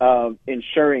of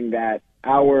ensuring that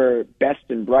our best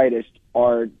and brightest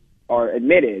are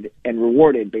admitted and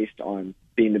rewarded based on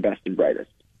being the best and brightest.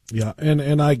 Yeah,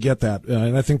 and I get that,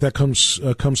 and I think that comes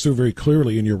through very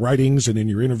clearly in your writings and in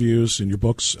your interviews and your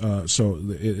books. So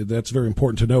that's very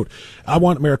important to note. I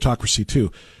want meritocracy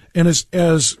too, and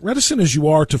as reticent as you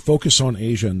are to focus on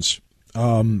Asians,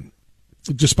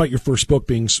 despite your first book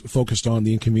being focused on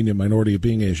the inconvenient minority of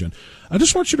being Asian, I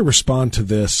just want you to respond to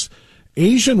this.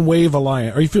 Asian Wave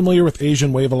Alliance. Are you familiar with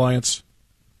Asian Wave Alliance?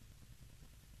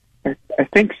 I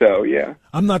think so, yeah.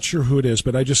 I'm not sure who it is,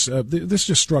 but this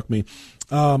just struck me.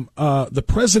 The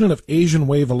president of Asian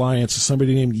Wave Alliance is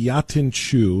somebody named Yatin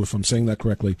Chu, if I'm saying that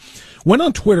correctly, went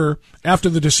on Twitter after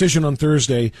the decision on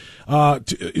Thursday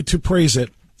to praise it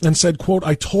and said, quote,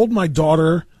 "I told my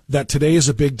daughter that today is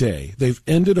a big day. They've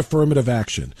ended affirmative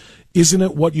action. Isn't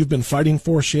it what you've been fighting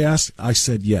for?" she asked. I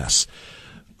said yes.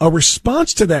 A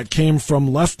response to that came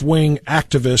from left-wing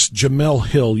activist Jamel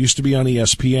Hill, used to be on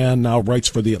ESPN, now writes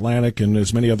for The Atlantic and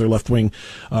as many other left-wing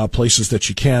places that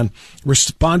she can,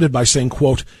 responded by saying,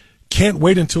 quote, "Can't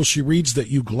wait until she reads that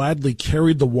you gladly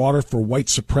carried the water for white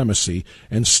supremacy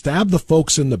and stabbed the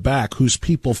folks in the back whose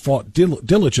people fought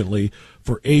diligently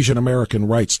for Asian American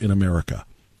rights in America."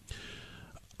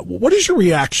 What is your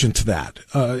reaction to that?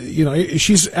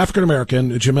 She's African American,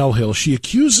 Jamel Hill. She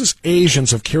accuses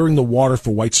Asians of carrying the water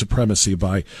for white supremacy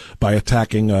by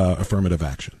attacking affirmative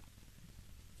action.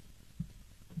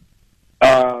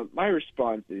 My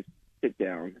response is, sit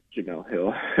down, Jamel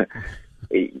Hill.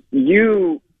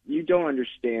 You don't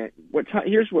understand.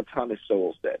 Here's what Thomas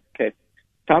Sowell said. Okay,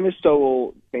 Thomas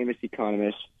Sowell, famous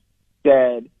economist,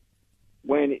 said,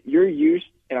 when you're used,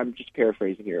 and I'm just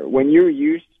paraphrasing here, when you're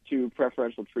used to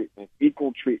preferential treatment,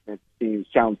 equal treatment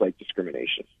sounds like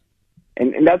discrimination.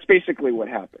 And that's basically what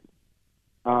happened.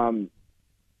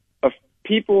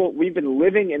 We've been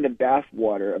living in the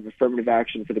bathwater of affirmative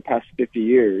action for the past 50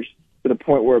 years to the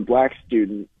point where a black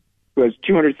student who has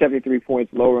 273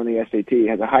 points lower on the SAT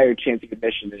has a higher chance of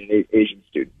admission than an Asian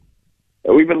student.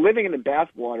 We've been living in the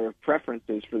bathwater of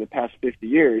preferences for the past 50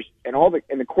 years, and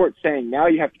the court saying now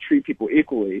you have to treat people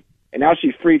equally, and now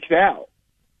she freaks out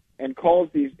and calls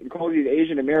these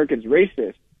Asian Americans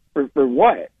racist for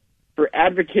what? For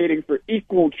advocating for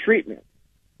equal treatment.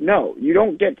 No, you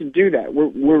don't get to do that.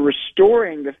 We're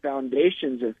restoring the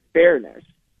foundations of fairness,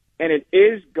 and it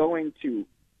is going to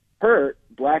hurt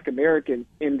Black Americans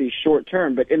in the short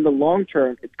term, but in the long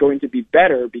term, it's going to be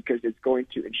better because it's going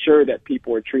to ensure that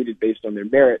people are treated based on their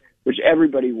merit, which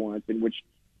everybody wants and which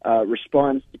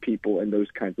responds to people and those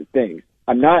kinds of things.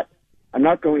 I'm not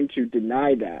going to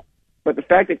deny that. But the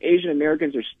fact that Asian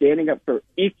Americans are standing up for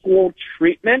equal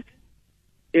treatment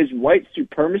is white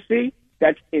supremacy.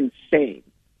 That's insane.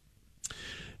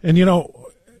 And, you know,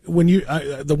 when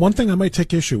the one thing I might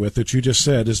take issue with that you just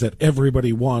said is that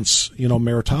everybody wants, you know,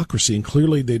 meritocracy, and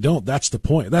clearly they don't. That's the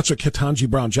point. That's what Ketanji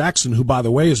Brown Jackson, who, by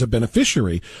the way, is a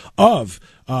beneficiary of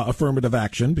affirmative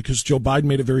action, because Joe Biden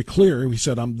made it very clear. He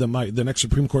said, the next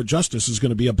Supreme Court justice is going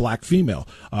to be a black female.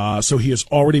 So he has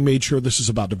already made sure this is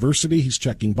about diversity. He's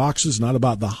checking boxes, not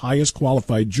about the highest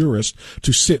qualified jurist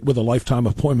to sit with a lifetime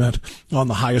appointment on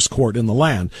the highest court in the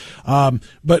land.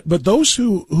 But those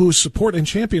who support and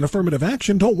champion affirmative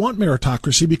action don't want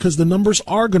meritocracy, because the numbers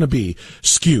are going to be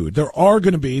skewed. There are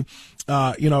going to be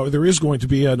there is going to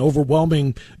be an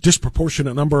overwhelming,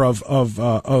 disproportionate number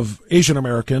of Asian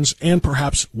Americans and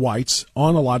perhaps whites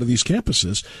on a lot of these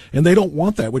campuses, and they don't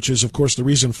want that, which is, of course, the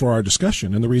reason for our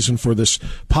discussion and the reason for this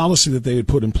policy that they had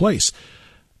put in place.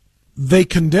 They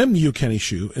condemn you, Kenny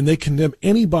Xu, and they condemn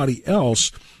anybody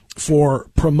else for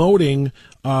promoting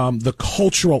the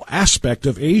cultural aspect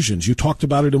of Asians. You talked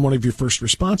about it in one of your first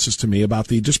responses to me about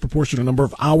the disproportionate number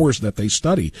of hours that they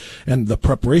study and the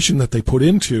preparation that they put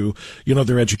into, you know,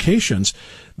 their educations.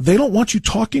 They don't want you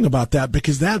talking about that,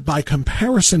 because that, by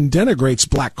comparison, denigrates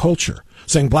black culture,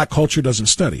 saying black culture doesn't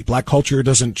study, black culture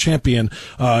doesn't champion,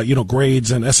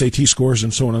 grades and SAT scores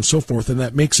and so on and so forth, and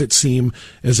that makes it seem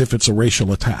as if it's a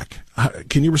racial attack.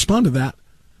 Can you respond to that?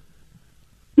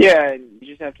 Yeah, you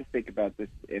just have to think about this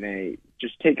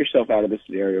just take yourself out of the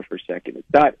scenario for a second.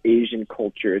 It's not Asian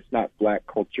culture. It's not black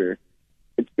culture.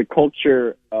 It's the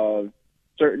culture of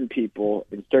certain people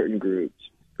in certain groups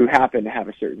who happen to have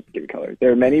a certain skin color.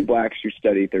 There are many blacks who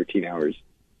study 13 hours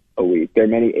a week. There are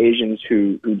many Asians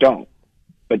who don't.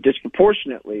 But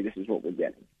disproportionately, this is what we're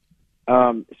getting.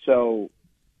 So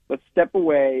let's step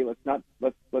away. Let's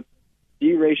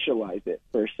deracialize it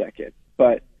for a second.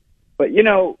 But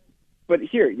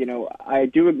here, I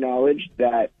do acknowledge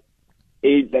that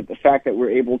the fact that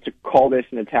we're able to call this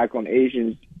an attack on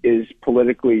Asians is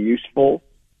politically useful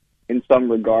in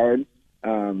some regard.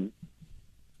 My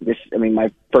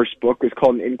first book was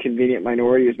called An Inconvenient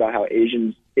Minority. It's about how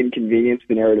Asians inconvenience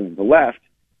the narrative of the left.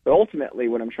 But ultimately,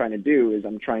 what I'm trying to do is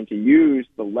I'm trying to use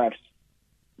the left's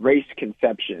race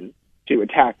conception to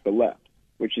attack the left,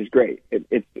 which is great.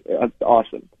 It's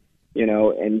awesome.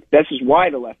 And this is why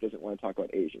the left doesn't want to talk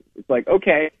about Asians. It's like,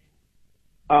 okay,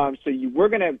 we're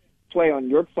going to play on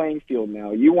your playing field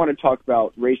now. You want to talk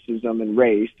about racism and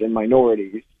race and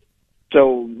minorities.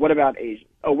 So what about Asians?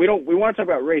 Oh, we want to talk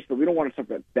about race, but we don't want to talk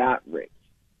about that race.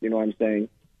 You know what I'm saying?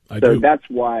 I do. That's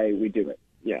why we do it.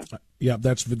 Yeah. Yeah,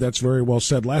 that's very well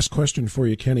said. Last question for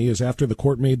you, Kenny, is after the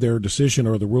court made their decision,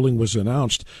 or the ruling was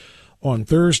announced on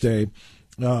Thursday,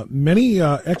 many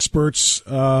experts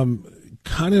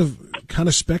kind of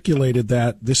speculated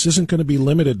that this isn't going to be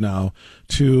limited now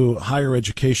to higher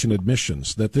education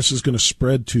admissions, that this is going to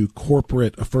spread to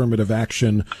corporate affirmative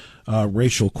action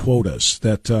racial quotas,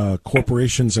 that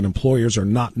corporations and employers are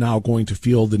not now going to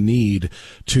feel the need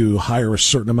to hire a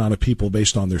certain amount of people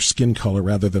based on their skin color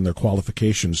rather than their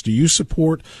qualifications. Do you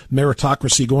support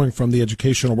meritocracy going from the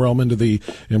educational realm into the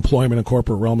employment and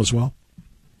corporate realm as well?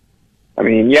 I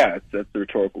mean, yeah, that's a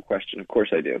rhetorical question. Of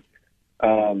course I do.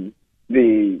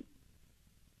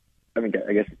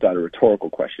 I guess it's not a rhetorical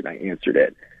question. I answered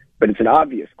it, but it's an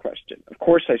obvious question. Of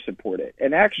course, I support it.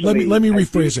 And actually, let me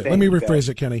rephrase it. Let me rephrase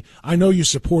it, Kenny. I know you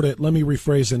support it. Let me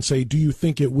rephrase and say, do you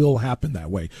think it will happen that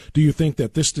way? Do you think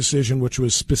that this decision, which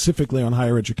was specifically on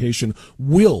higher education,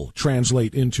 will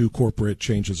translate into corporate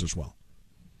changes as well?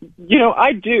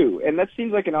 I do, and that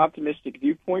seems like an optimistic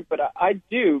viewpoint, but I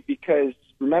do, because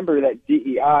remember that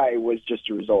DEI was just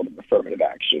a result of affirmative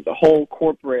action. The whole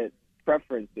corporate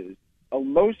preferences.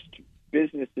 Most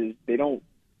businesses, they don't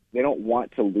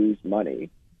want to lose money,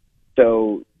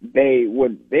 so they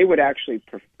would actually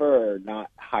prefer not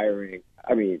hiring.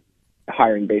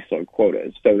 Hiring based on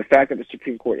quotas. So the fact that the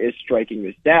Supreme Court is striking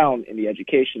this down in the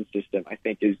education system, I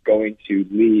think, is going to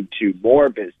lead to more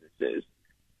businesses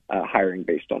hiring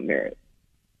based on merit.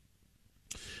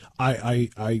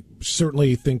 I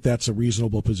certainly think that's a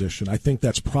reasonable position. I think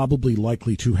that's probably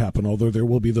likely to happen, although there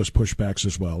will be those pushbacks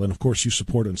as well. And, of course, you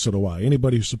support it, and so do I.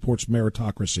 Anybody who supports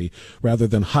meritocracy rather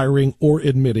than hiring or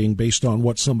admitting based on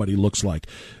what somebody looks like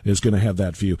is going to have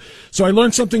that view. So I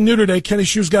learned something new today. Kenny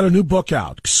Shu's got a new book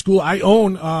out. I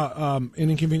own An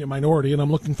Inconvenient Minority, and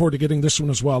I'm looking forward to getting this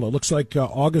one as well. It looks like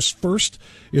August 1st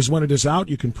is when it is out.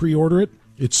 You can pre-order it.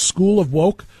 It's School of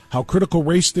Woke, How Critical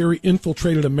Race Theory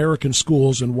Infiltrated American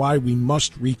Schools and Why We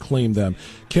Must Reclaim Them.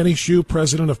 Kenny Shu,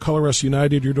 president of Color Us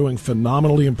United, you're doing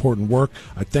phenomenally important work.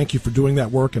 I thank you for doing that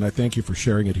work, and I thank you for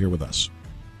sharing it here with us.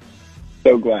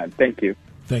 So glad. Thank you.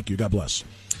 Thank you. God bless.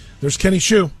 There's Kenny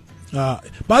Shu.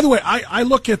 By the way, I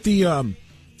look at the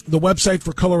website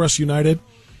for Color Us United.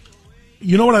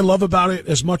 You know what I love about it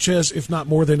as much as, if not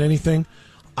more than anything?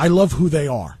 I love who they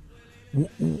are.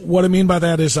 What I mean by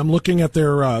that is I'm looking at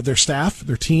their staff,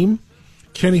 their team.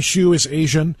 Kenny Shu is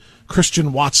Asian.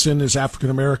 Christian Watson is African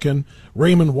American.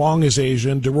 Raymond Wong is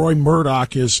Asian. DeRoy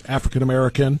Murdoch is African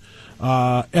American.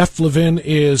 F. Levin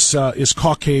is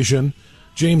Caucasian.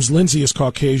 James Lindsay is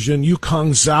Caucasian. Yukong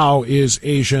Zhao is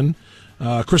Asian.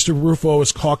 Christopher Rufo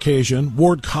is Caucasian.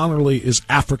 Ward Connerly is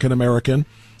African American.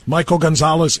 Michael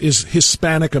Gonzalez is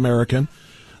Hispanic American.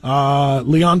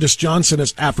 Leondis Johnson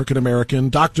is African American.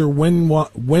 Dr.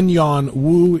 Wenyan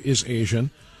Wu is Asian.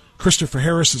 Christopher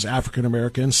Harris is African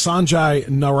American. Sanjay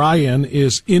Narayan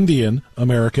is Indian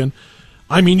American.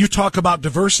 I mean, you talk about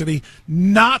diversity,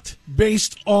 not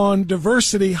based on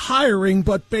diversity hiring,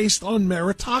 but based on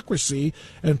meritocracy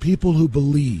and people who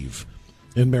believe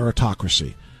in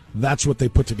meritocracy. That's what they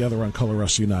put together on Color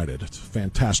Us United. It's a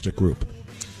fantastic group.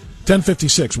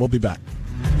 10:56. We'll be back.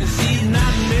 She's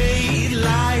not made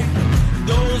like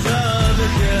those other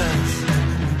girls.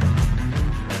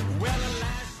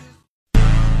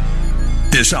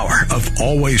 This hour of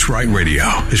Always Right Radio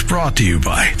is brought to you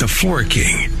by The Floor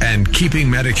King and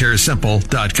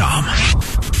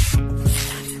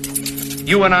KeepingMedicareSimple.com.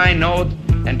 You and I know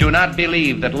and do not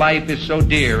believe that life is so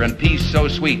dear and peace so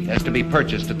sweet as to be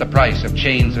purchased at the price of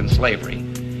chains and slavery.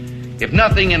 If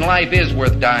nothing in life is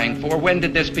worth dying for, when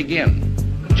did this begin?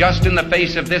 Just in the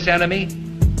face of this enemy?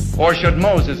 Or should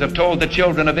Moses have told the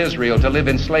children of Israel to live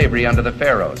in slavery under the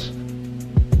Pharaohs?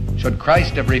 Should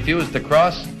Christ have refused the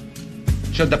cross?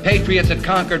 Should the patriots at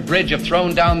Concord Bridge have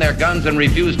thrown down their guns and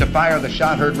refused to fire the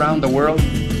shot heard round the world?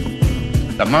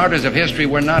 The martyrs of history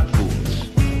were not fools.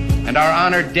 And our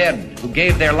honored dead, who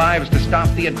gave their lives to stop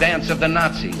the advance of the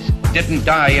Nazis, didn't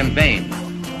die in vain.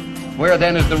 Where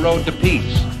then is the road to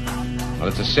peace? Well,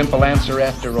 it's a simple answer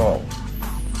after all.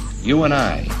 You and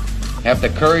I have the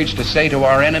courage to say to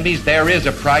our enemies, there is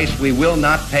a price we will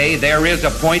not pay. There is a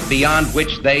point beyond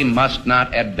which they must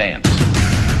not advance.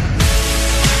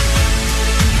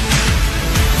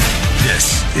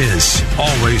 This is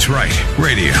Always Right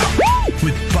Radio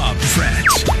with Bob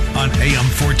Frantz on AM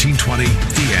 1420,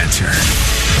 The Answer.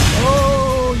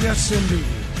 Oh, yes, indeed.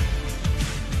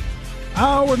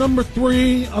 Hour number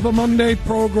 3 of a Monday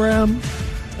program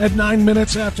at 9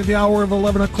 minutes after the hour of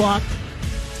 11 o'clock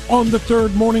on the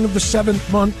third morning of the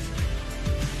 7th month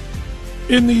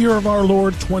in the year of our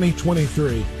Lord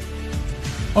 2023.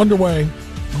 Underway.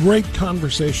 Great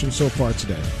conversation so far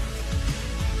today.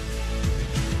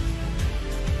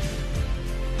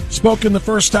 Spoke in the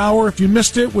first hour, if you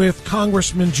missed it, with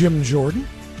Congressman Jim Jordan.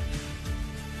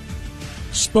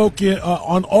 Spoke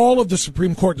on all of the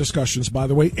Supreme Court discussions, by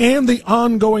the way, and the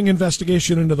ongoing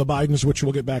investigation into the Bidens, which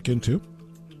we'll get back into.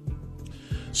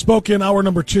 Spoke in hour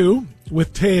number 2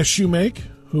 with Taya Shoemake,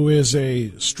 who is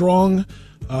a strong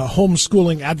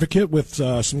homeschooling advocate with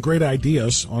some great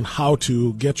ideas on how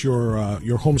to get your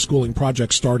homeschooling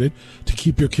project started to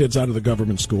keep your kids out of the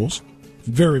government schools.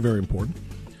 Very, very important.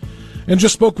 And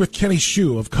just spoke with Kenny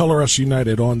Shu of Color Us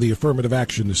United on the affirmative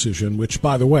action decision, which,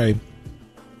 by the way,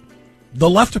 the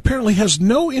left apparently has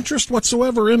no interest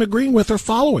whatsoever in agreeing with or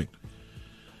following.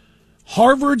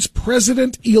 Harvard's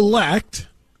president-elect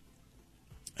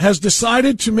has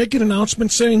decided to make an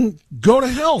announcement saying, go to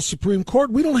hell, Supreme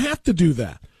Court. We don't have to do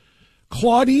that.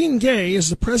 Claudine Gay is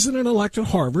the president-elect at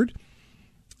Harvard,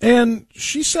 and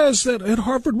she says that at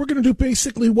Harvard we're going to do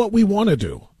basically what we want to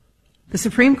do. The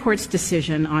Supreme Court's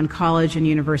decision on college and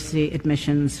university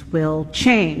admissions will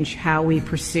change how we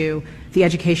pursue the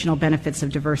educational benefits of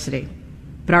diversity.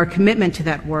 But our commitment to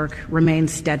that work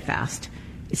remains steadfast.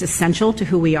 It's essential to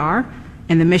who we are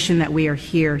and the mission that we are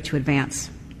here to advance.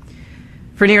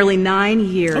 For nearly 9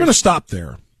 years... I'm going to stop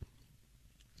there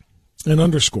and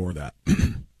underscore that.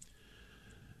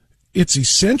 It's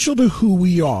essential to who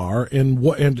we are and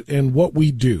what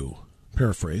we do,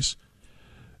 paraphrase,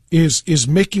 is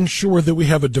making sure that we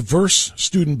have a diverse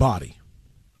student body.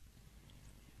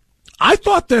 I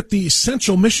thought that the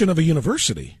essential mission of a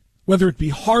university, whether it be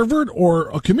Harvard or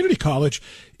a community college,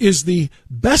 is the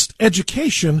best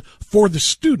education for the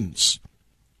students.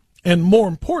 And more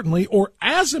importantly, or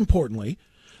as importantly,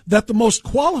 that the most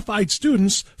qualified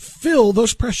students fill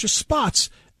those precious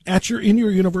spots in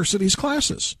your university's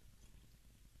classes.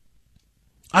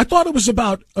 I thought it was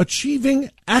about achieving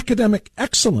academic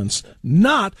excellence,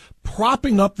 not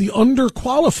propping up the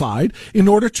underqualified in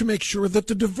order to make sure that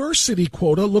the diversity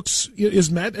quota is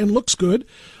met and looks good,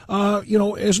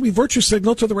 as we virtue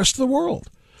signal to the rest of the world.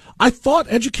 I thought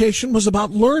education was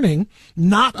about learning,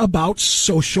 not about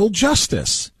social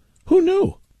justice. Who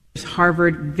knew?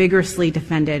 Harvard vigorously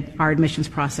defended our admissions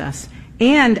process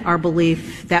and our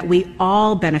belief that we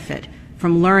all benefit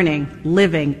from learning,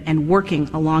 living, and working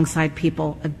alongside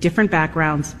people of different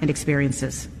backgrounds and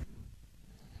experiences.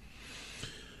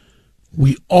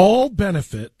 We all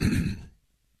benefit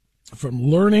from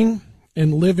learning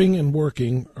and living and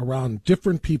working around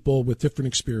different people with different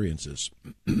experiences.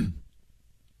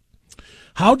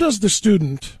 How does the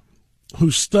student who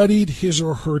studied his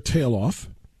or her tail off,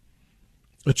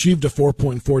 achieved a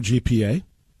 4.4 GPA,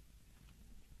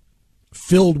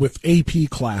 filled with AP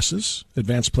classes,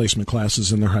 advanced placement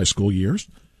classes in their high school years,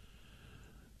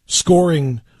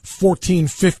 scoring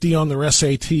 1450 on their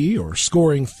SAT or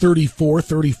scoring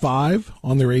 3435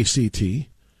 on their ACT,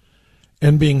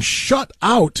 and being shut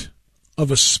out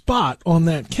of a spot on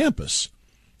that campus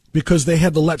because they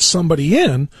had to let somebody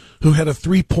in who had a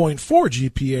 3.4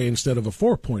 GPA instead of a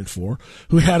 4.4,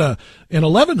 who had an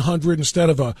 1100 instead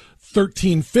of a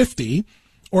 1350,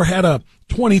 or had a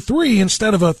 23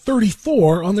 instead of a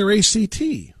 34 on their ACT.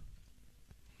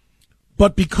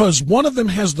 But because one of them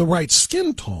has the right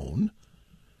skin tone,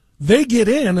 they get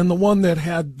in, and the one that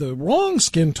had the wrong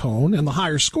skin tone and the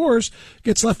higher scores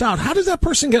gets left out. How does that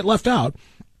person get left out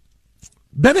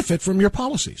benefit from your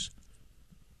policies?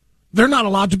 They're not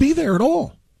allowed to be there at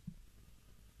all.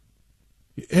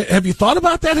 Have you thought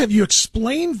about that? Have you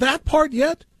explained that part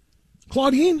yet,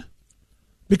 Claudine?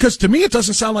 Because to me, it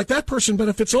doesn't sound like that person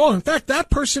benefits at all. In fact, that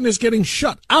person is getting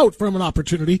shut out from an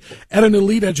opportunity at an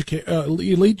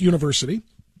elite university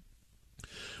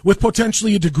with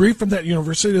potentially a degree from that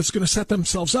university that's going to set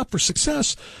themselves up for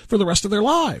success for the rest of their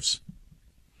lives.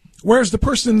 Whereas the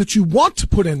person that you want to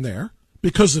put in there,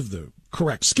 because of the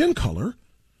correct skin color,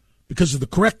 because of the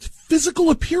correct physical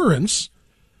appearance,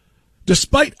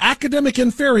 despite academic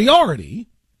inferiority,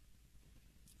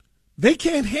 they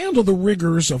can't handle the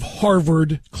rigors of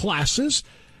Harvard classes,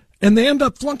 and they end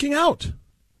up flunking out.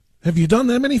 Have you done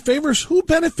them any favors? Who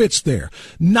benefits there?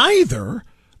 Neither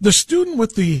the student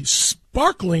with the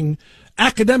sparkling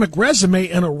academic resume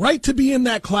and a right to be in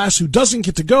that class who doesn't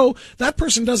get to go, that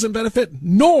person doesn't benefit,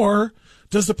 nor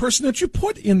does the person that you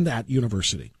put in that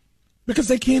university, because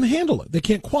they can't handle it.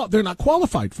 They're not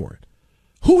qualified for it.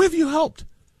 Who have you helped?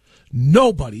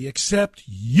 Nobody except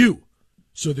you,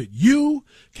 so that you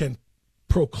can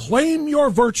proclaim your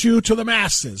virtue to the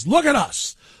masses. Look at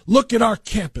us. Look at our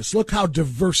campus. Look how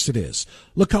diverse it is.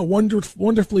 Look how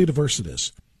wonderfully diverse it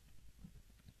is.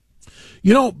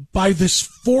 You know, by this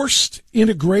forced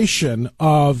integration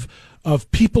of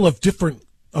people of different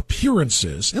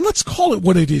appearances, and let's call it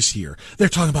what it is here. They're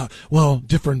talking about, well,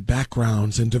 different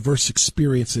backgrounds and diverse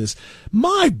experiences.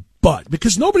 My butt,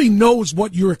 because nobody knows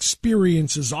what your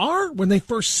experiences are when they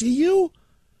first see you.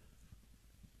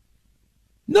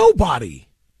 Nobody.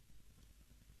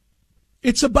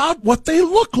 It's about what they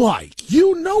look like.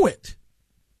 You know it.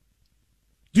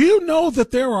 Do you know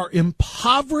that there are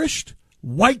impoverished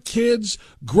white kids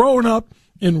growing up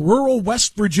in rural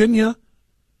West Virginia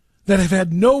that have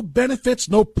had no benefits,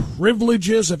 no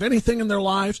privileges of anything in their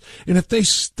lives, and if they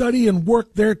study and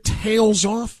work their tails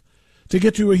off to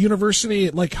get to a university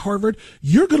like Harvard,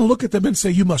 you're going to look at them and say,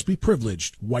 you must be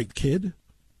privileged, white kid.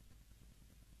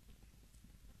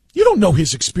 You don't know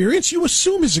his experience. You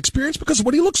assume his experience because of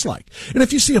what he looks like. And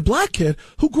if you see a black kid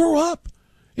who grew up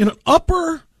in an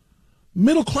upper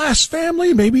middle class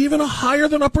family, maybe even a higher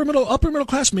than upper middle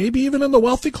class, maybe even in the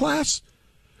wealthy class,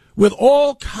 with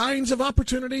all kinds of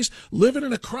opportunities, living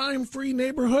in a crime-free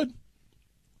neighborhood,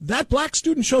 that black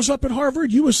student shows up at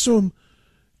Harvard, you assume,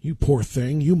 you poor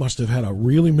thing, you must have had a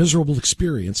really miserable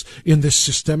experience in this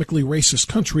systemically racist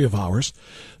country of ours.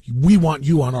 We want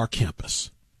you on our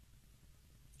campus.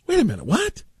 Wait a minute,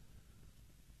 what?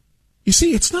 You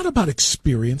see, it's not about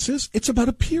experiences, it's about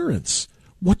appearance.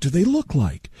 What do they look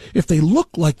like? If they look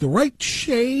like the right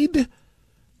shade,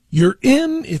 you're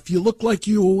in. If you look like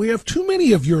we have too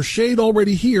many of your shade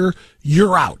already here,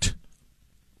 you're out.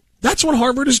 That's what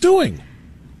Harvard is doing.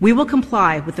 We will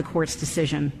comply with the court's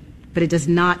decision, but it does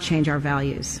not change our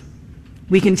values.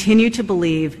 We continue to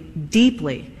believe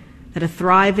deeply that a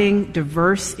thriving,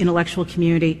 diverse intellectual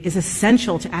community is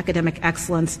essential to academic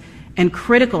excellence and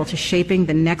critical to shaping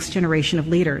the next generation of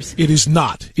leaders. It is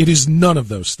not. It is none of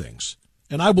those things.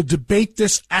 And I will debate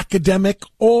this academic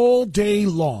all day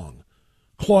long.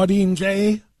 Claudine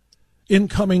Gay,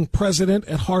 incoming president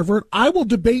at Harvard, I will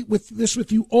debate this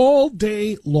with you all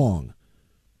day long.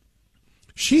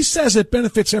 She says it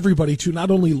benefits everybody to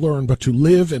not only learn, but to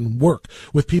live and work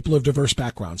with people of diverse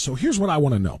backgrounds. So here's what I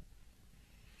want to know.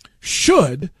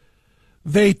 Should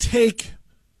they take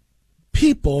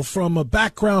people from a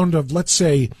background of, let's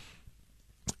say,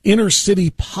 inner city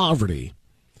poverty,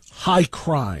 high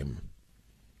crime,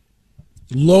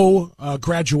 low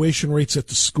graduation rates at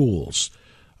the schools,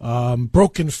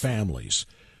 broken families,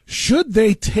 should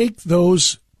they take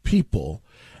those people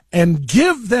and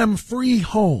give them free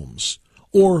homes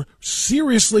or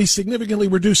seriously, significantly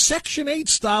reduce Section 8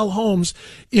 style homes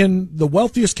in the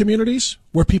wealthiest communities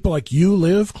where people like you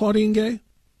live, Claudine Gay?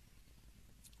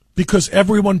 Because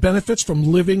everyone benefits from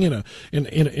living in an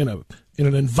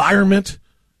environment,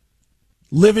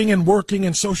 living and working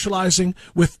and socializing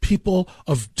with people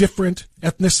of different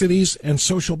ethnicities and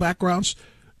social backgrounds.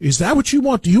 Is that what you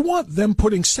want? Do you want them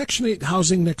putting Section 8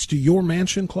 housing next to your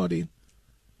mansion, Claudine?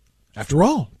 After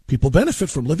all, people benefit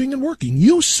from living and working.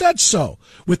 You said so,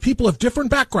 with people of different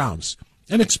backgrounds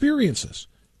and experiences.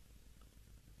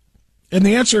 And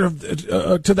the answer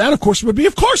to that, of course, would be,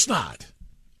 of course not.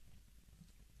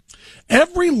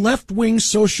 Every left-wing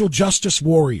social justice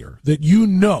warrior that you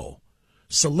know,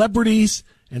 celebrities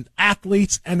and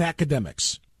athletes and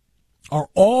academics, are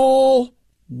all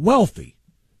wealthy,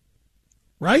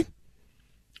 right?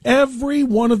 Every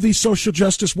one of these social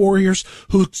justice warriors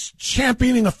who's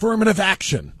championing affirmative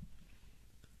action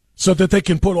so that they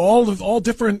can put all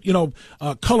different,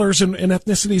 colors and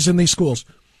ethnicities in these schools.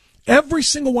 Every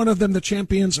single one of them that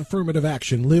champions affirmative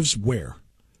action lives where?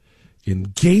 In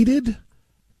gated,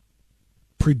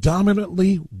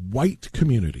 predominantly white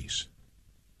communities.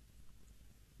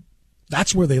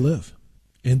 That's where they live.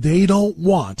 And they don't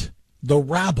want the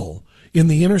rabble in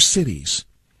the inner cities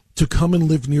to come and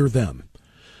live near them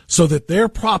so that their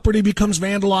property becomes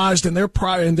vandalized and their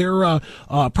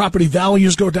property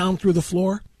values go down through the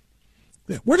floor.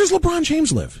 Where does LeBron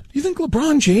James live? Do you think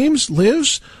LeBron James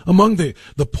lives among the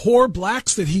poor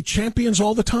blacks that he champions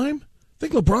all the time?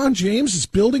 Think LeBron James is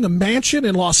building a mansion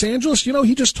in Los Angeles? You know,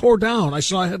 he just tore down, I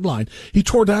saw a headline, he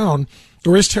tore down,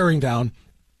 or is tearing down,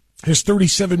 his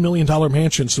 $37 million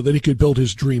mansion so that he could build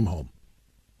his dream home.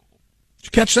 Did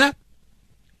you catch that?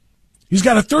 He's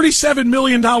got a $37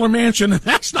 million mansion, and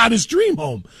that's not his dream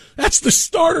home. That's the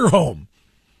starter home.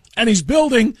 And he's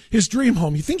building his dream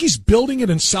home. You think he's building it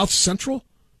in South Central?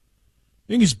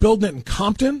 You think he's building it in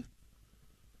Compton?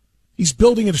 He's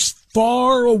building it as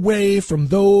far away from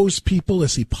those people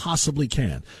as he possibly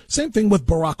can. Same thing with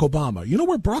Barack Obama. You know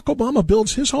where Barack Obama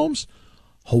builds his homes?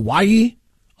 Hawaii,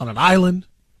 on an island,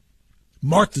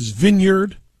 Martha's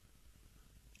Vineyard.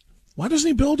 Why doesn't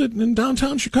he build it in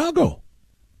downtown Chicago?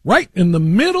 Right in the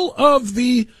middle of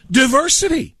the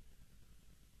diversity.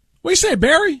 What do you say,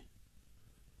 Barry?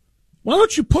 Why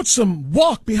don't you put some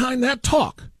walk behind that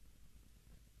talk?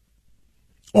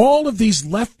 All of these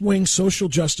left-wing social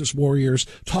justice warriors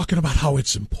talking about how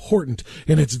it's important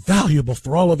and it's valuable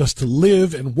for all of us to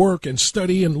live and work and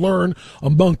study and learn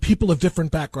among people of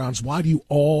different backgrounds. Why do you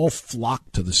all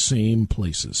flock to the same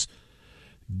places?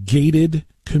 Gated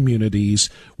communities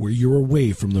where you're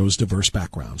away from those diverse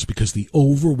backgrounds because the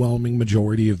overwhelming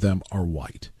majority of them are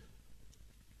white.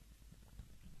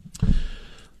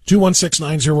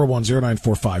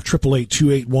 216-901-0945,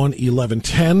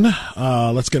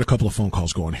 888-281-1110. Let's get a couple of phone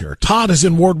calls going here. Todd is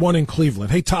in Ward 1 in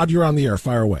Cleveland. Hey, Todd, you're on the air.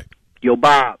 Fire away. Yo,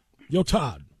 Bob. Yo,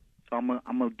 Todd. So I'm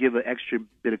gonna give an extra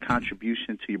bit of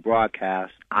contribution to your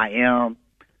broadcast. I am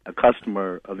a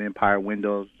customer of Empire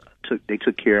Windows. They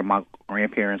took care of my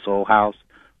grandparents' old house,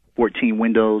 14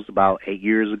 windows, about 8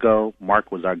 years ago.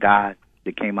 Mark was our guy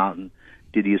that came out and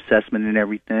did the assessment and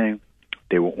everything.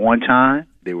 They were on time,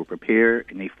 they were prepared,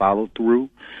 and they followed through.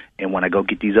 And when I go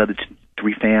get these other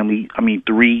three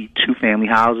two-family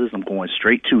houses, I'm going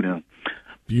straight to them.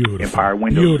 Beautiful. Empire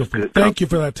Windows. Beautiful. Thank you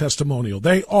for that testimonial.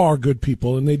 They are good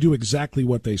people, and they do exactly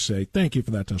what they say. Thank you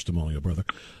for that testimonial, brother.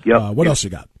 Yep. What else you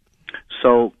got?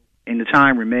 So, in the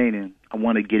time remaining, I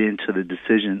want to get into the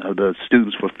decision of the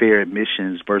Students for Fair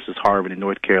Admissions versus Harvard and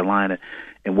North Carolina,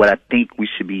 and what I think we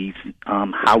should be,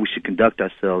 how we should conduct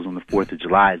ourselves on the 4th of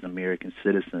July as American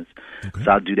citizens. Okay.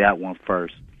 So I'll do that one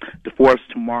first. The 4th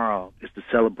tomorrow is the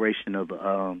celebration of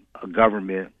a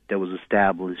government that was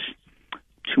established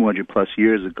 200 plus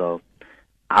years ago.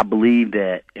 I believe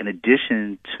that in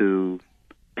addition to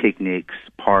picnics,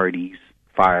 parties,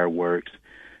 fireworks.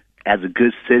 As a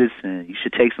good citizen, you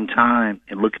should take some time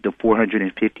and look at the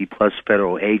 450 plus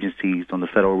federal agencies on the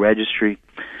Federal Registry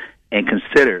and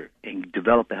consider and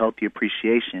develop a healthy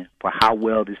appreciation for how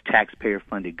well this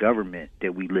taxpayer-funded government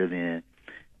that we live in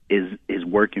is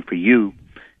working for you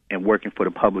and working for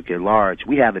the public at large.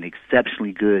 We have an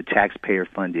exceptionally good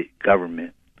taxpayer-funded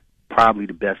government, probably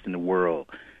the best in the world.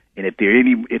 And if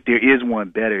there is one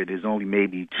better, there's only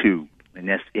maybe two, and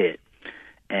that's it.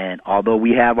 And although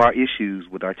we have our issues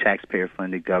with our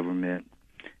taxpayer-funded government,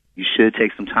 you should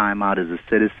take some time out as a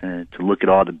citizen to look at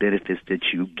all the benefits that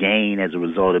you gain as a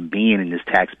result of being in this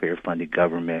taxpayer-funded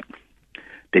government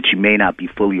that you may not be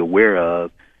fully aware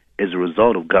of as a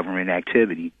result of government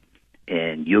activity.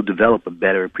 And you'll develop a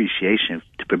better appreciation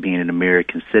for being an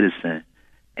American citizen,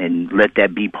 and let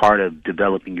that be part of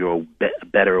developing your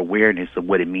better awareness of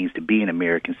what it means to be an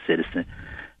American citizen,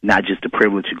 not just the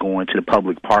privilege of going to the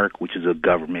public park, which is a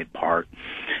government park,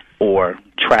 or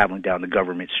traveling down the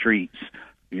government streets.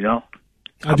 You know,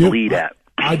 I believe that.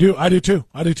 I do too.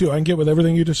 I can get with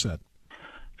everything you just said.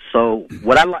 So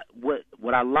what I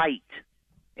liked,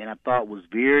 and I thought was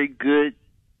very good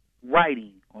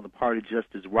writing on the part of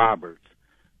Justice Roberts,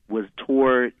 was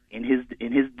toward in his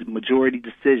majority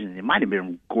decision. It might have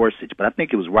been Gorsuch, but I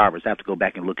think it was Roberts. I have to go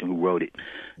back and look at who wrote it.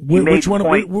 Which one?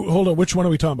 Hold on. Which one are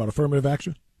we talking about? Affirmative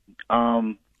action?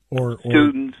 Or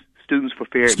students for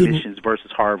fair admissions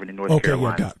versus Harvard and North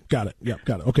Carolina. Okay, got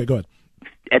it. Okay, go ahead.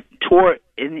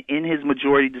 In his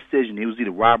majority decision, it was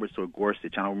either Roberts or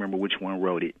Gorsuch. I don't remember which one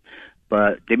wrote it,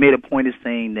 but they made a point of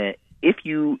saying that if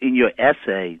you, in your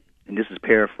essay, and this is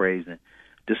paraphrasing,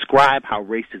 describe how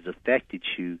race has affected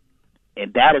you,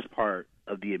 and that is part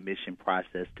of the admission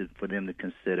process for them to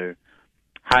consider,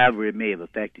 however it may have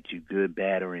affected you, good,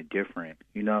 bad, or indifferent.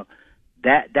 You know,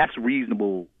 that's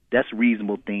reasonable. That's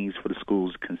reasonable things for the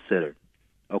schools to consider.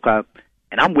 Okay,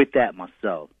 and I'm with that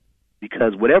myself,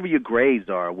 because whatever your grades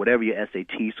are, whatever your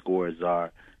SAT scores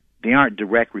are, they aren't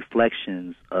direct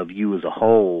reflections of you as a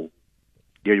whole.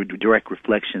 They're direct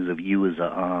reflections of you as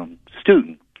a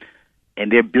student.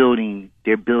 And they're building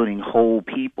whole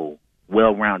people,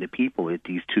 well-rounded people at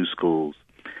these two schools.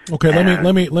 Okay,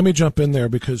 let me jump in there,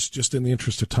 because just in the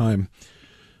interest of time,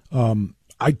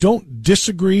 I don't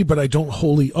disagree, but I don't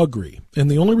wholly agree.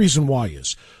 And the only reason why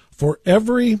is, for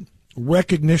every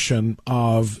recognition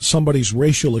of somebody's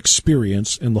racial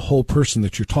experience and the whole person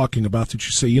that you're talking about, that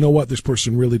you say, you know what, this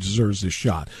person really deserves this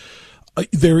shot,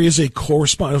 there is a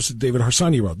corresponding, David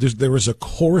Harsanyi wrote, there is a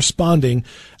corresponding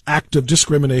act of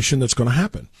discrimination that's going to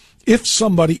happen. If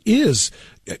somebody is,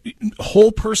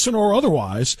 whole person or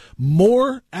otherwise,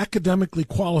 more academically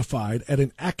qualified at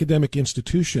an academic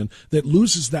institution that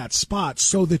loses that spot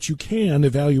so that you can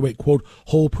evaluate, quote,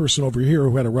 whole person over here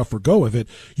who had a rougher go of it,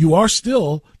 you are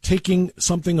still taking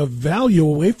something of value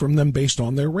away from them based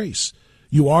on their race.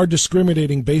 You are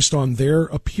discriminating based on their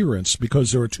appearance,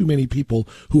 because there are too many people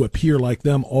who appear like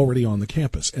them already on the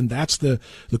campus. And that's the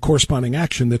corresponding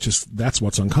action that's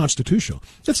what's unconstitutional.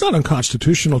 It's not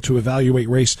unconstitutional to evaluate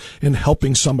race in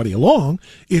helping somebody along.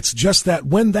 It's just that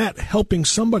when that helping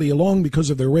somebody along because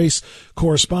of their race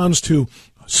corresponds to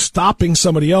stopping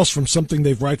somebody else from something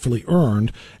they've rightfully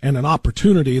earned and an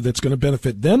opportunity that's going to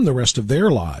benefit them the rest of their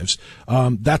lives,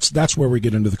 that's where we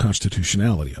get into the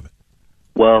constitutionality of it.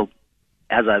 Well,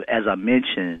 as I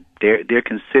mentioned, they're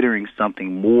considering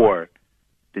something more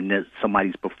than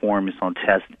somebody's performance on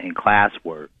tests and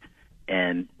classwork.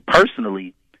 And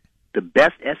personally, the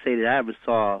best essay that I ever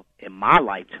saw in my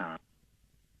lifetime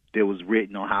that was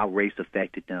written on how race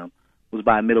affected them was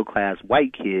by a middle-class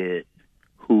white kid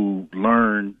who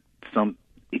learned some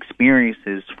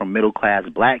experiences from middle-class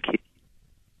black kids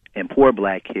and poor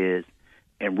black kids,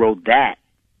 and wrote that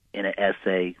in an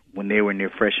essay when they were in their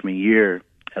freshman year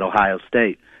at Ohio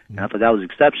State. And I thought that was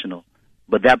exceptional.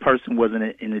 But that person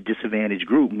wasn't in a disadvantaged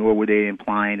group, nor were they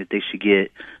implying that they should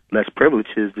get less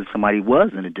privileges than somebody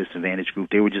was in a disadvantaged group.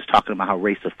 They were just talking about how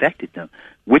race affected them,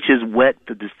 which is what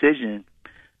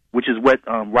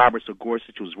Roberts or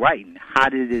Gorsuch was writing. How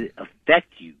did it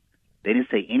affect you? They didn't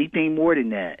say anything more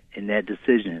than that in that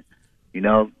decision. You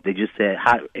know, they just said,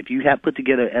 if you have put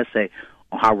together an essay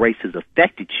on how race has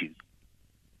affected you,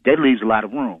 that leaves a lot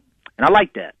of room. And I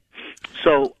like that.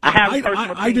 So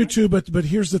I do too, but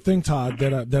here's the thing, Todd,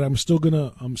 that I'm still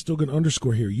gonna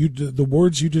underscore here. The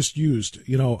words you just used,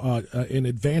 an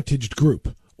advantaged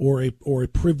group or a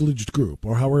privileged group,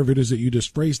 or however it is that you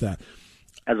just phrased that.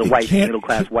 As a middle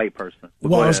class white person.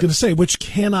 Well, I was going to say, which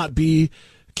cannot be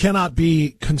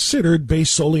considered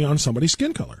based solely on somebody's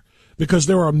skin color, because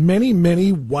there are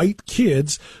many white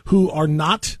kids who are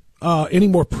not any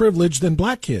more privileged than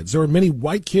black kids. There are many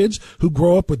white kids who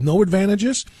grow up with no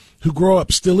advantages, who grow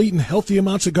up still eating healthy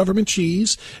amounts of government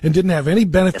cheese and didn't have any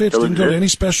benefits, didn't go to any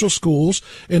special schools,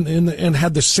 and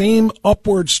had the same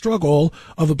upward struggle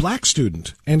of a black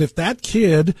student. And if that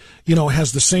kid,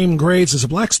 has the same grades as a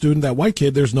black student, that white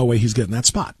kid, there's no way he's getting that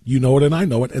spot. You know it and I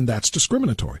know it, and that's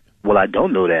discriminatory. Well, I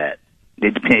don't know that.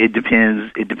 It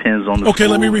depends on the Okay, school,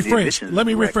 let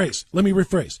me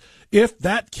rephrase. If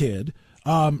that kid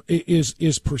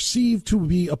is perceived to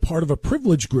be a part of a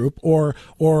privileged group or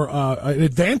an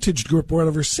advantaged group or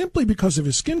whatever, simply because of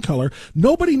his skin color,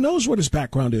 nobody knows what his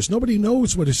background is. Nobody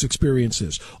knows what his experience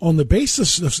is. On the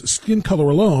basis of skin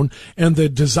color alone and the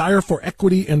desire for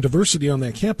equity and diversity on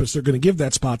that campus, they're going to give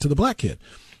that spot to the black kid.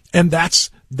 And that's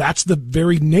the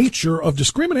very nature of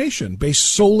discrimination, based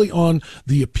solely on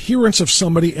the appearance of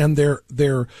somebody and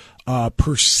their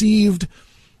perceived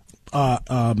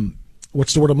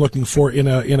what's the word I'm looking for in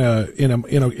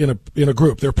a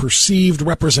group, their perceived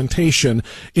representation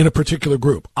in a particular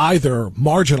group, either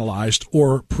marginalized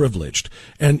or privileged.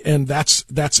 And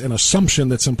that's an assumption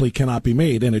that simply cannot be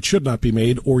made, and it should not be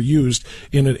made or used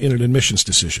in an admissions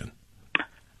decision.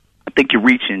 I think you're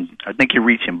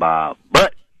reaching, Bob.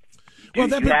 But Well,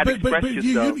 but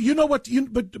you know what?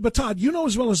 But Todd, you know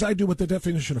as well as I do what the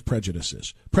definition of prejudice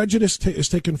is. Prejudice is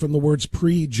taken from the words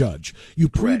prejudge. You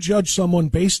prejudge someone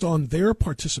based on their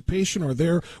participation or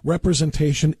their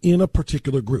representation in a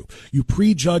particular group. You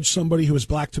prejudge somebody who is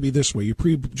black to be this way. You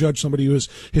prejudge somebody who is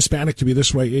Hispanic to be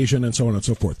this way, Asian, and so on and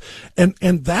so forth. And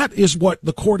that is what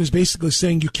the court is basically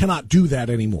saying. You cannot do that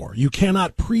anymore. You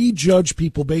cannot prejudge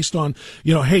people based on,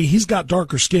 hey, he's got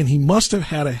darker skin. He must have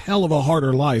had a hell of a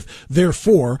harder life.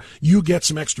 Therefore, you get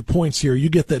some extra points here. You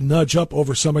get that nudge up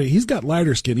over somebody. He's got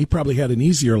lighter skin. He probably had an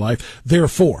easier life.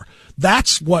 Therefore,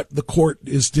 that's what the court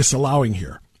is disallowing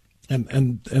here.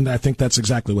 And I think that's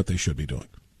exactly what they should be doing.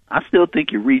 I still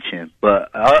think you're reaching, but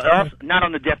not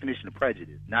on the definition of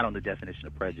prejudice. Not on the definition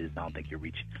of prejudice. I don't think you're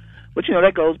reaching. But,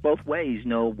 that goes both ways.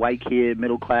 White kid,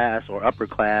 middle class, or upper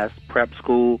class, prep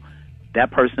school,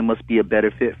 that person must be a better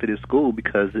fit for this school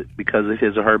because of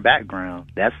his or her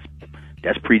background. That's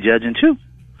prejudging too.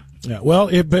 Yeah, well,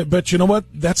 but you know what?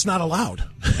 That's not allowed.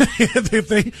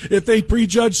 if they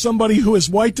prejudge somebody who is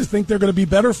white to think they're going to be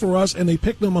better for us, and they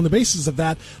pick them on the basis of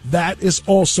that, that is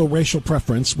also racial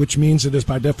preference, which means it is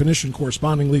by definition,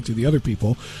 correspondingly to the other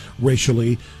people,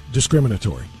 racially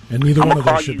discriminatory, and neither one of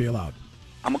those should be allowed.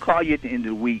 I'm gonna call you at the end of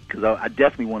the week because I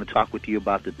definitely want to talk with you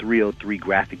about the 303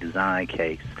 graphic design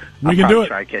case. We can do it.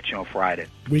 Try to catch you on Friday.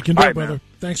 We can do it, brother.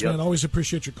 Thanks, man. Always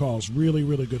appreciate your calls. Really,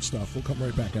 really good stuff. We'll come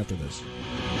right back after this.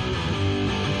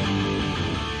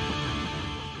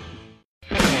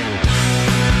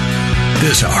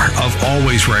 This hour of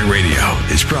Always Right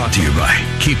Radio is brought to you by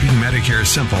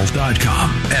KeepingMedicareSimple.com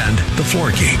and The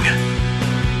Floor King.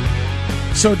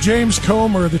 So James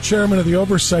Comer, the chairman of the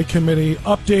Oversight Committee,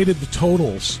 updated the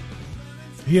totals.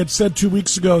 He had said 2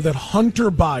 weeks ago that Hunter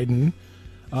Biden,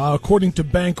 according to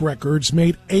bank records,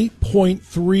 made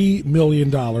 $8.3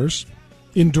 million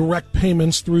in direct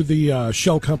payments through the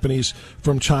shell companies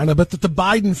from China, but that the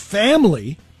Biden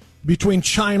family, between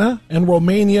China and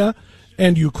Romania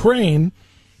and Ukraine,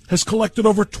 has collected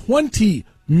over $20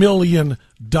 million.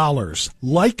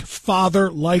 Like father,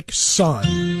 like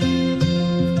son.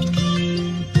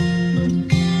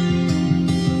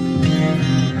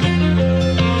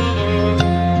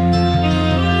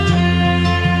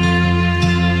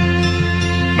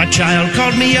 My child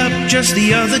called me up just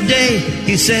the other day.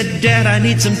 He said, Dad, I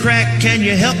need some crack. Can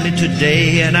you help me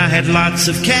today? And I had lots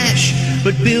of cash,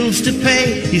 but bills to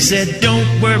pay. He said,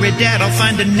 don't worry, Dad, I'll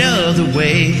find another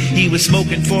way. He was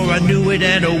smoking before I knew it,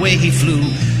 and away he flew,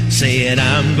 saying,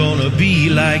 I'm gonna be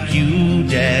like you,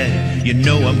 Dad. You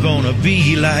know I'm gonna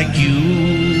be like you.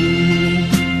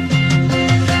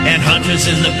 And Hunter's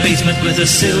in the basement with a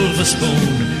silver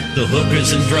spoon. The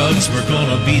hookers and drugs were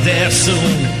gonna be there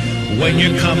soon. When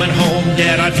you're coming home,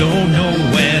 Dad, I don't know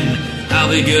when. I'll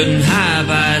be good and high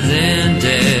by then,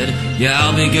 Dad. Yeah,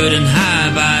 I'll be good and high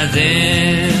by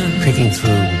then. Picking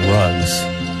through rugs,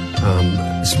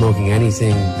 smoking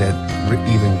anything that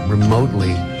even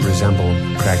remotely resembled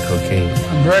crack cocaine.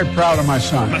 I'm very proud of my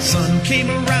son. My son came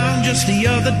around just the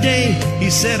other day. He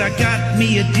said, I got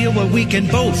me a deal where we can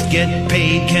both get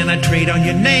paid. Can I trade on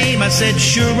your name? I said,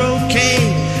 sure,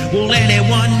 okay. Will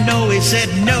anyone know? He said,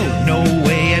 no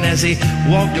way. And as he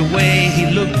walked away, he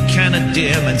looked kind of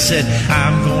dim and said,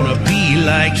 I'm gonna be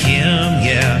like him,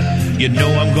 yeah. You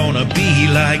know I'm gonna be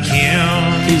like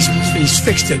him. He's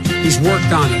fixed it. He's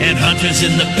worked on it. And Hunter's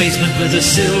in the basement with a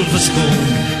silver spoon.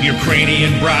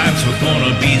 Ukrainian bribes were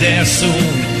gonna be there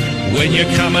soon. When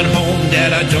you're coming home,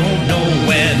 Dad, I don't know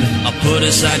when. I'll put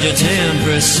aside your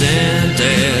 10%,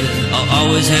 Dad. I'll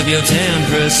always have your 10%.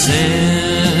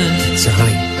 He said,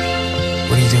 honey,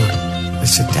 what are you doing? I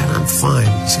said, Dad, I'm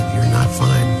fine. He said, you're not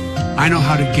fine. I know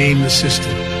how to game the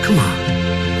system. Come on.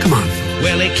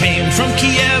 Well, he came from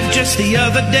Kiev just the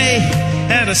other day.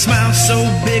 Had a smile so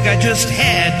big I just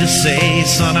had to say,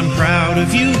 son, I'm proud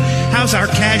of you. How's our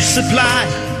cash supply?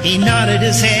 He nodded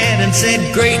his head and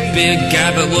said, great big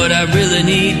guy, but what I really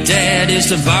need, Dad, is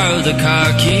to borrow the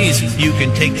car keys. You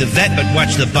can take the vet, but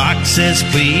watch the boxes,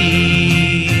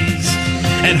 please.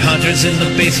 And Hunter's in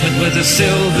the basement with a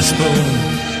silver spoon.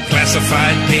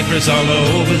 Classified papers all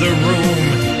over the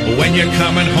room. When you're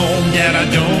coming home, Dad, I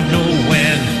don't know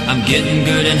when. I'm getting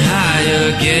good and high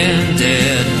again,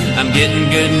 Dad. I'm getting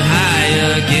good and high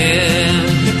again.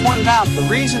 He pointed out the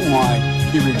reason why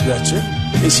he regrets it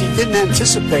is he didn't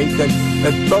anticipate that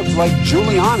thugs like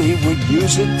Giuliani would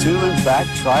use it to, in fact,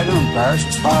 try to embarrass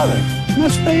his father.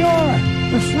 Yes, they are.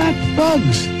 They're fat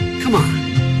thugs. Come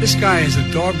on. This guy is a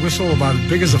dog whistle about as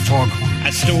big as a foghorn.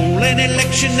 I stole an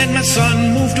election and my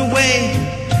son moved away.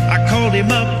 I called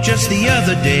him up just the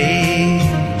other day.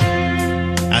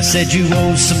 I said, you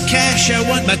owe some cash, I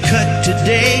want my cut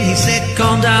today. He said,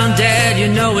 calm down, Dad, you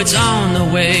know it's on the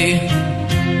way.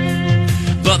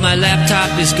 But my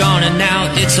laptop is gone and now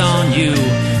it's on you.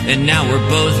 And now we're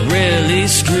both really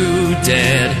screwed,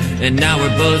 Dad. And now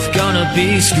we're both gonna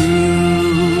be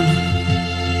screwed.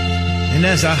 And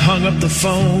as I hung up the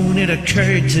phone, it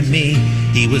occurred to me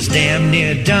he was damn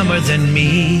near dumber than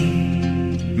me.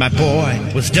 My boy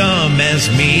was dumb as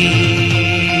me.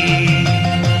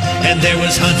 And there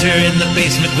was Hunter in the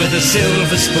basement with a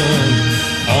silver spoon.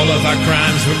 All of our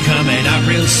crimes were coming out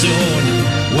real soon.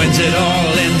 When's it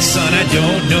all end, son? I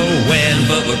don't know when.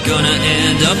 But we're gonna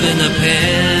end up in the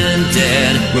pen,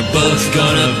 Dad. We're both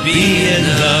gonna be in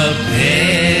the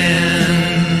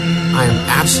pen. I am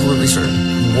absolutely certain,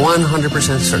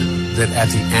 100% certain, that at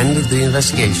the end of the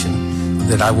investigation,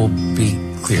 that I will be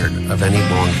cleared of any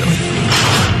wrongdoing.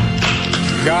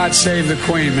 God save the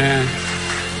Queen, man.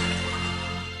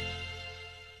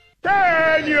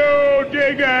 Can you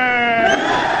dig it?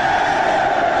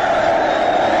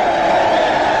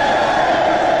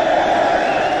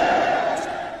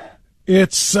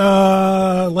 It's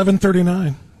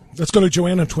 11:39. Let's go to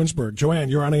Joanne in Twinsburg. Joanne,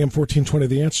 you're on AM 1420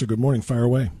 The Answer. Good morning. Fire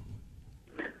away.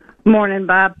 Morning,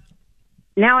 Bob.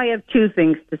 Now I have two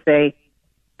things to say.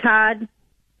 Todd,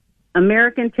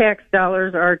 American tax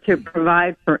dollars are to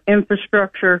provide for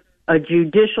infrastructure, a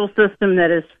judicial system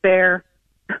that is fair,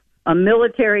 a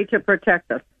military to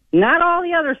protect us. Not all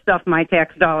the other stuff my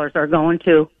tax dollars are going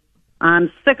to.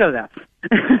 I'm sick of this.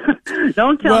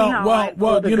 Don't tell me how I I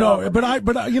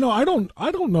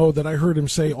don't know that I heard him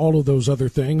say all of those other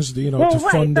things, to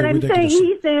fund the ridiculous. But I'm saying,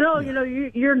 he's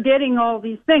saying, you're getting all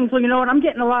these things. Well, you know what? I'm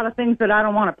getting a lot of things that I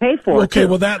don't want to pay for. Okay,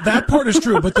 well, that part is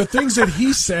true. But the things that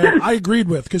he said, I agreed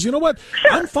with. Because you know what?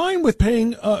 Sure. I'm fine with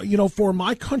paying, for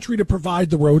my country to provide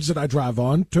the roads that I drive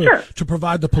on, to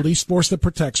provide the police force that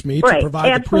protects me, to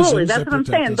provide the prisons that protect us. That's what I'm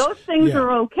saying. Those things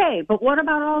are okay. But what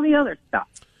about all the other stuff?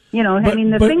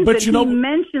 The things that he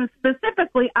mentioned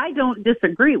specifically, I don't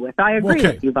disagree with. I agree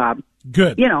with you, Bob.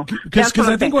 Good. Because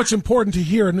I think what's important to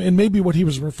hear, and maybe what he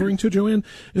was referring to, Joanne,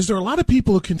 is there are a lot of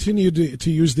people who continue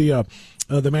to use the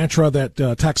mantra that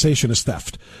taxation is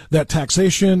theft, that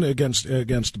taxation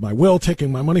against my will,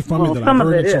 taking my money from me that I've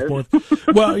earned and so forth.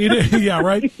 Well, yeah,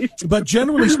 right. But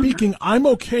generally speaking, I'm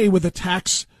okay with a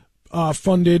tax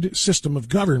funded system of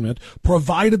government,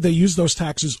 provided they use those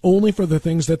taxes only for the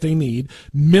things that they need,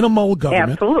 minimal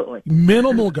government,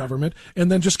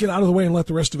 and then just get out of the way and let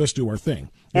the rest of us do our thing.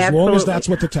 As long as that's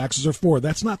what the taxes are for.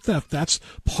 That's not theft. That's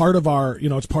part of our,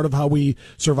 it's part of how we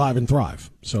survive and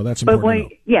thrive. So that's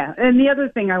important. Yeah. And the other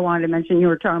thing I wanted to mention, you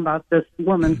were talking about this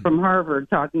woman from Harvard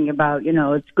talking about,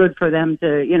 it's good for them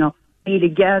to, be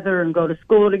together and go to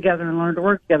school together and learn to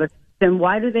work together. Then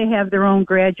why do they have their own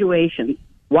graduations?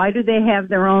 Why do they have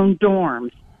their own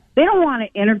dorms? They don't want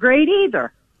to integrate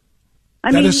either.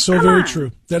 That is so very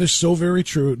true. That is so very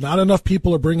true. Not enough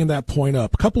people are bringing that point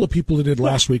up. A couple of people did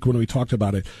last week when we talked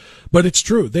about it. But it's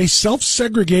true. They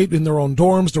self-segregate in their own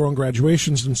dorms, their own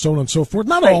graduations, and so on and so forth.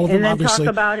 Not all of them, obviously,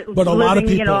 talk about it but a lot of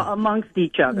people. Amongst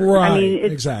each other. Right,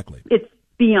 exactly. It's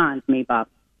beyond me, Bob.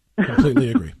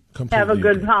 Completely agree. Have a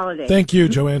good holiday. Thank you,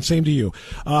 Joanne. Same to you.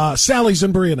 Sally's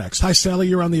in Berea next. Hi, Sally.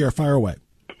 You're on the air. Fire away.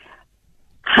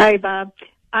 Hi, Bob.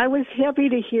 I was happy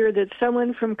to hear that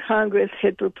someone from Congress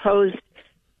had proposed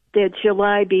that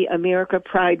July be America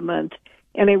Pride Month.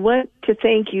 And I want to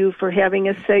thank you for having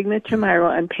a segment tomorrow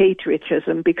on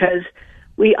patriotism, because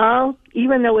we all,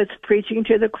 even though it's preaching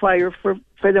to the choir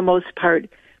for the most part,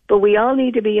 but we all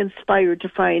need to be inspired to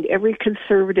find every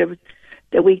conservative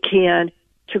that we can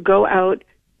to go out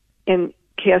and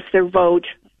cast their vote,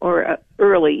 or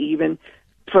early even,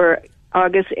 for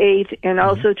August 8th, and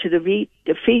also to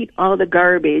defeat all the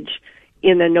garbage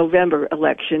in the November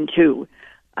election, too.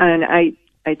 And I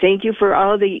thank you for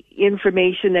all the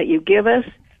information that you give us,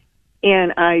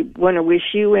 and I want to wish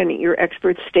you and your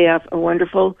expert staff a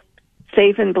wonderful,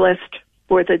 safe, and blessed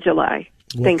 4th of July.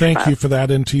 Well, Thanks, thank Bob. you for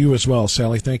that, and to you as well,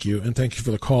 Sally. Thank you, and thank you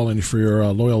for the call and for your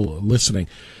loyal listening.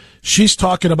 She's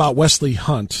talking about Wesley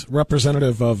Hunt,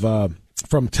 representative of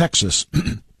from Texas,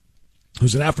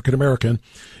 who's an African-American.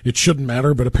 It shouldn't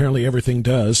matter, but apparently everything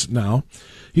does now.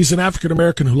 He's an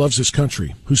African-American who loves his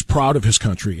country, who's proud of his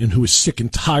country, and who is sick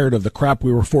and tired of the crap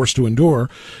we were forced to endure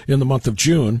in the month of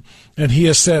June. And he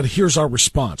has said, here's our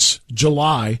response.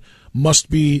 July must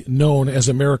be known as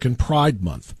American Pride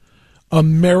Month.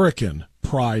 American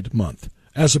Pride Month,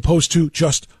 as opposed to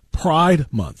just Pride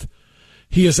Month.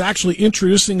 He is actually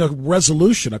introducing a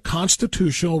resolution, a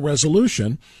constitutional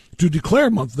resolution, to declare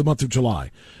the month of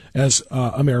July as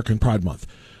American Pride Month.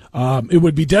 It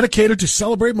would be dedicated to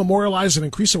celebrate, memorialize, and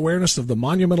increase awareness of the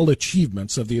monumental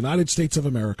achievements of the United States of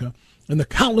America and the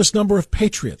countless number of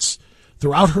patriots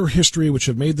throughout her history which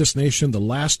have made this nation the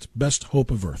last best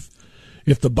hope of earth.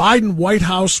 If the Biden White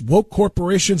House, woke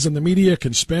corporations, and the media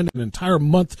can spend an entire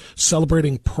month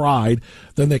celebrating pride,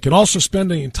 then they can also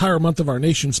spend the entire month of our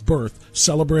nation's birth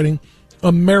celebrating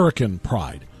American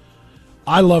pride.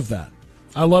 I love that.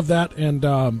 I love that, and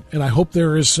I hope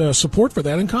there is support for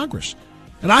that in Congress.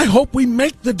 And I hope we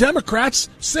make the Democrats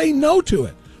say no to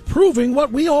it, proving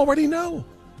what we already know,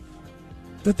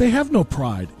 that they have no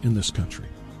pride in this country.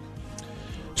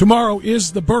 Tomorrow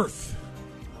is the birth,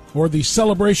 or the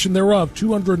celebration thereof,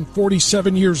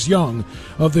 247 years young,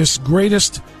 of this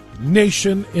greatest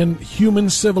nation in human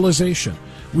civilization.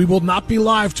 We will not be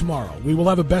live tomorrow. We will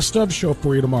have a best of show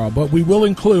for you tomorrow, but we will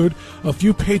include a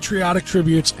few patriotic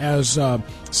tributes, as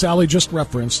Sally just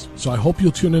referenced. So I hope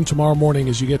you'll tune in tomorrow morning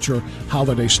as you get your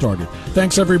holiday started.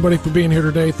 Thanks, everybody, for being here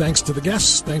today. Thanks to the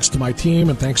guests, thanks to my team,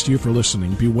 and thanks to you for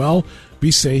listening. Be well,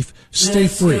 be safe, stay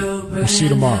free. We'll see you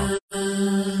tomorrow.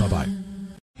 Bye-bye.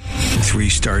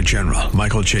 3-star General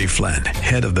Michael J. Flynn,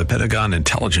 head of the Pentagon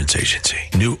Intelligence Agency,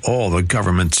 knew all the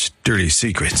government's dirty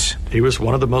secrets. He was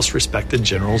one of the most respected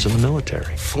generals in the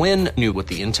military. Flynn knew what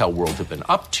the intel world had been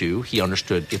up to. He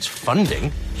understood its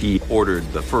funding. He ordered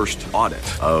the first audit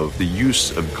of the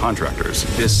use of contractors.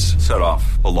 This set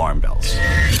off alarm bells.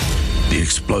 The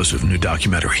explosive new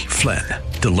documentary, Flynn,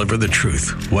 Deliver the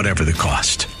Truth, Whatever the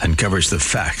Cost, uncovers the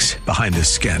facts behind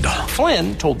this scandal.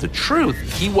 Flynn told the truth.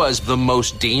 He was the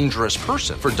most dangerous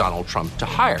person for Donald Trump to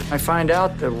hire. I find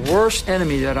out the worst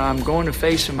enemy that I'm going to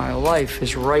face in my life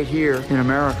is right here in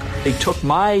America. They took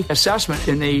my assessment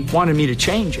and they wanted me to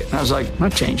change it. And I was like, I'm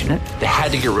not changing it. They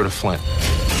had to get rid of Flynn.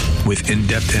 With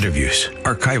in-depth interviews,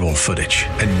 archival footage,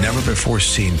 and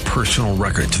never-before-seen personal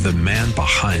records of the man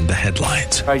behind the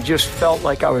headlines. I just felt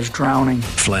like I was drowning.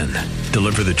 Flynn,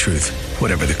 Deliver the Truth,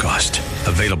 Whatever the Cost.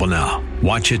 Available now.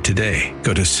 Watch it today.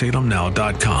 Go to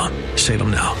salemnow.com.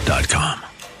 salemnow.com.